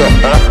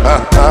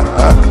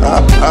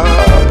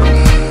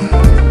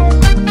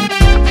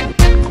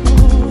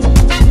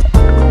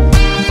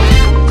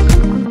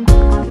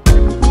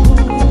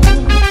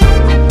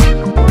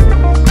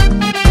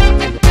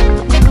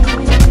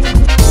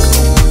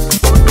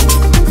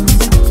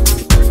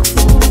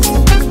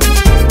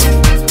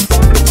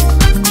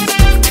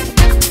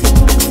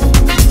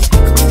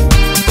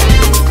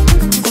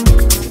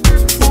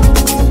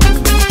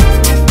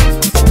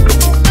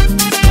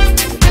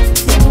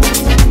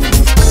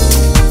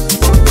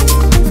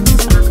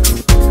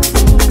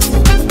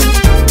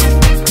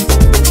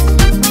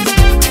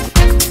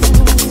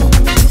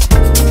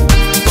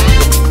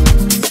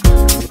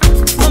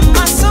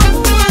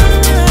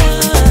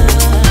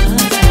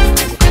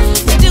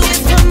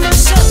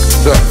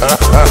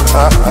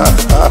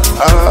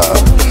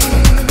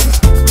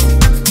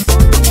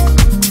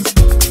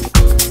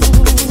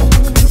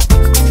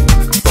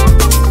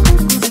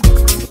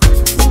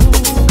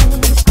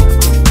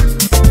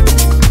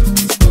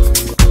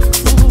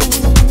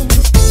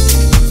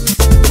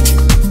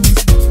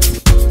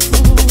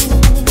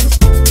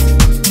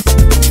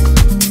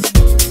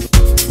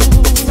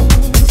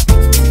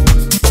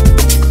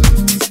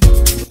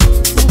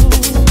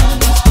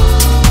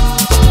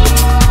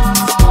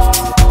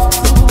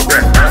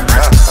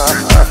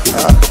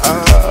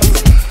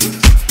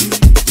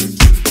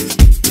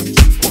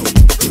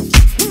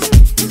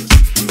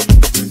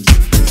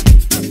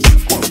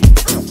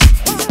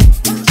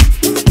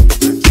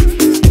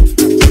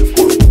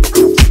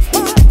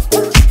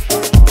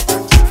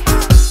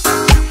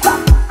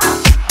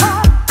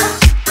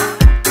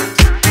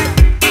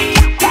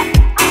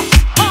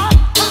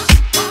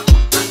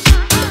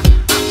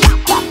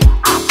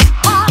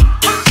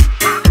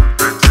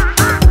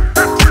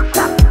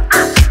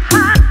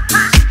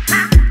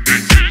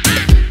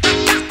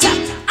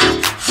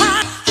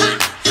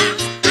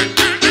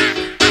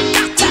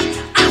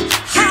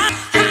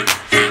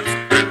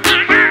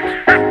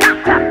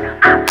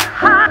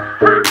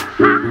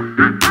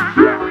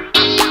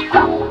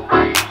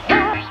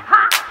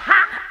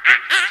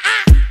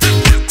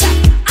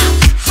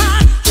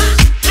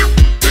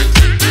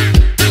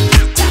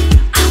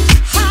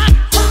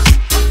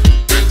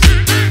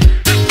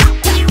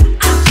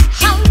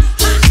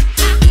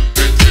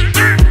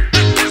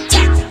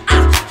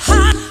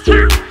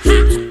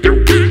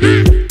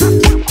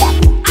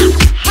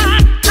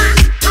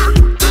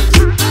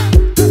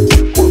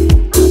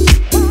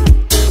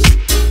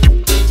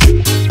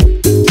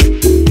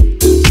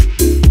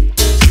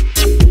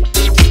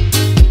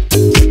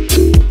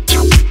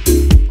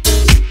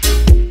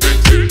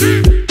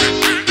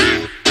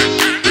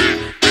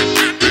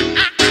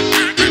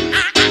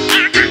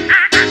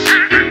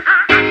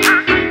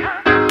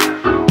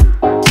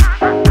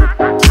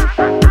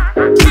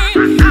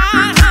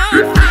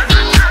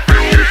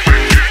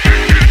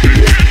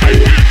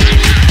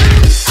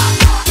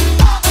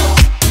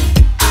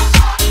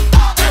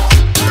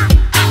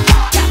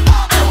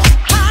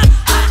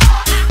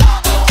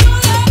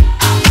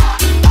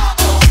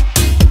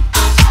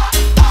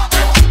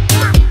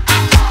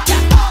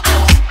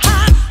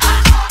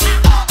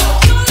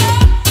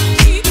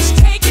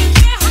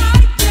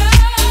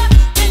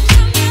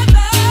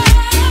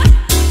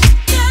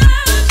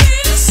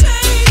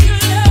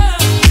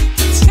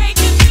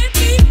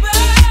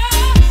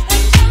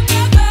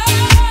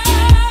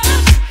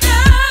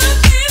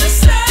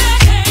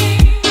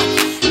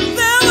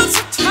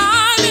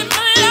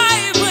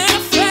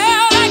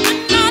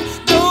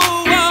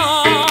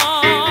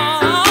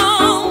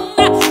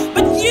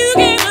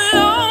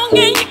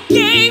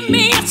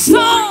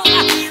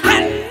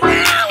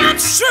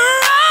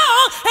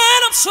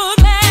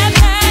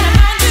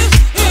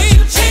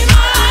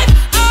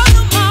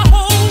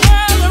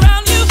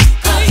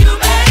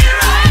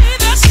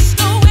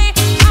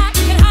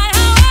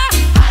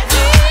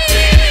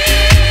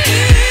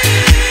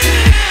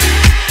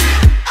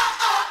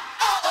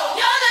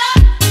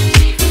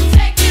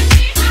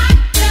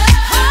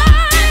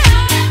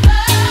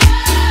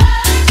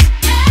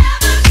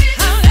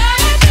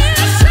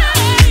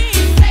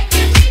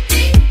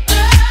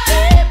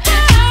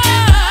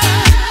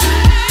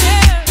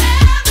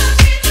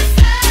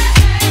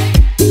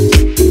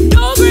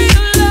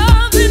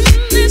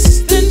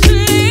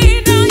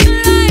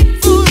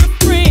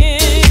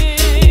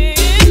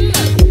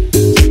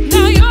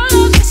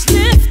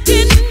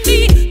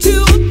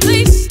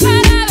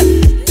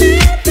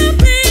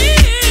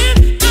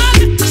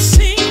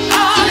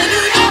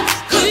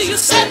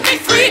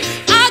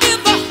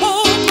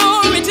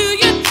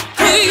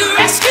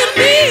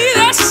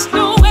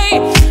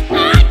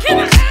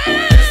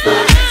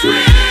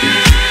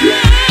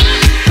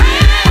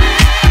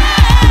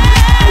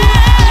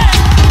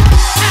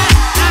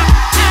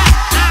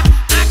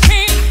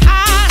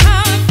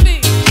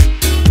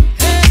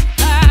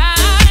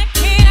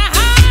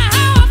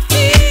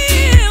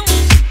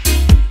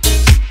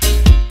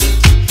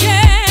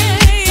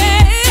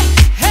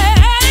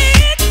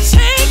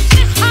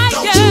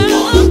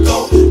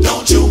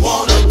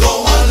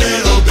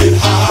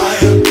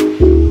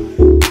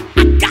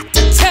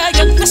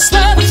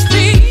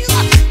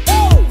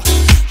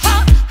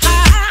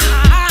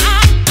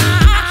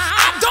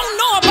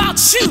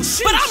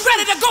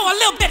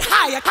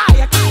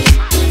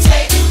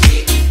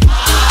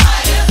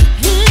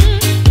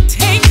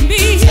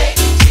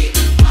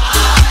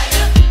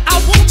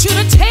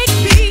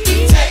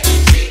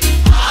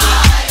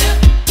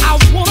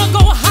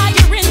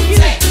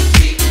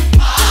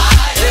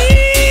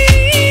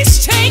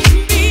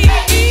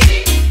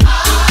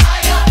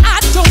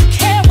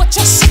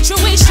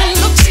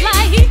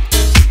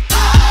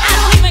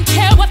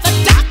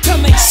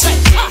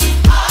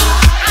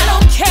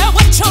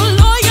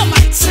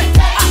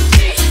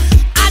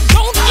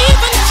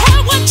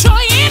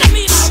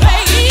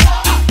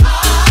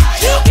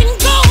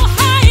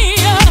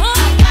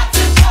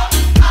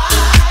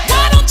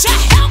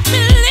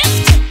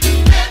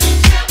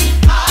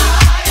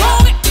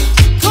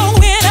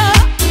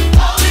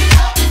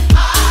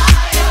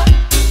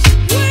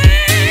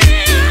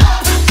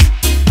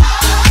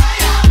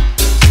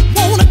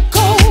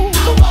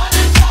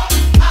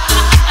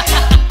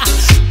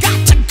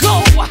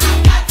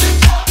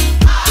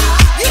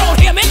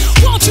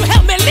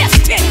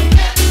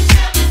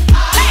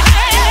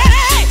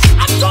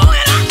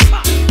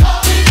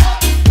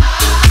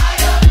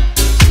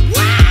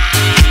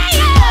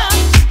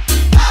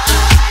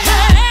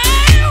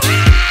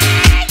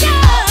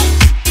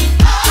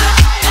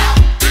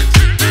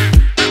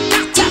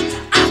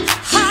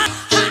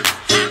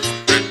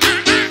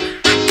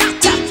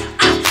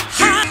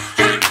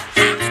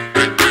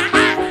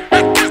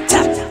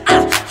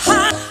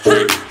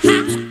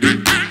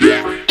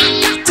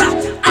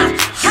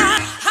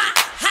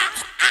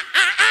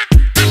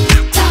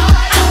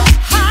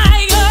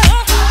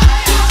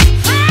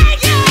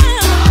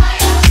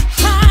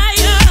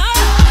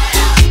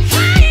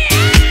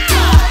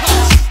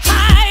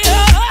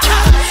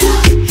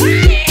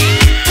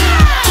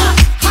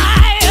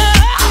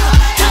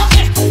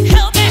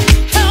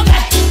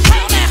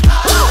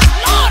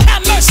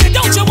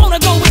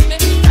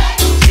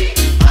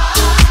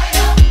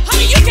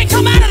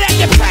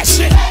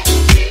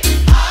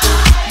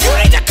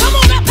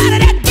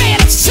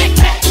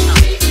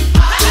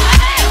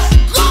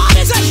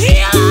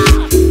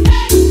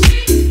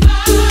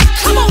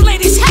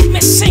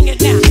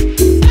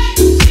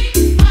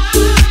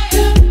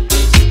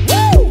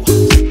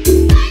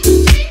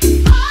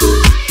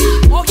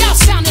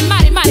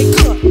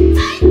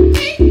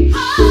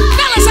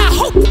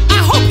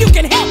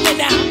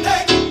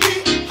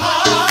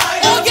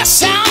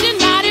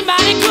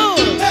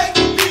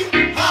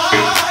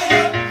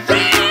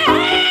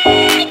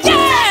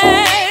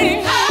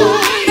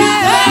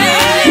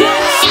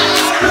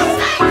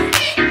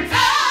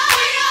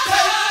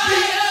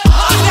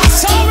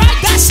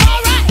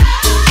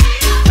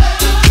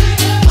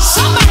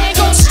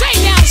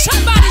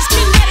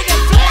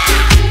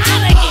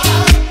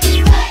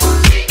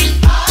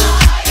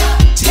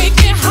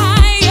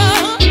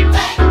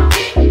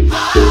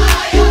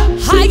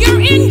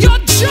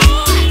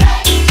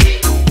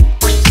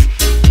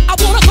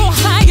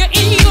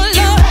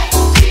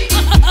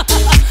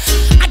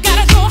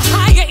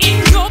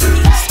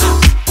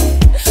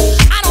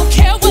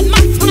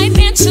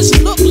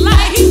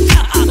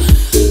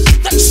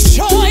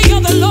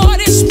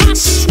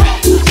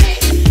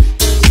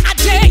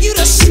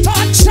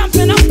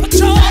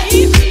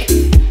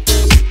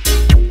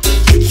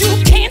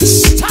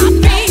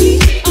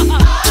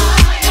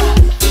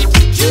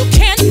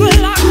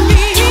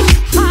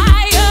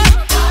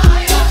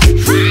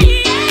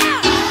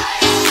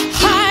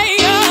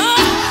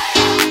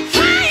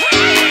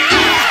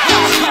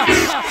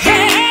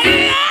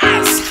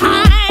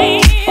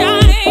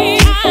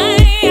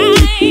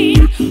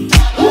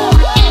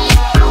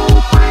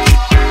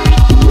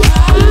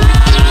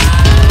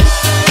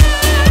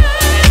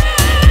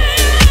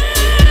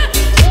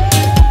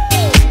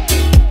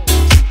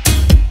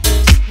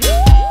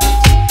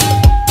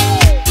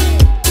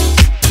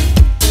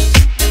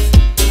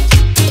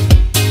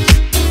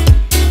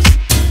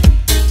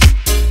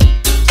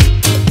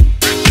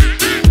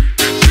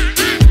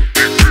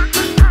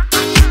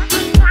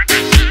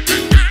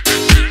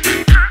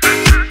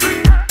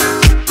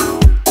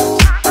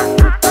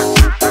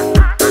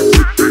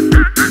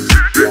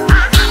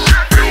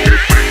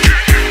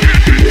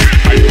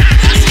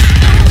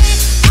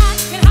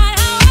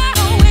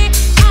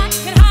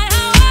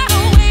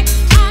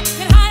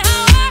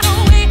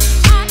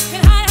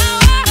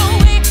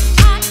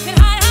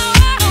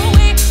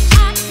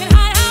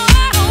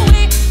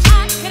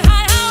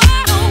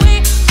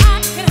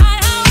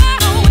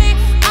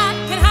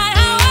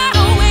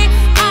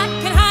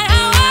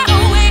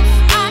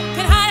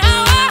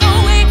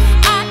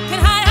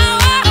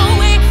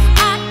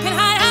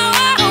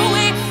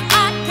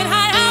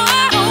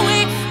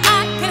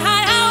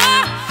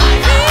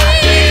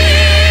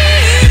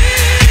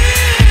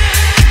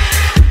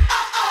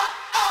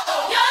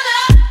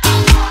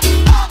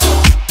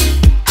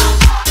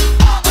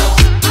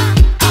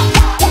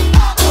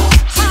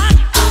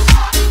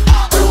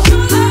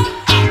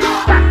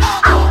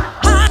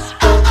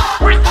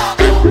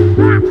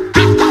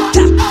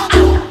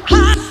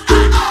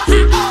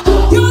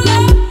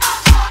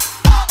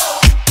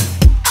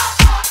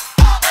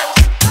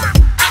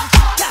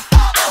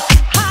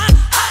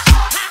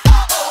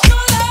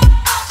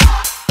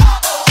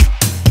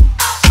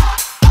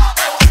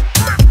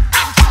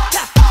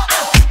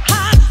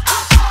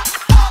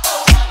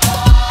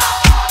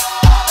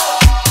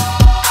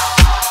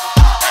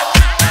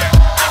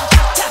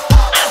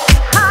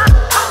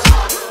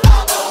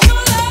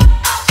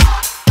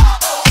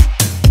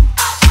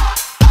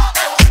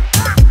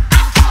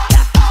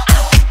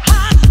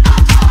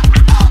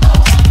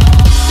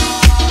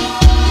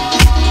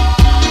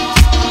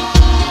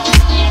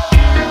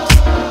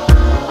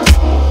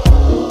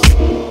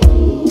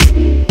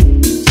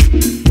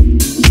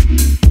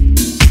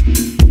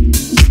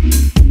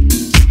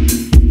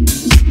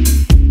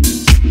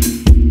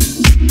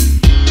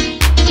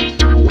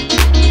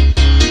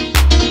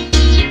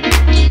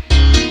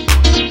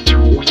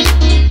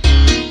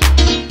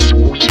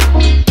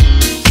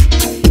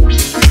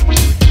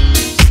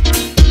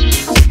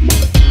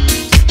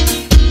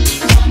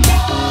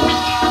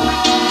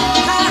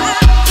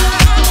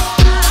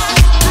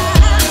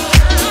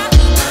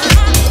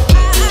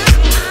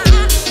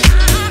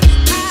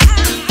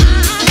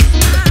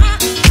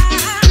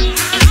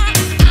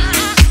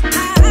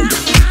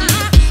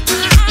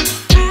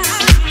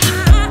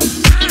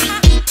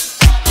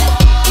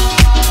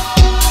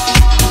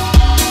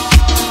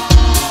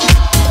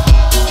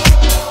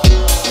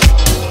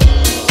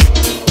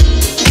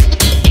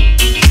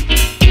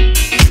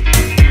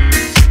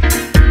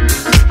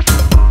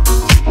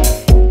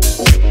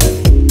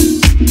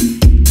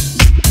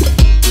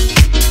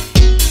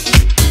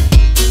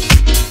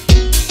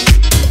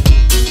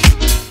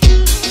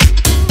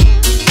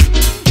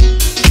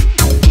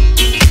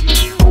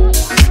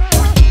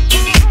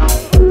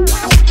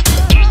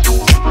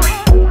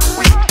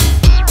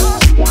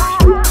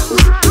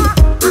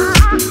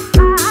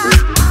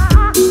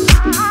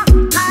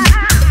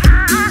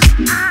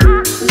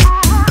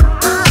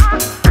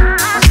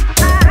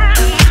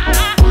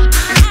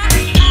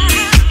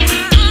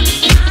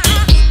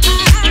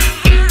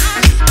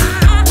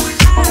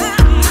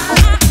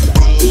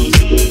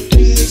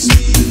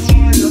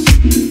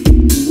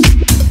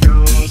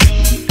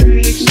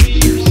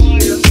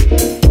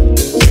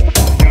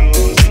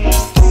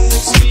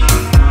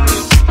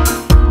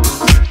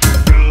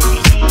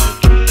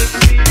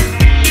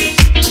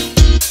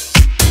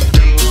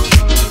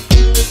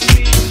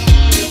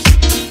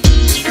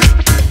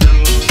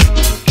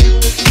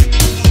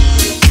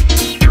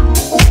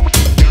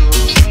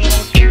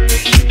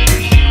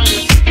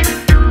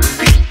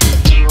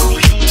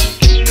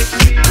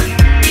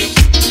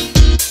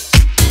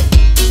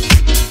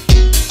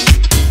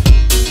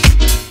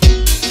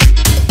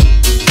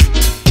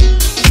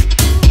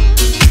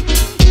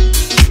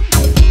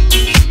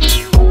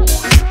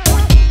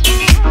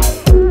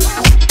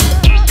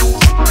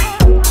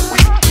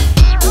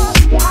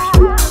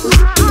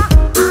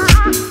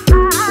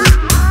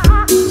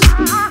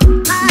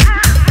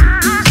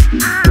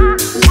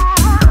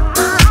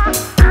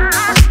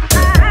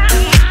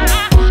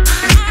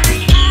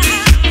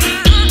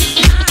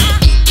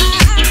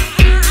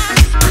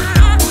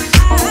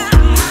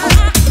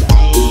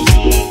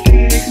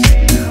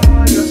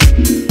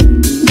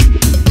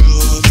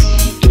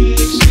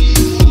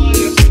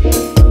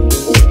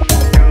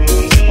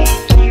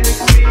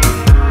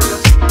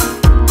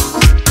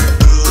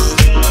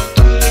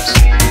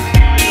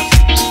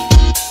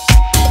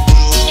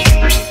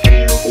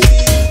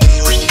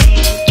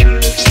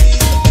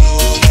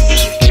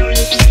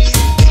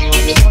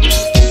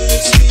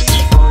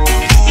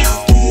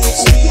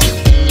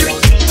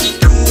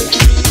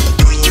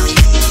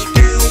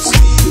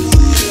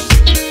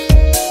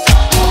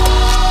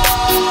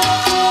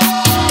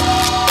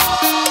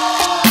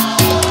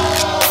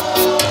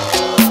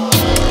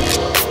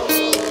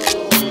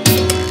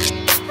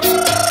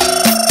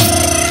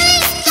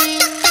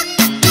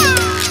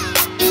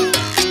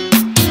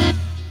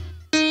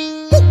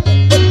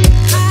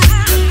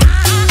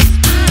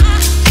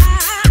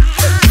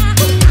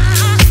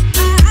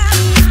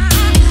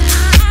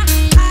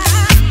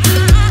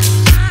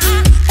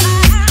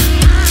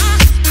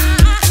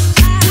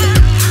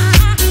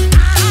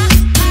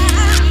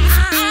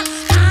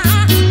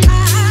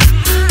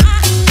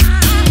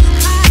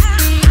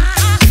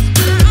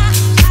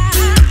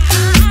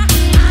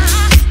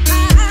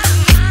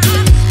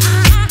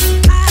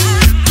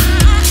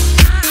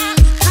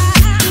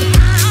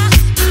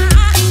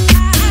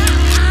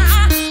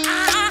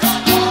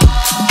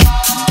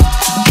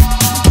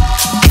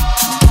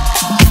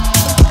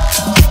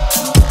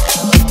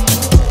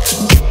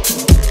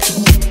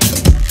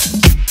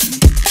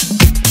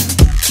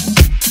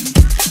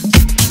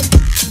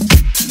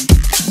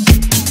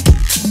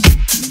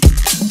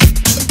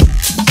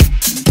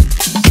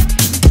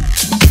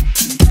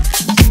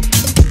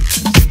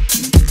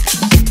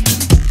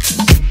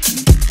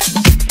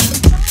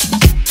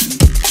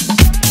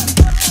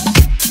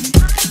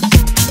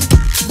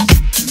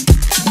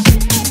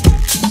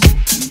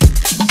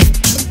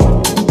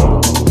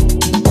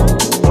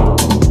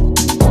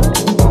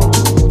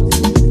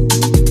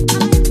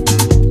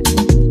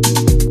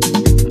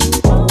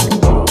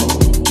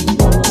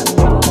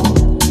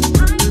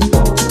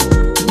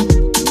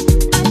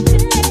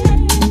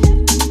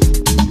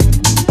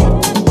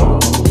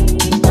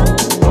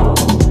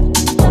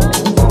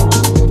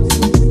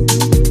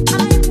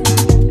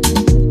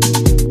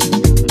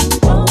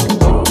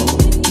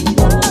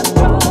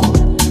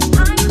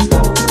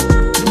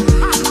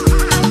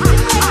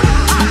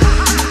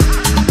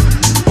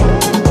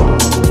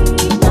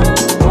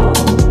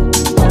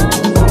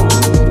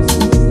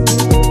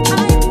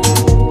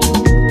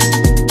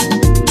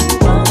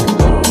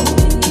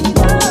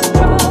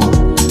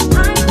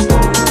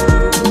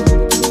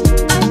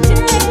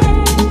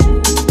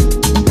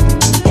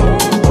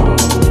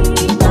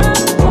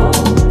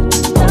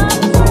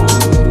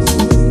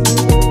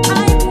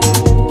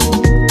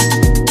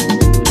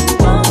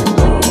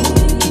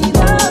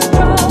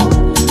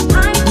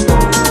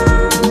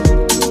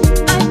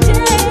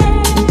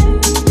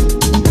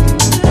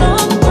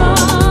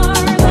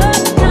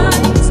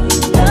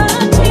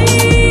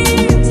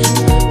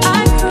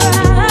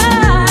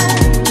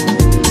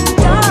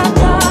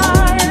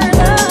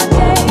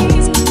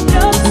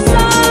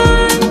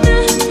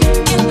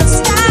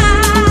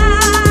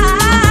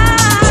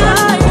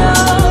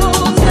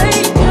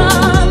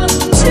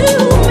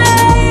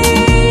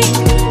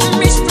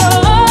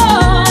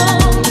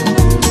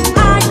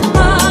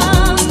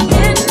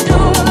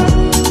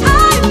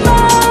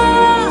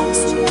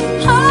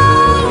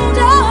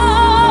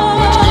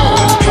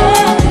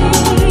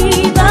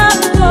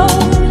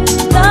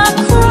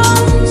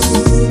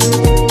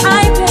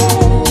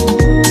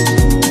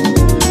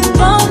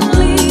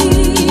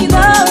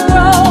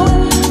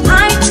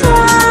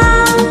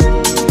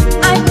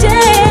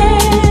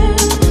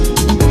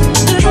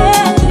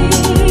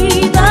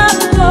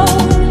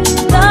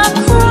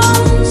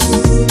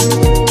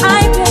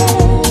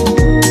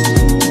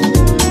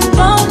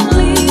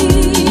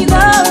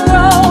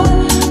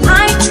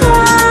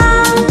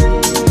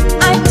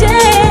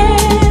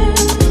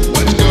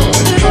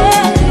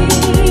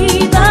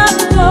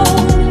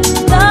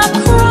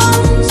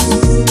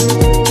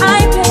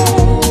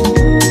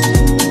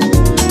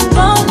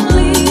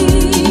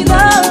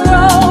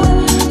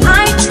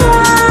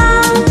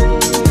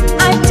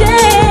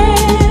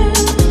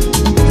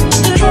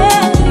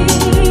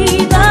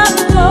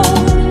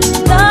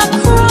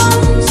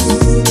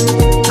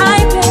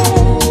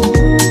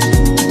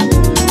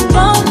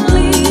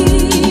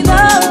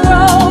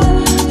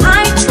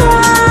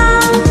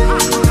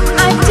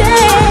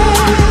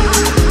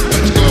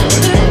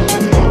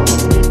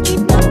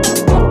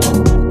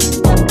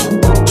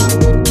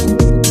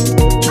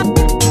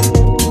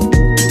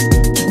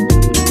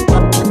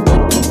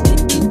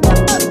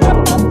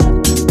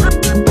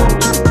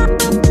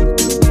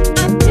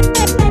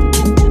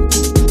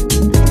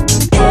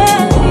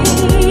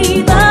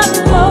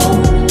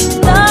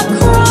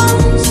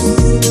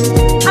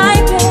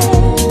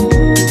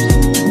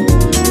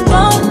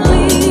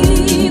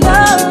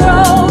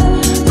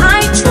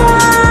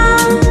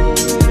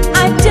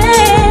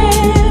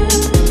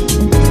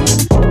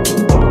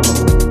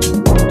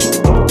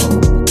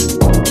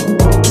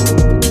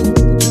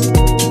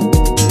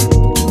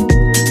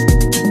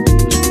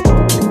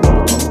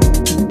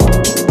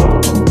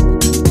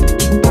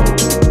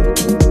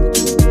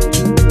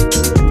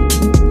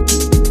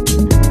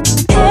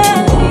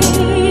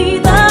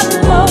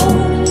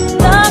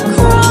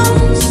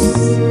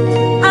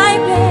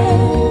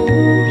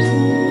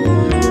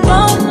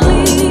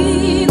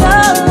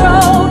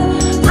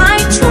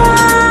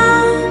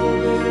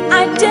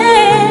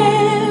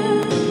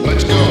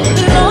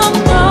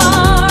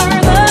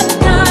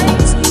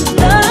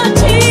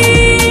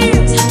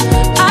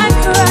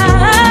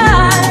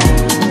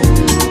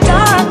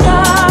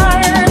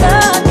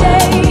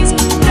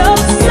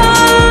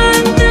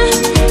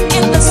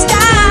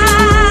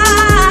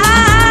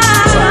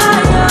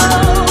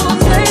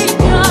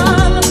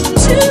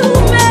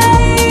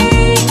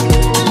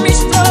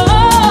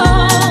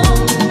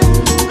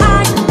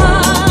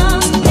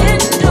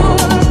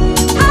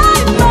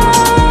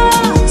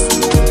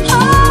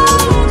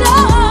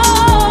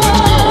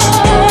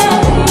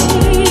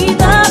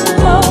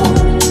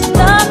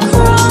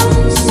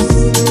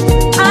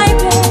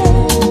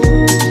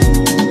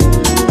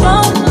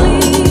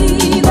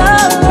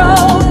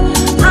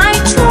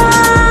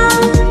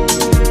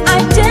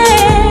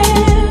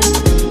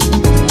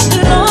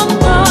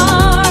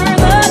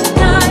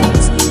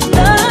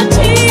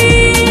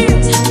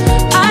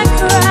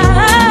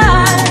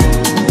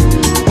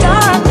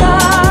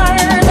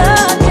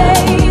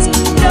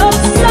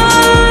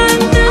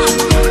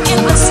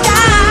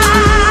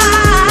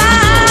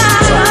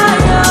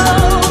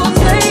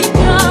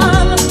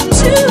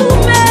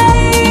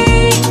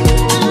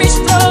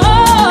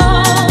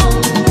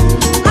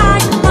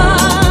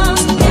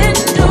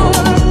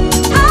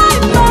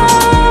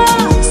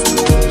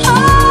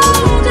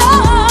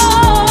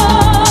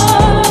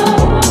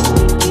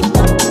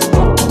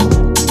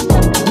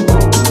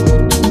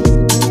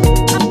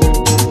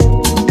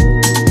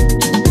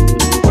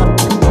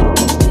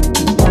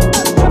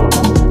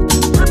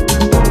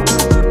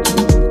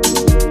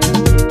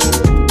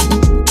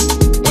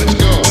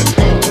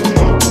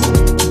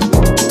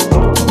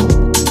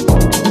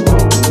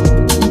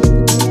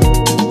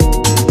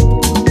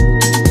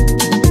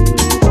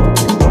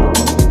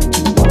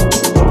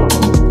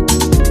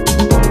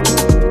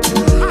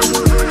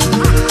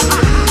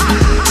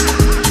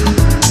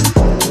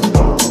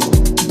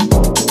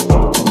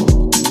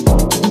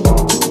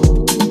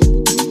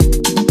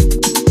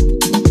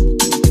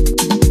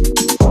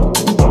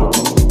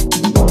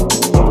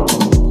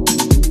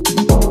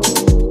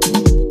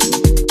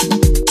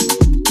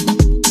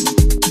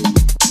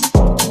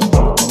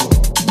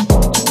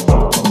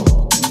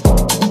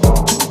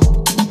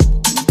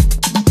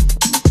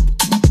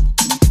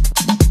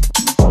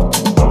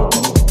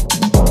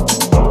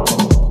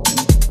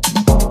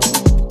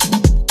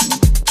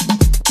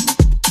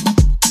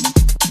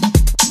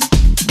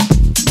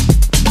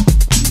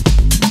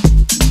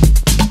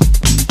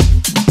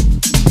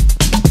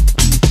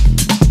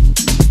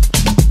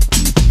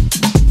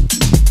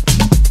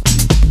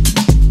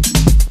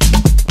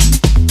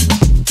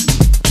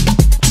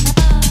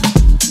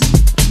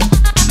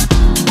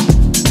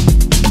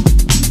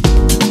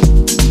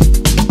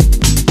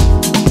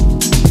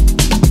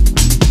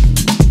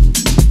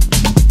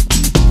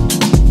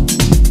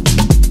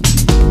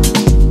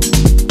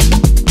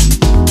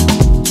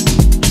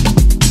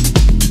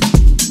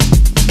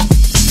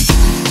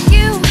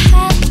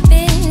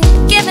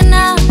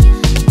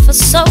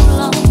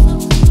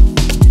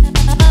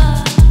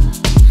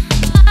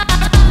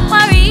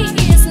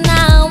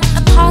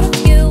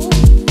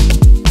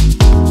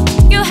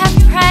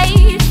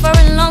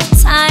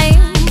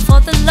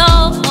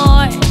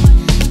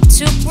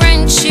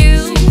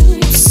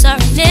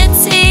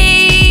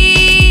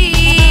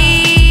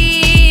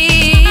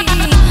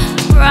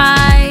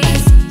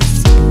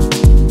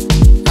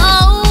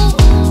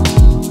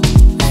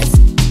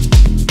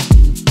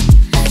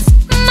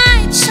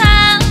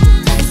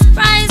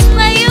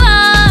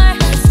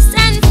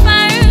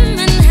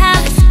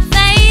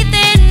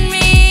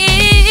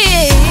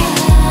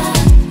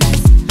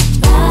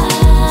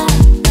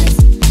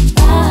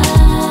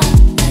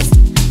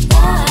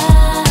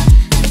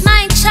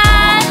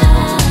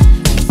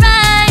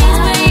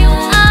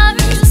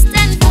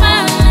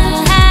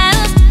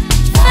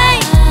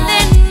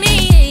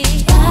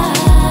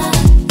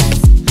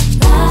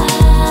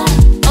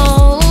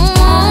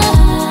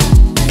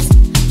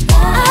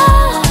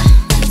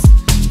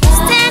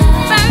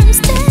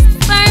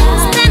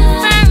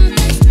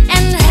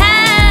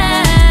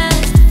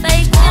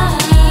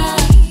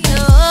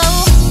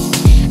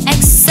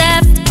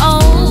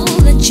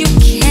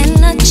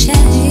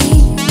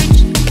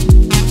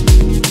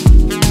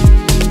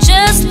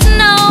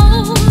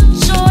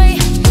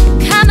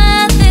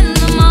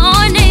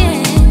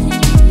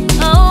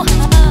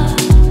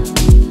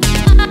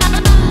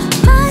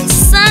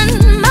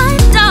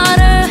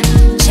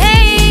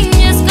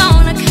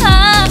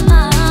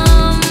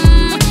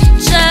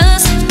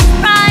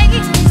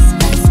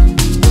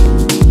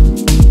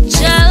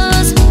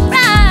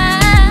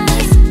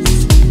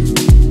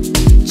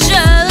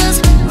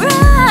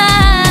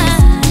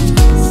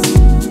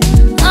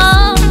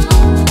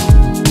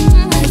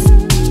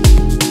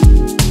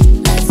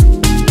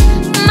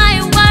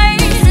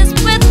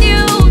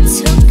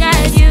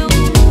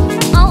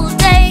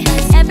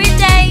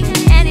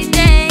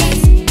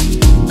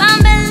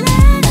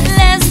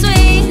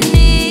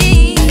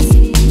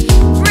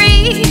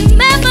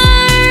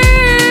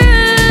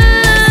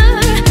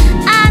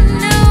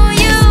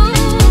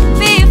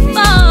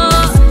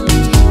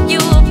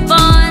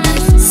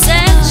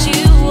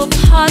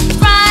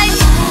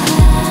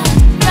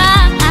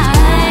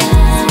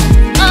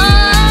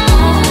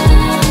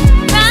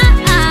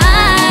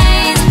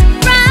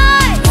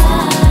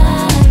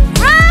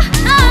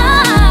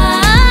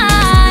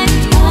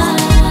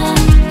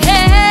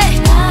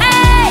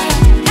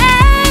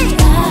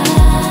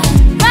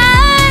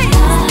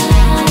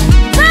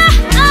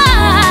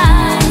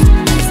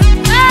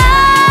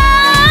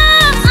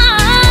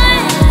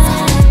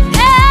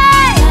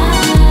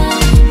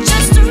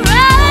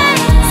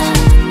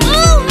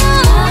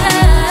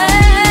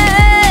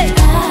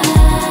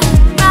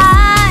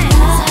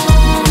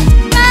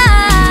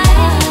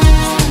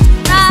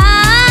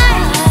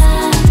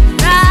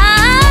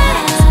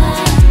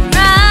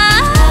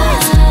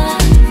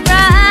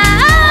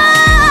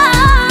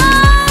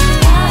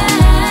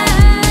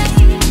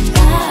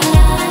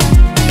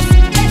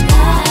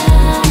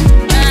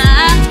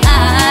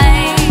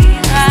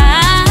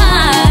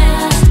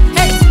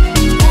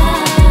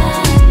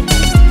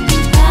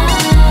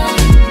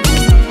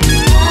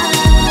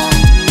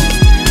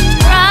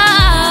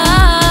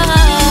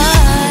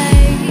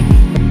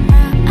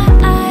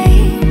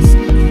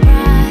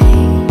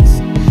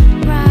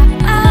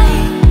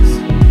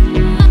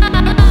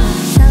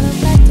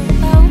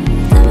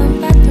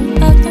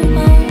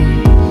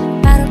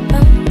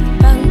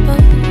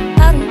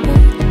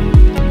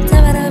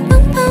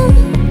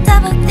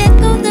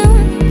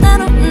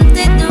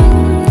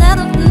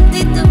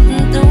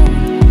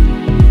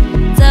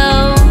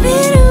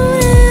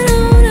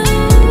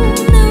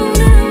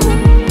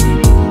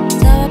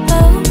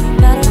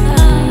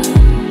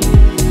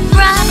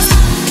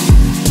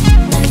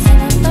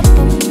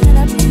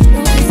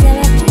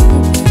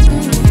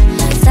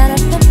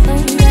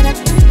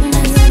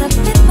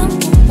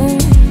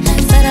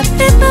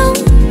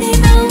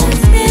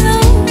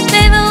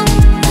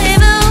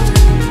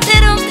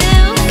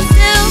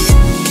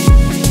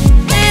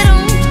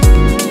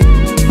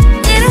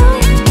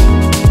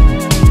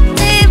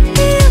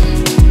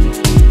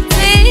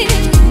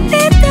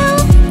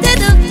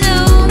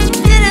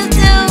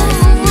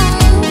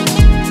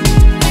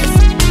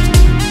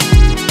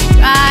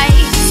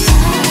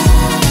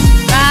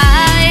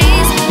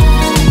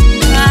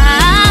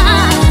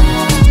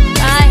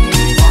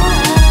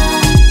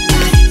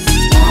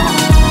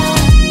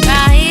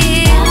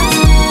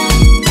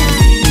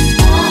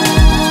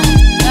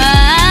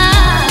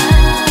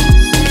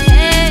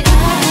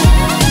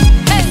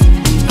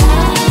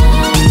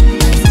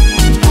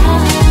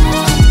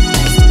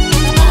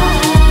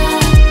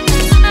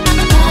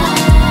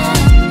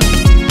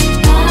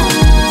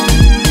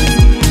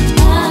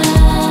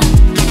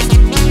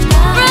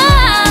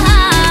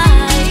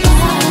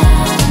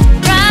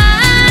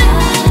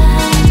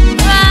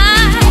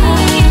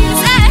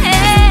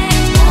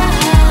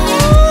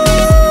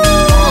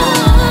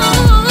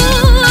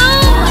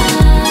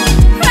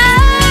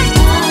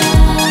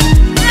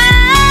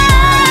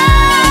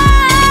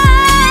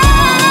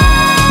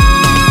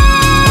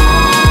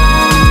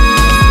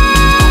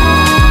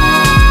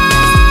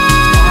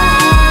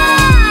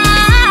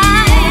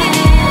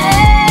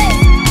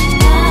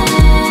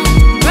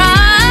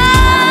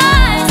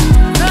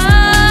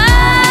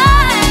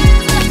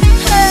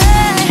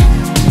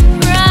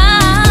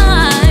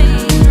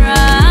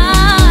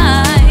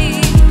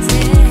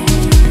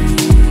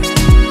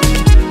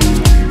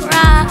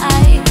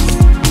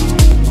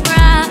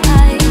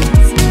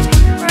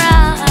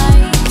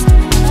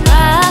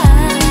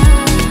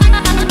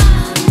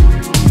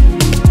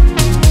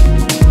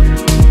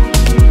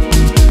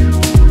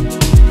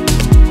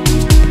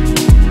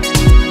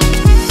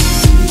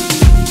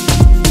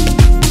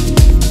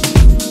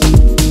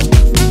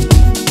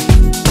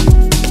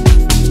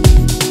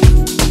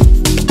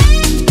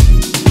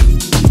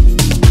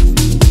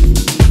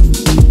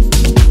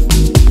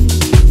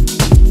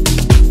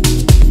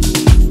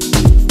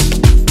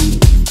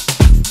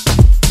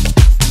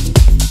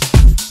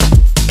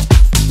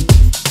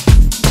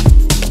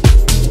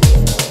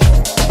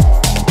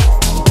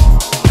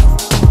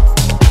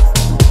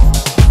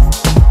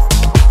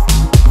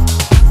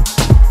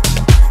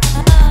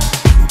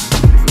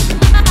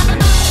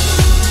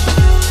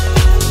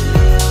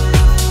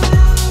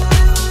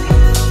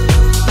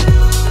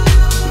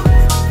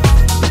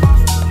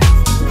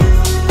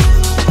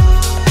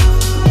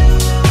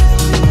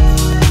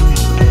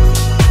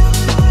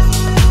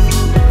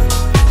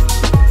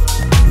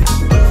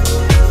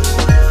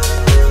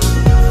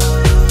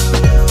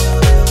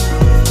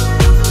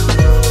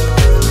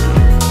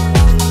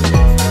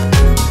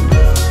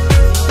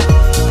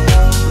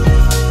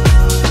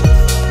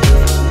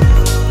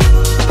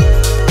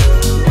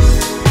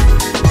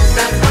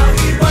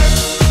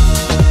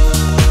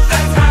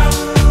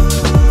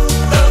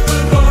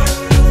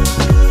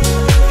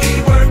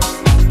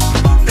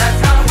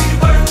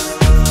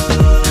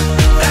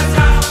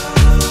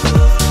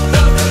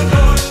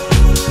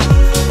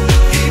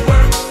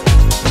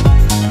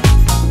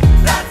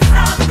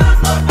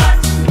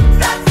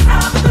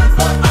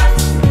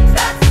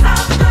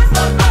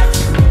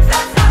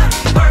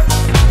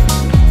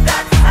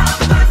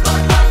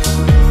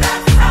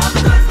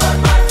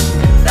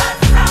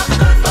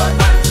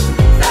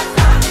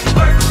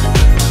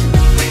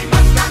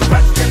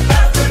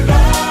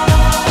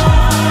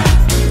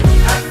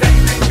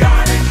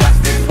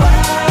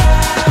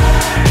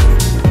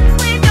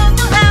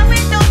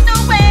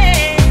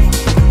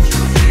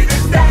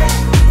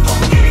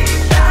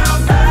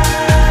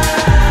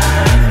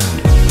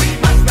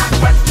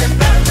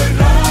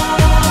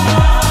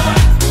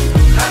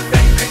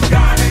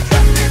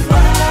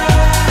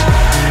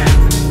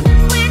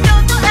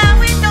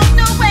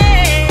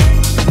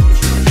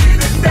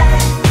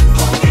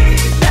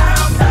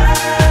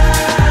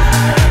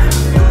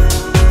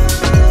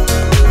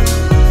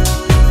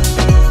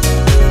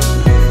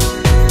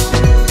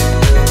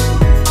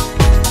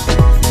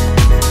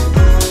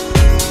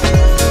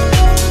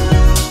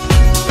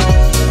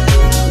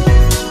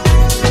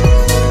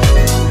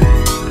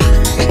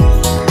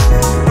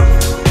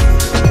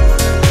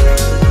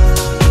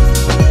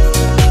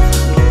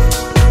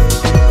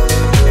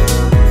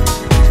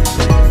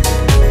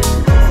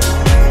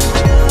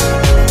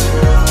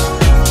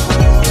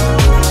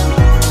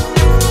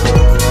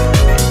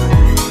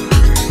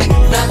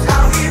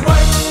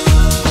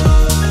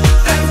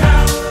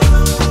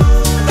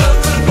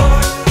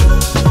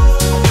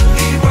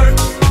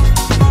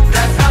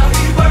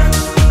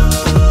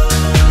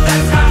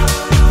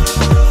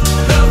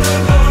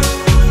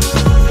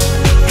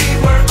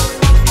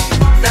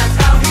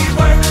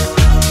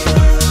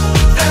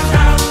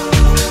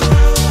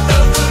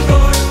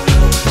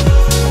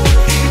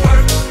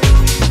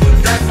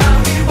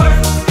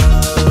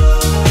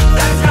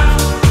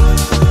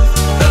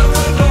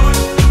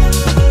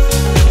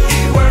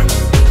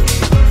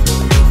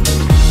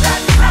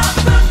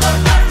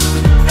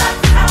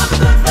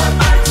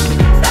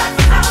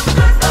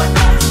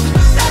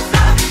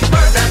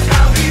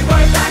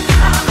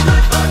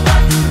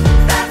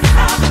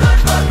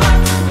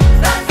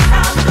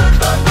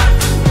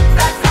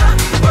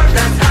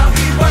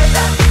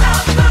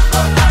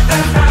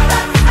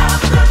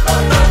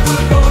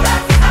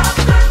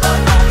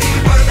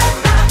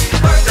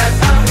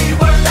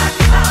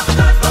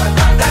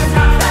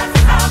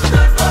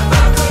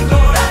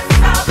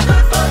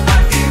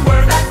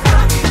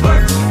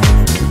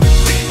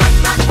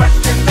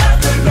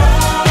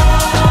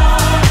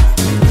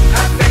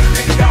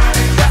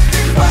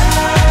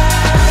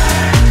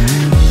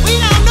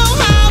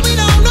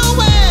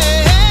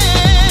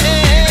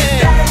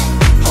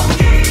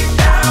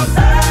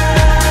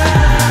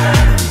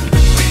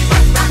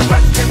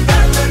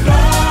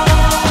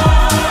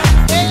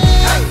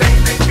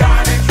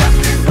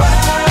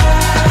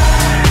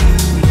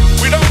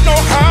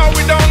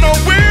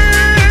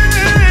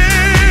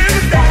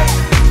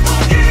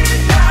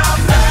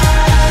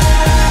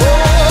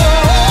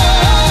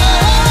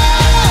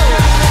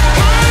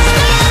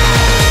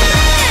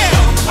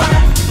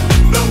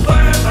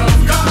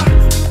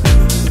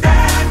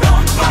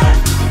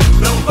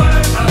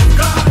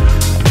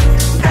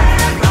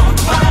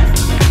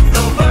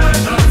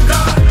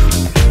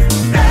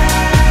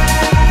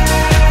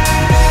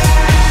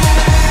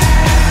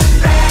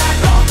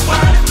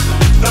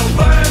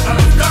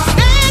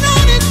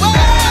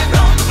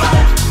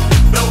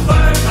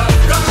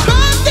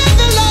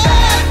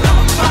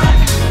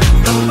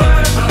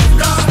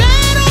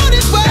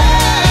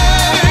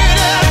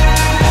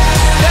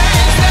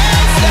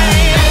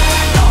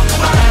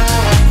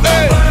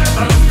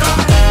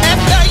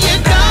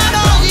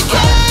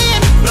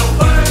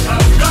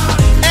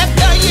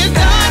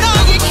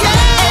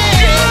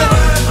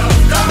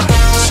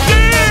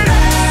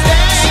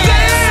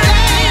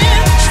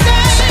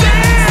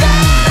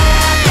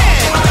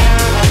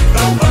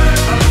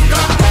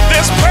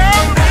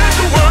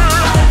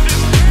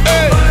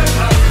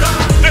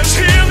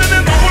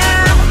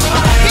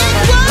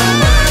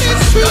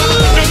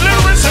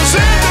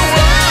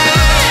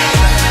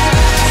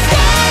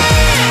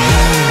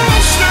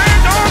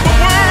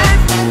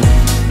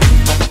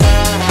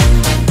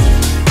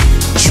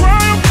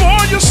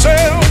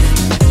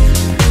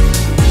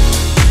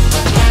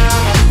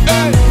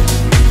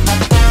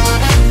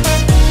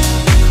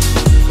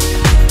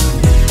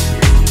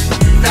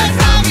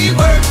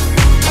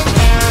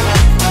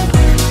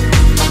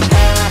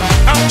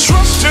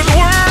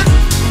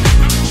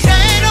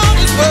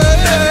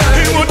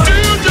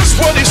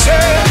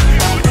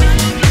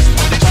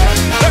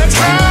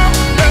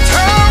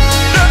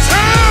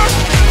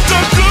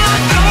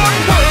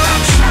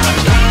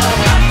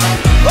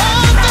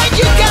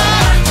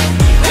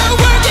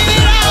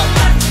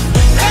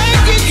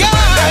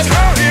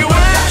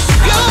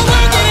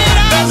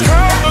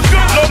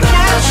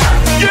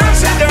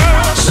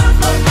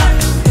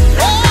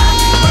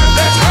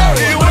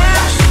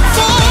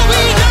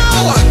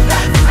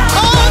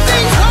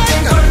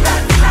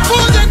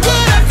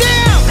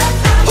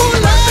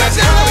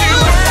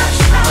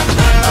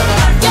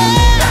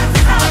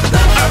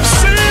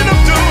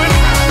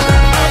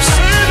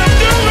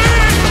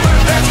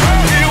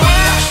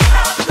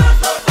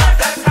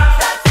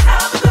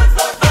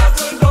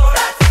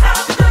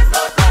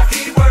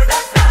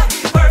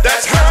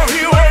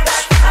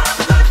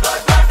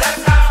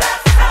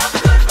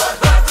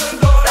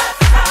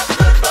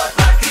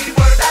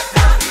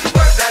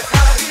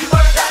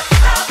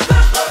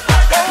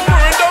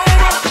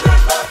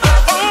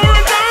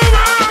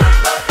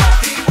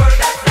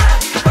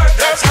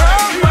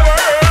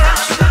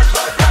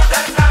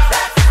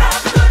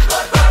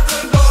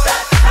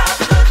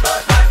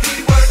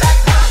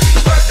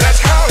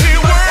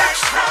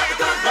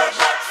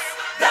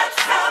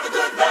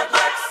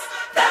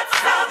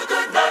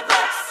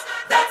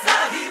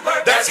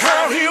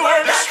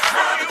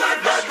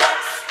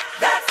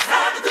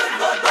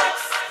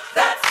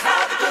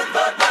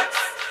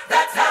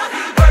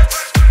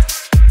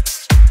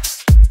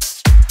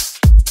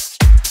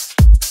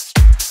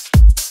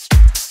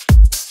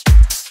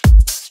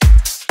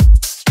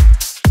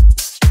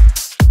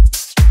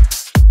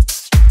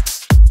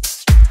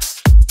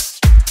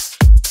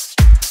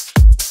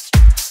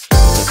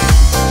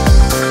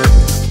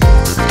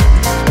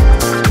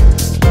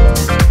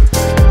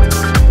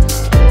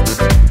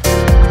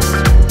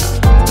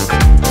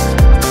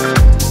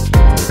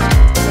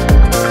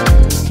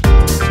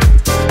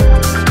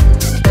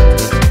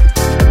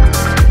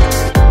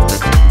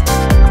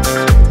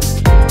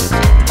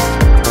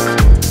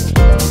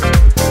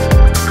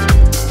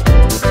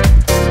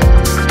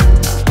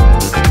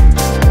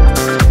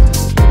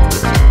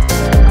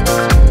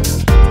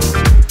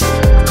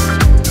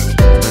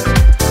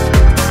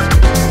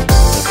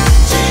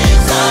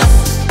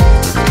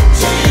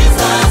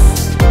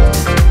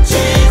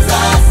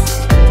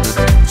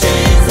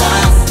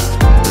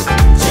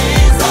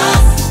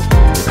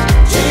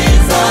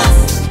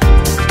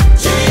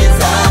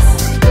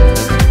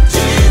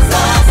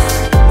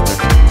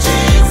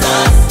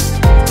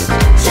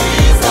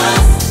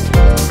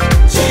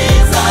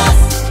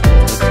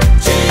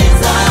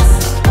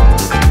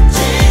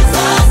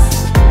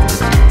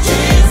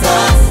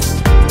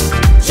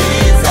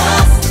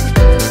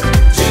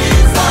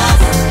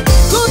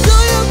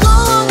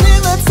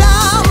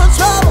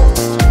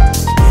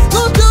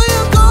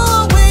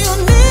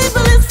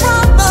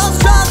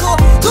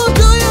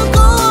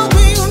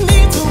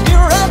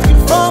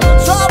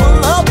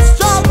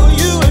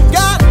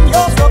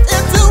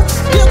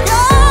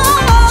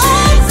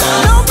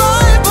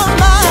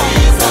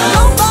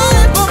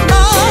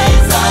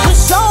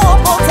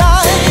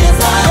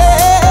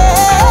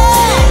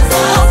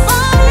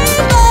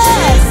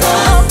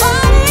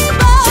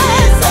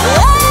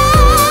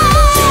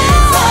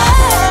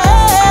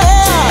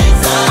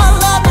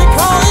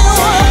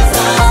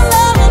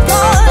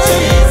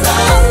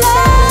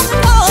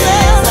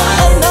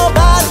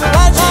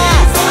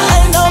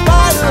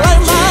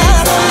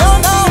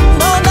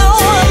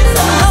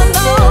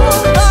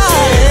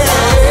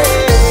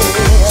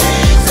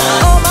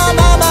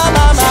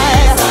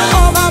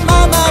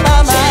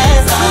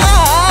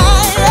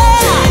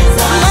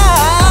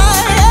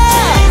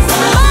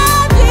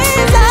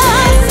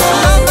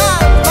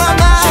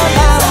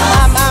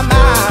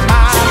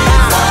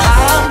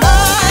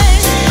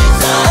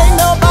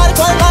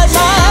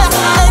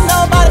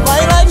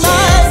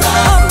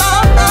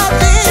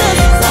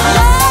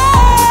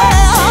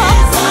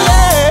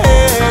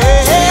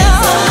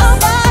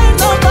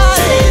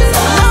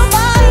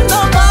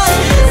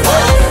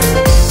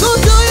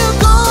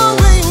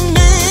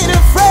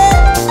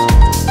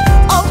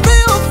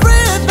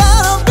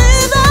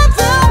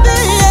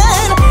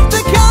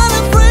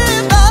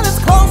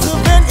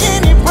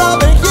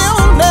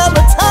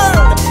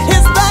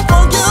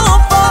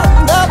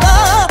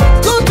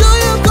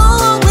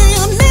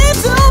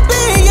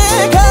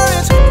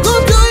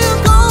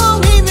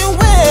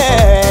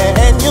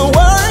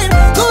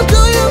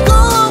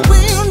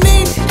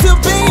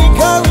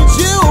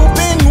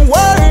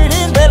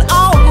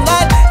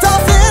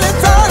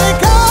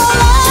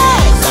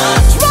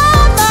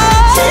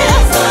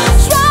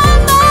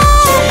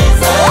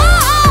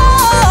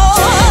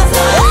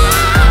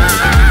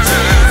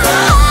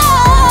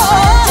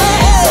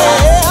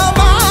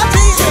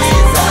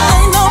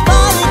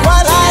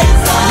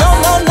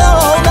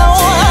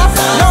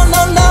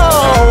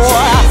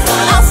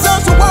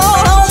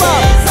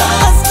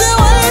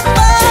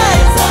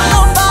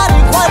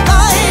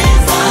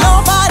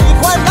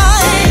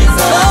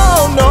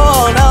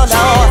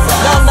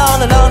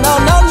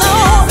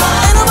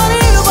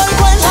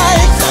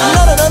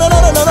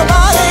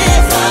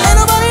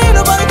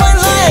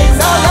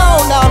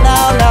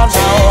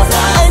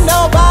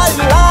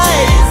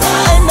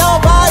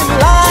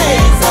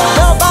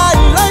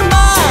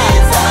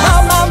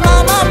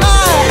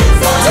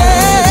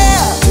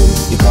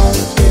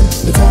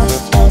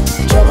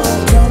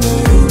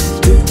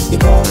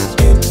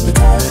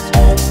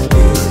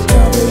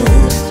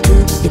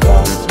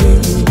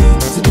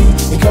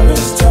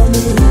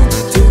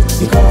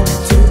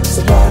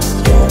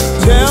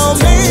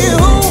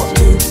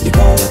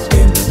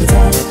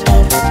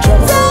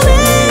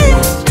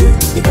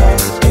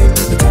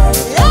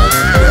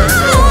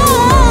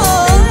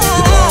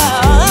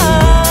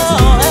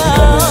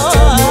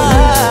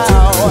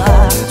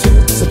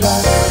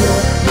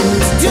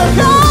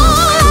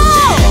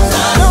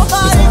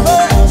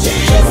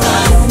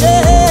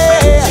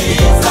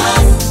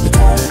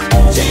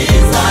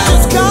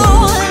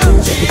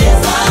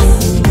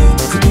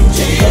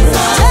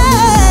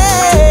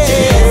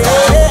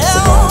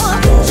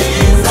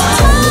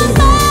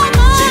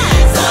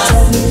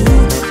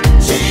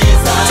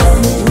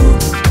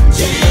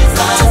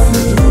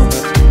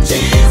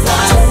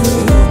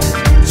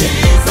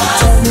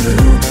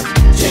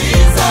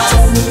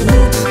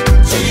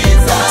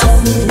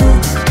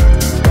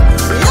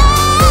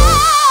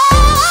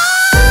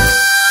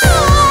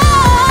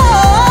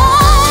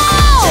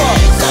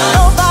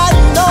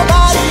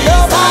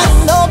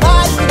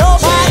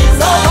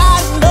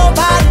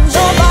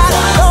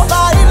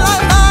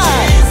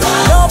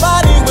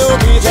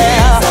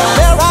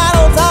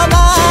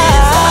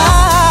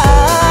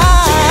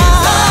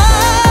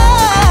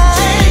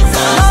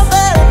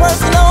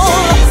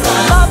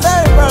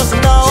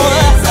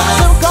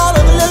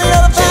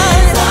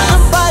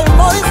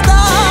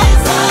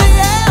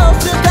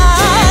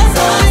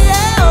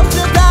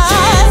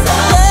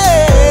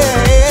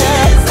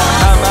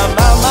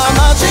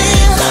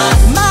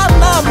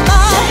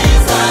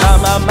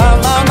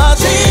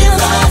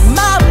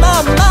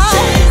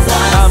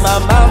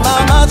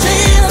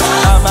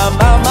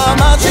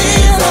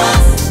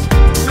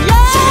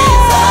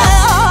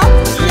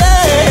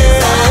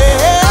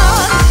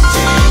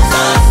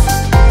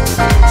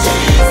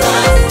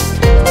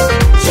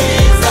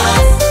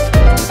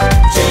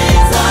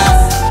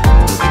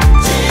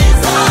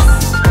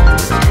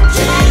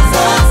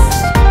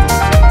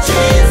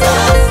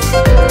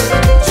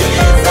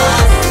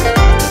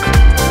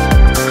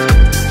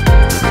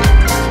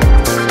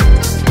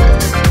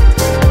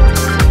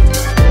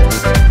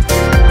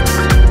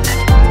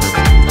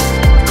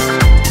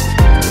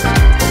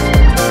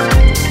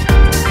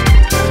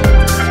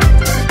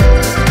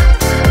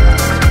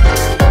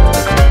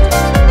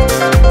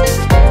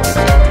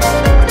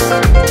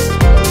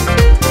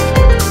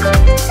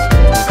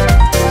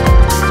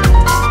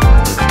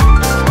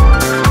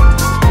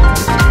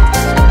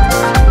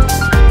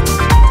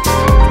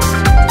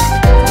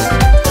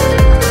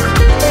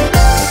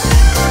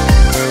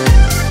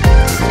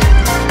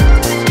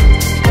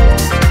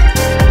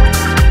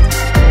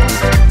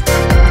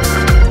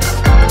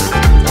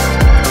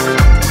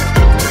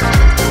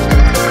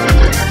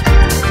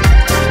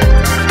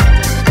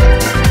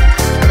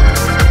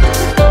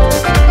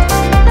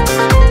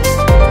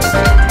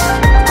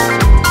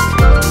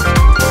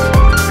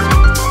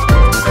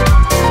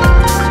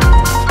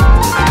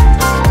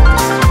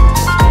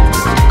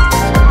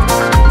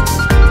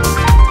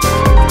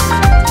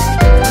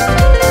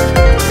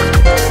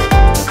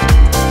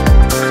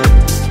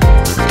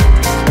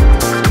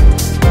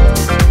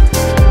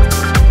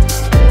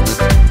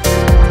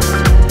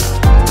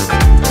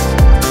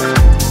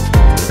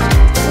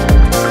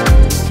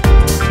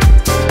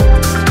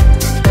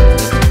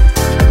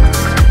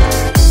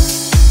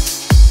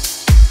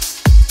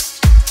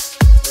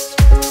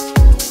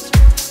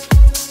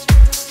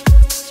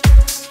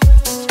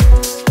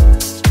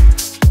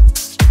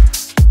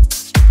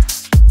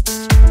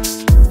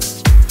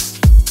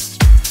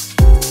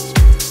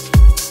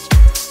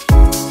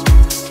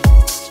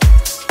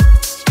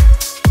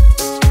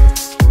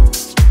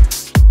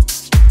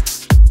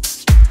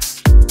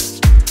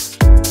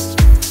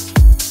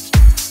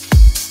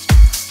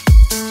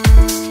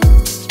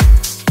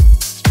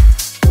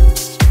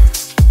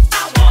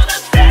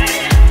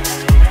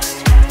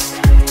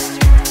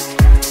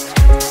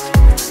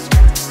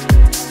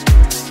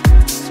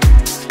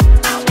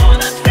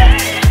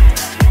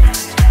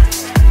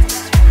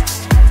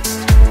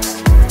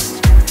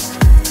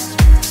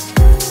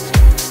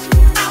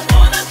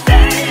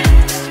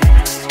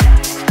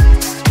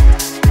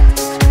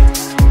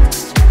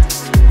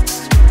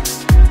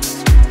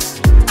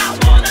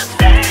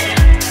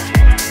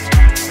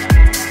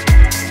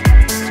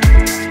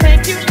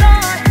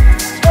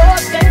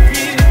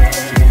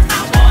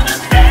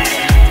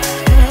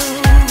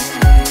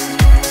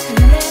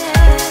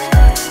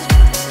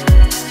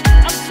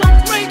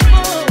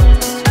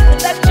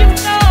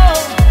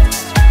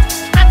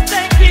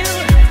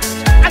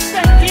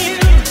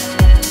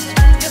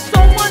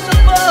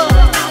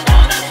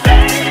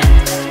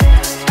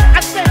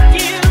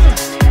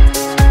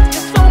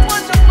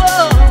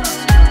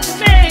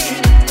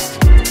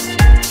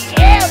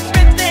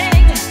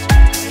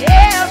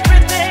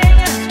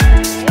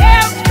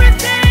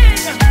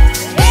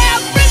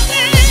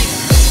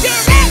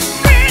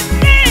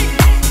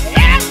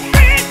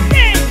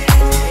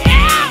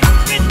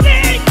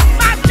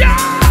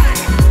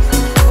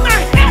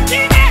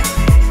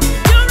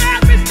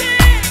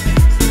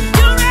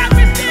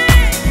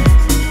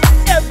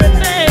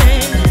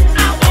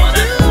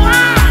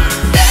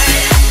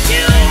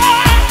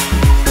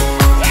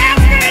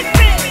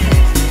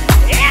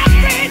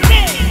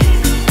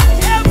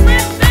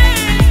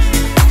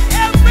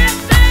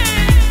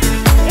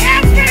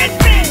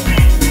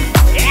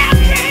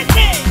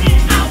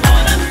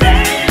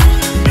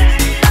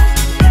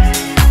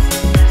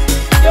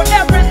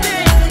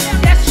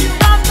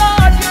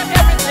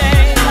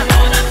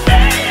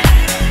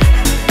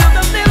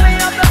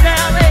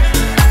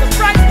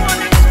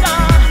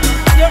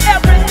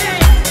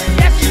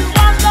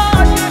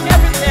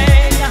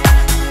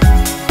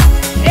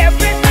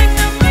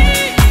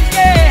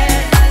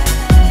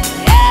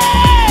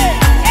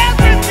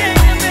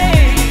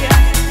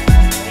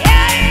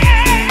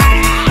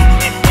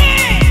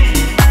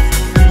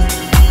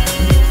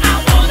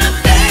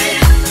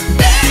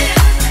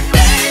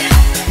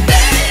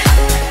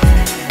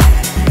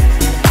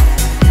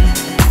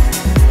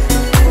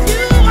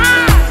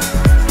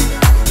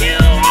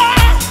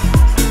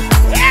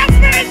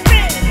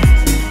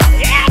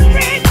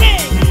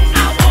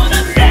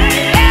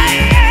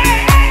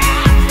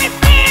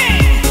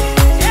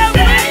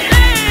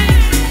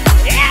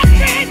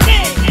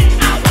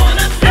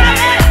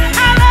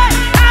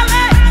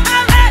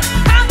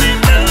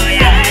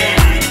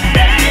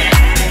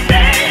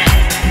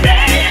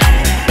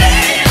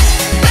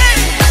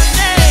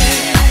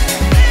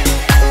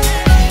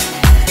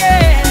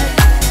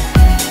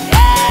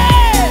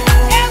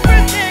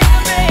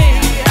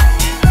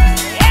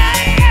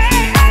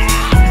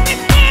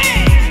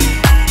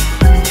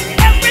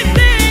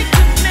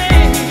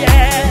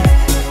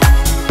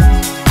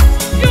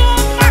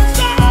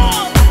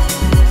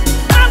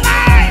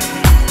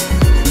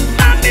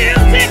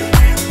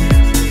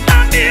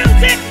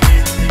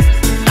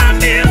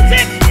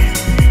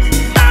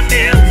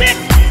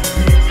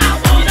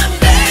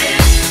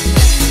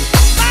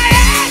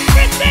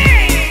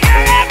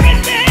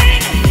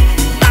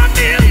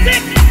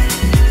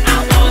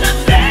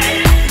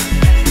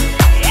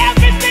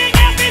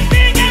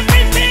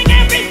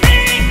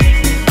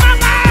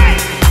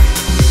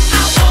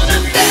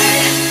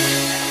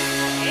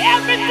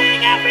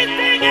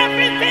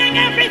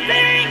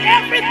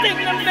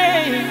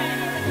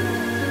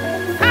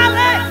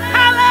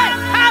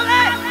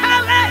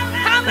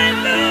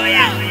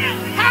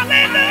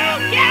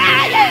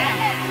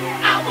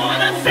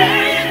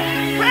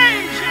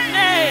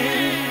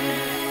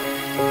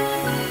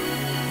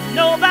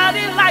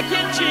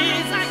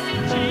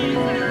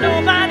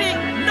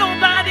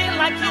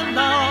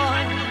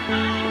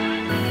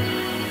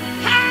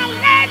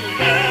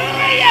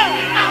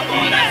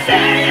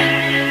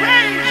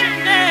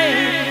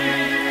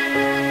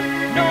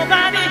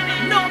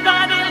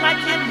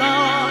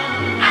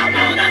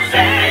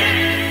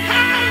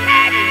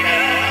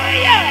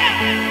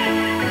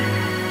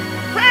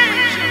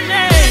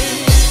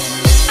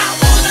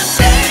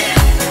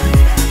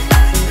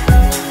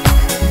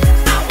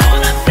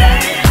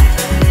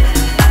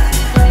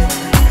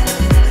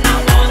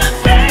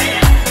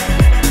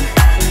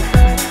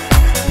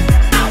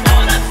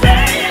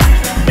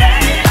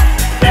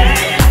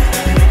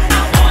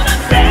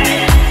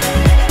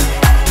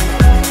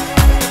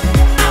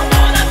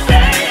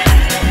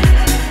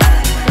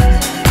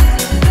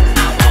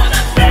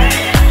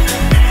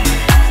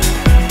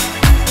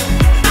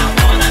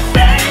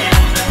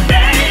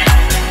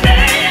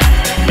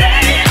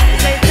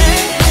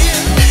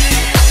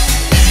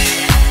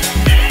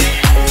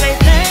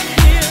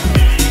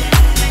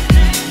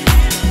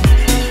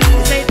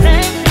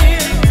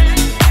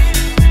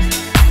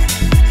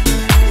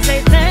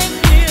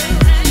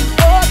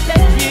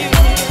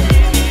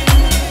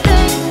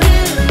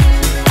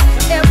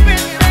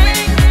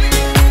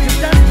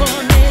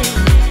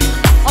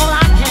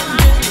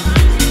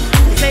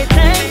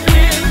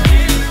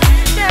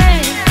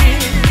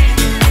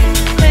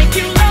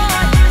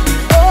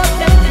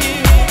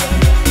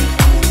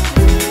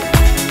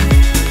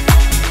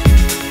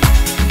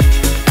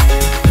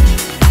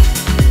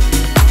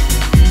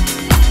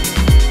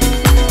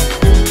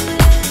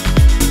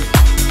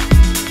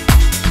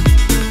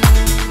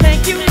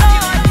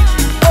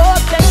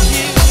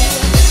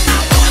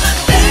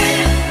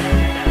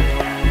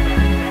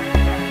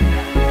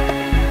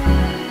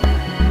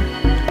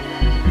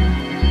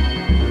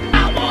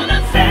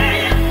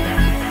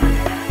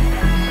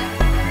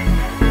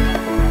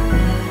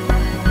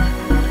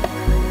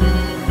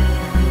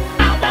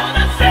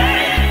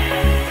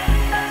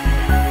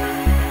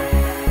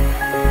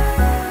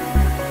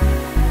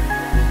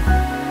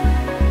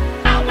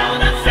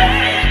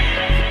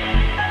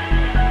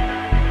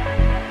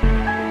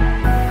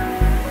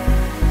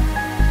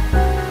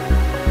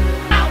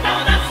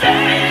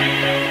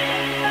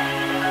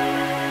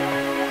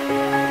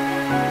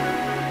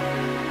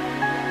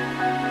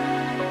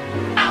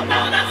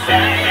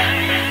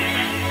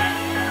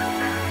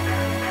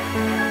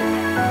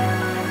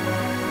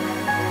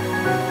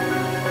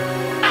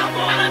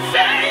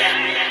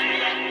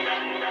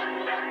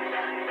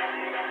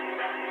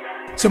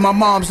 To my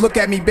moms, look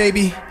at me,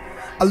 baby.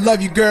 I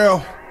love you,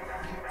 girl.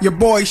 Your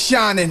boy's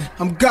shining.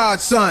 I'm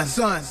God's son.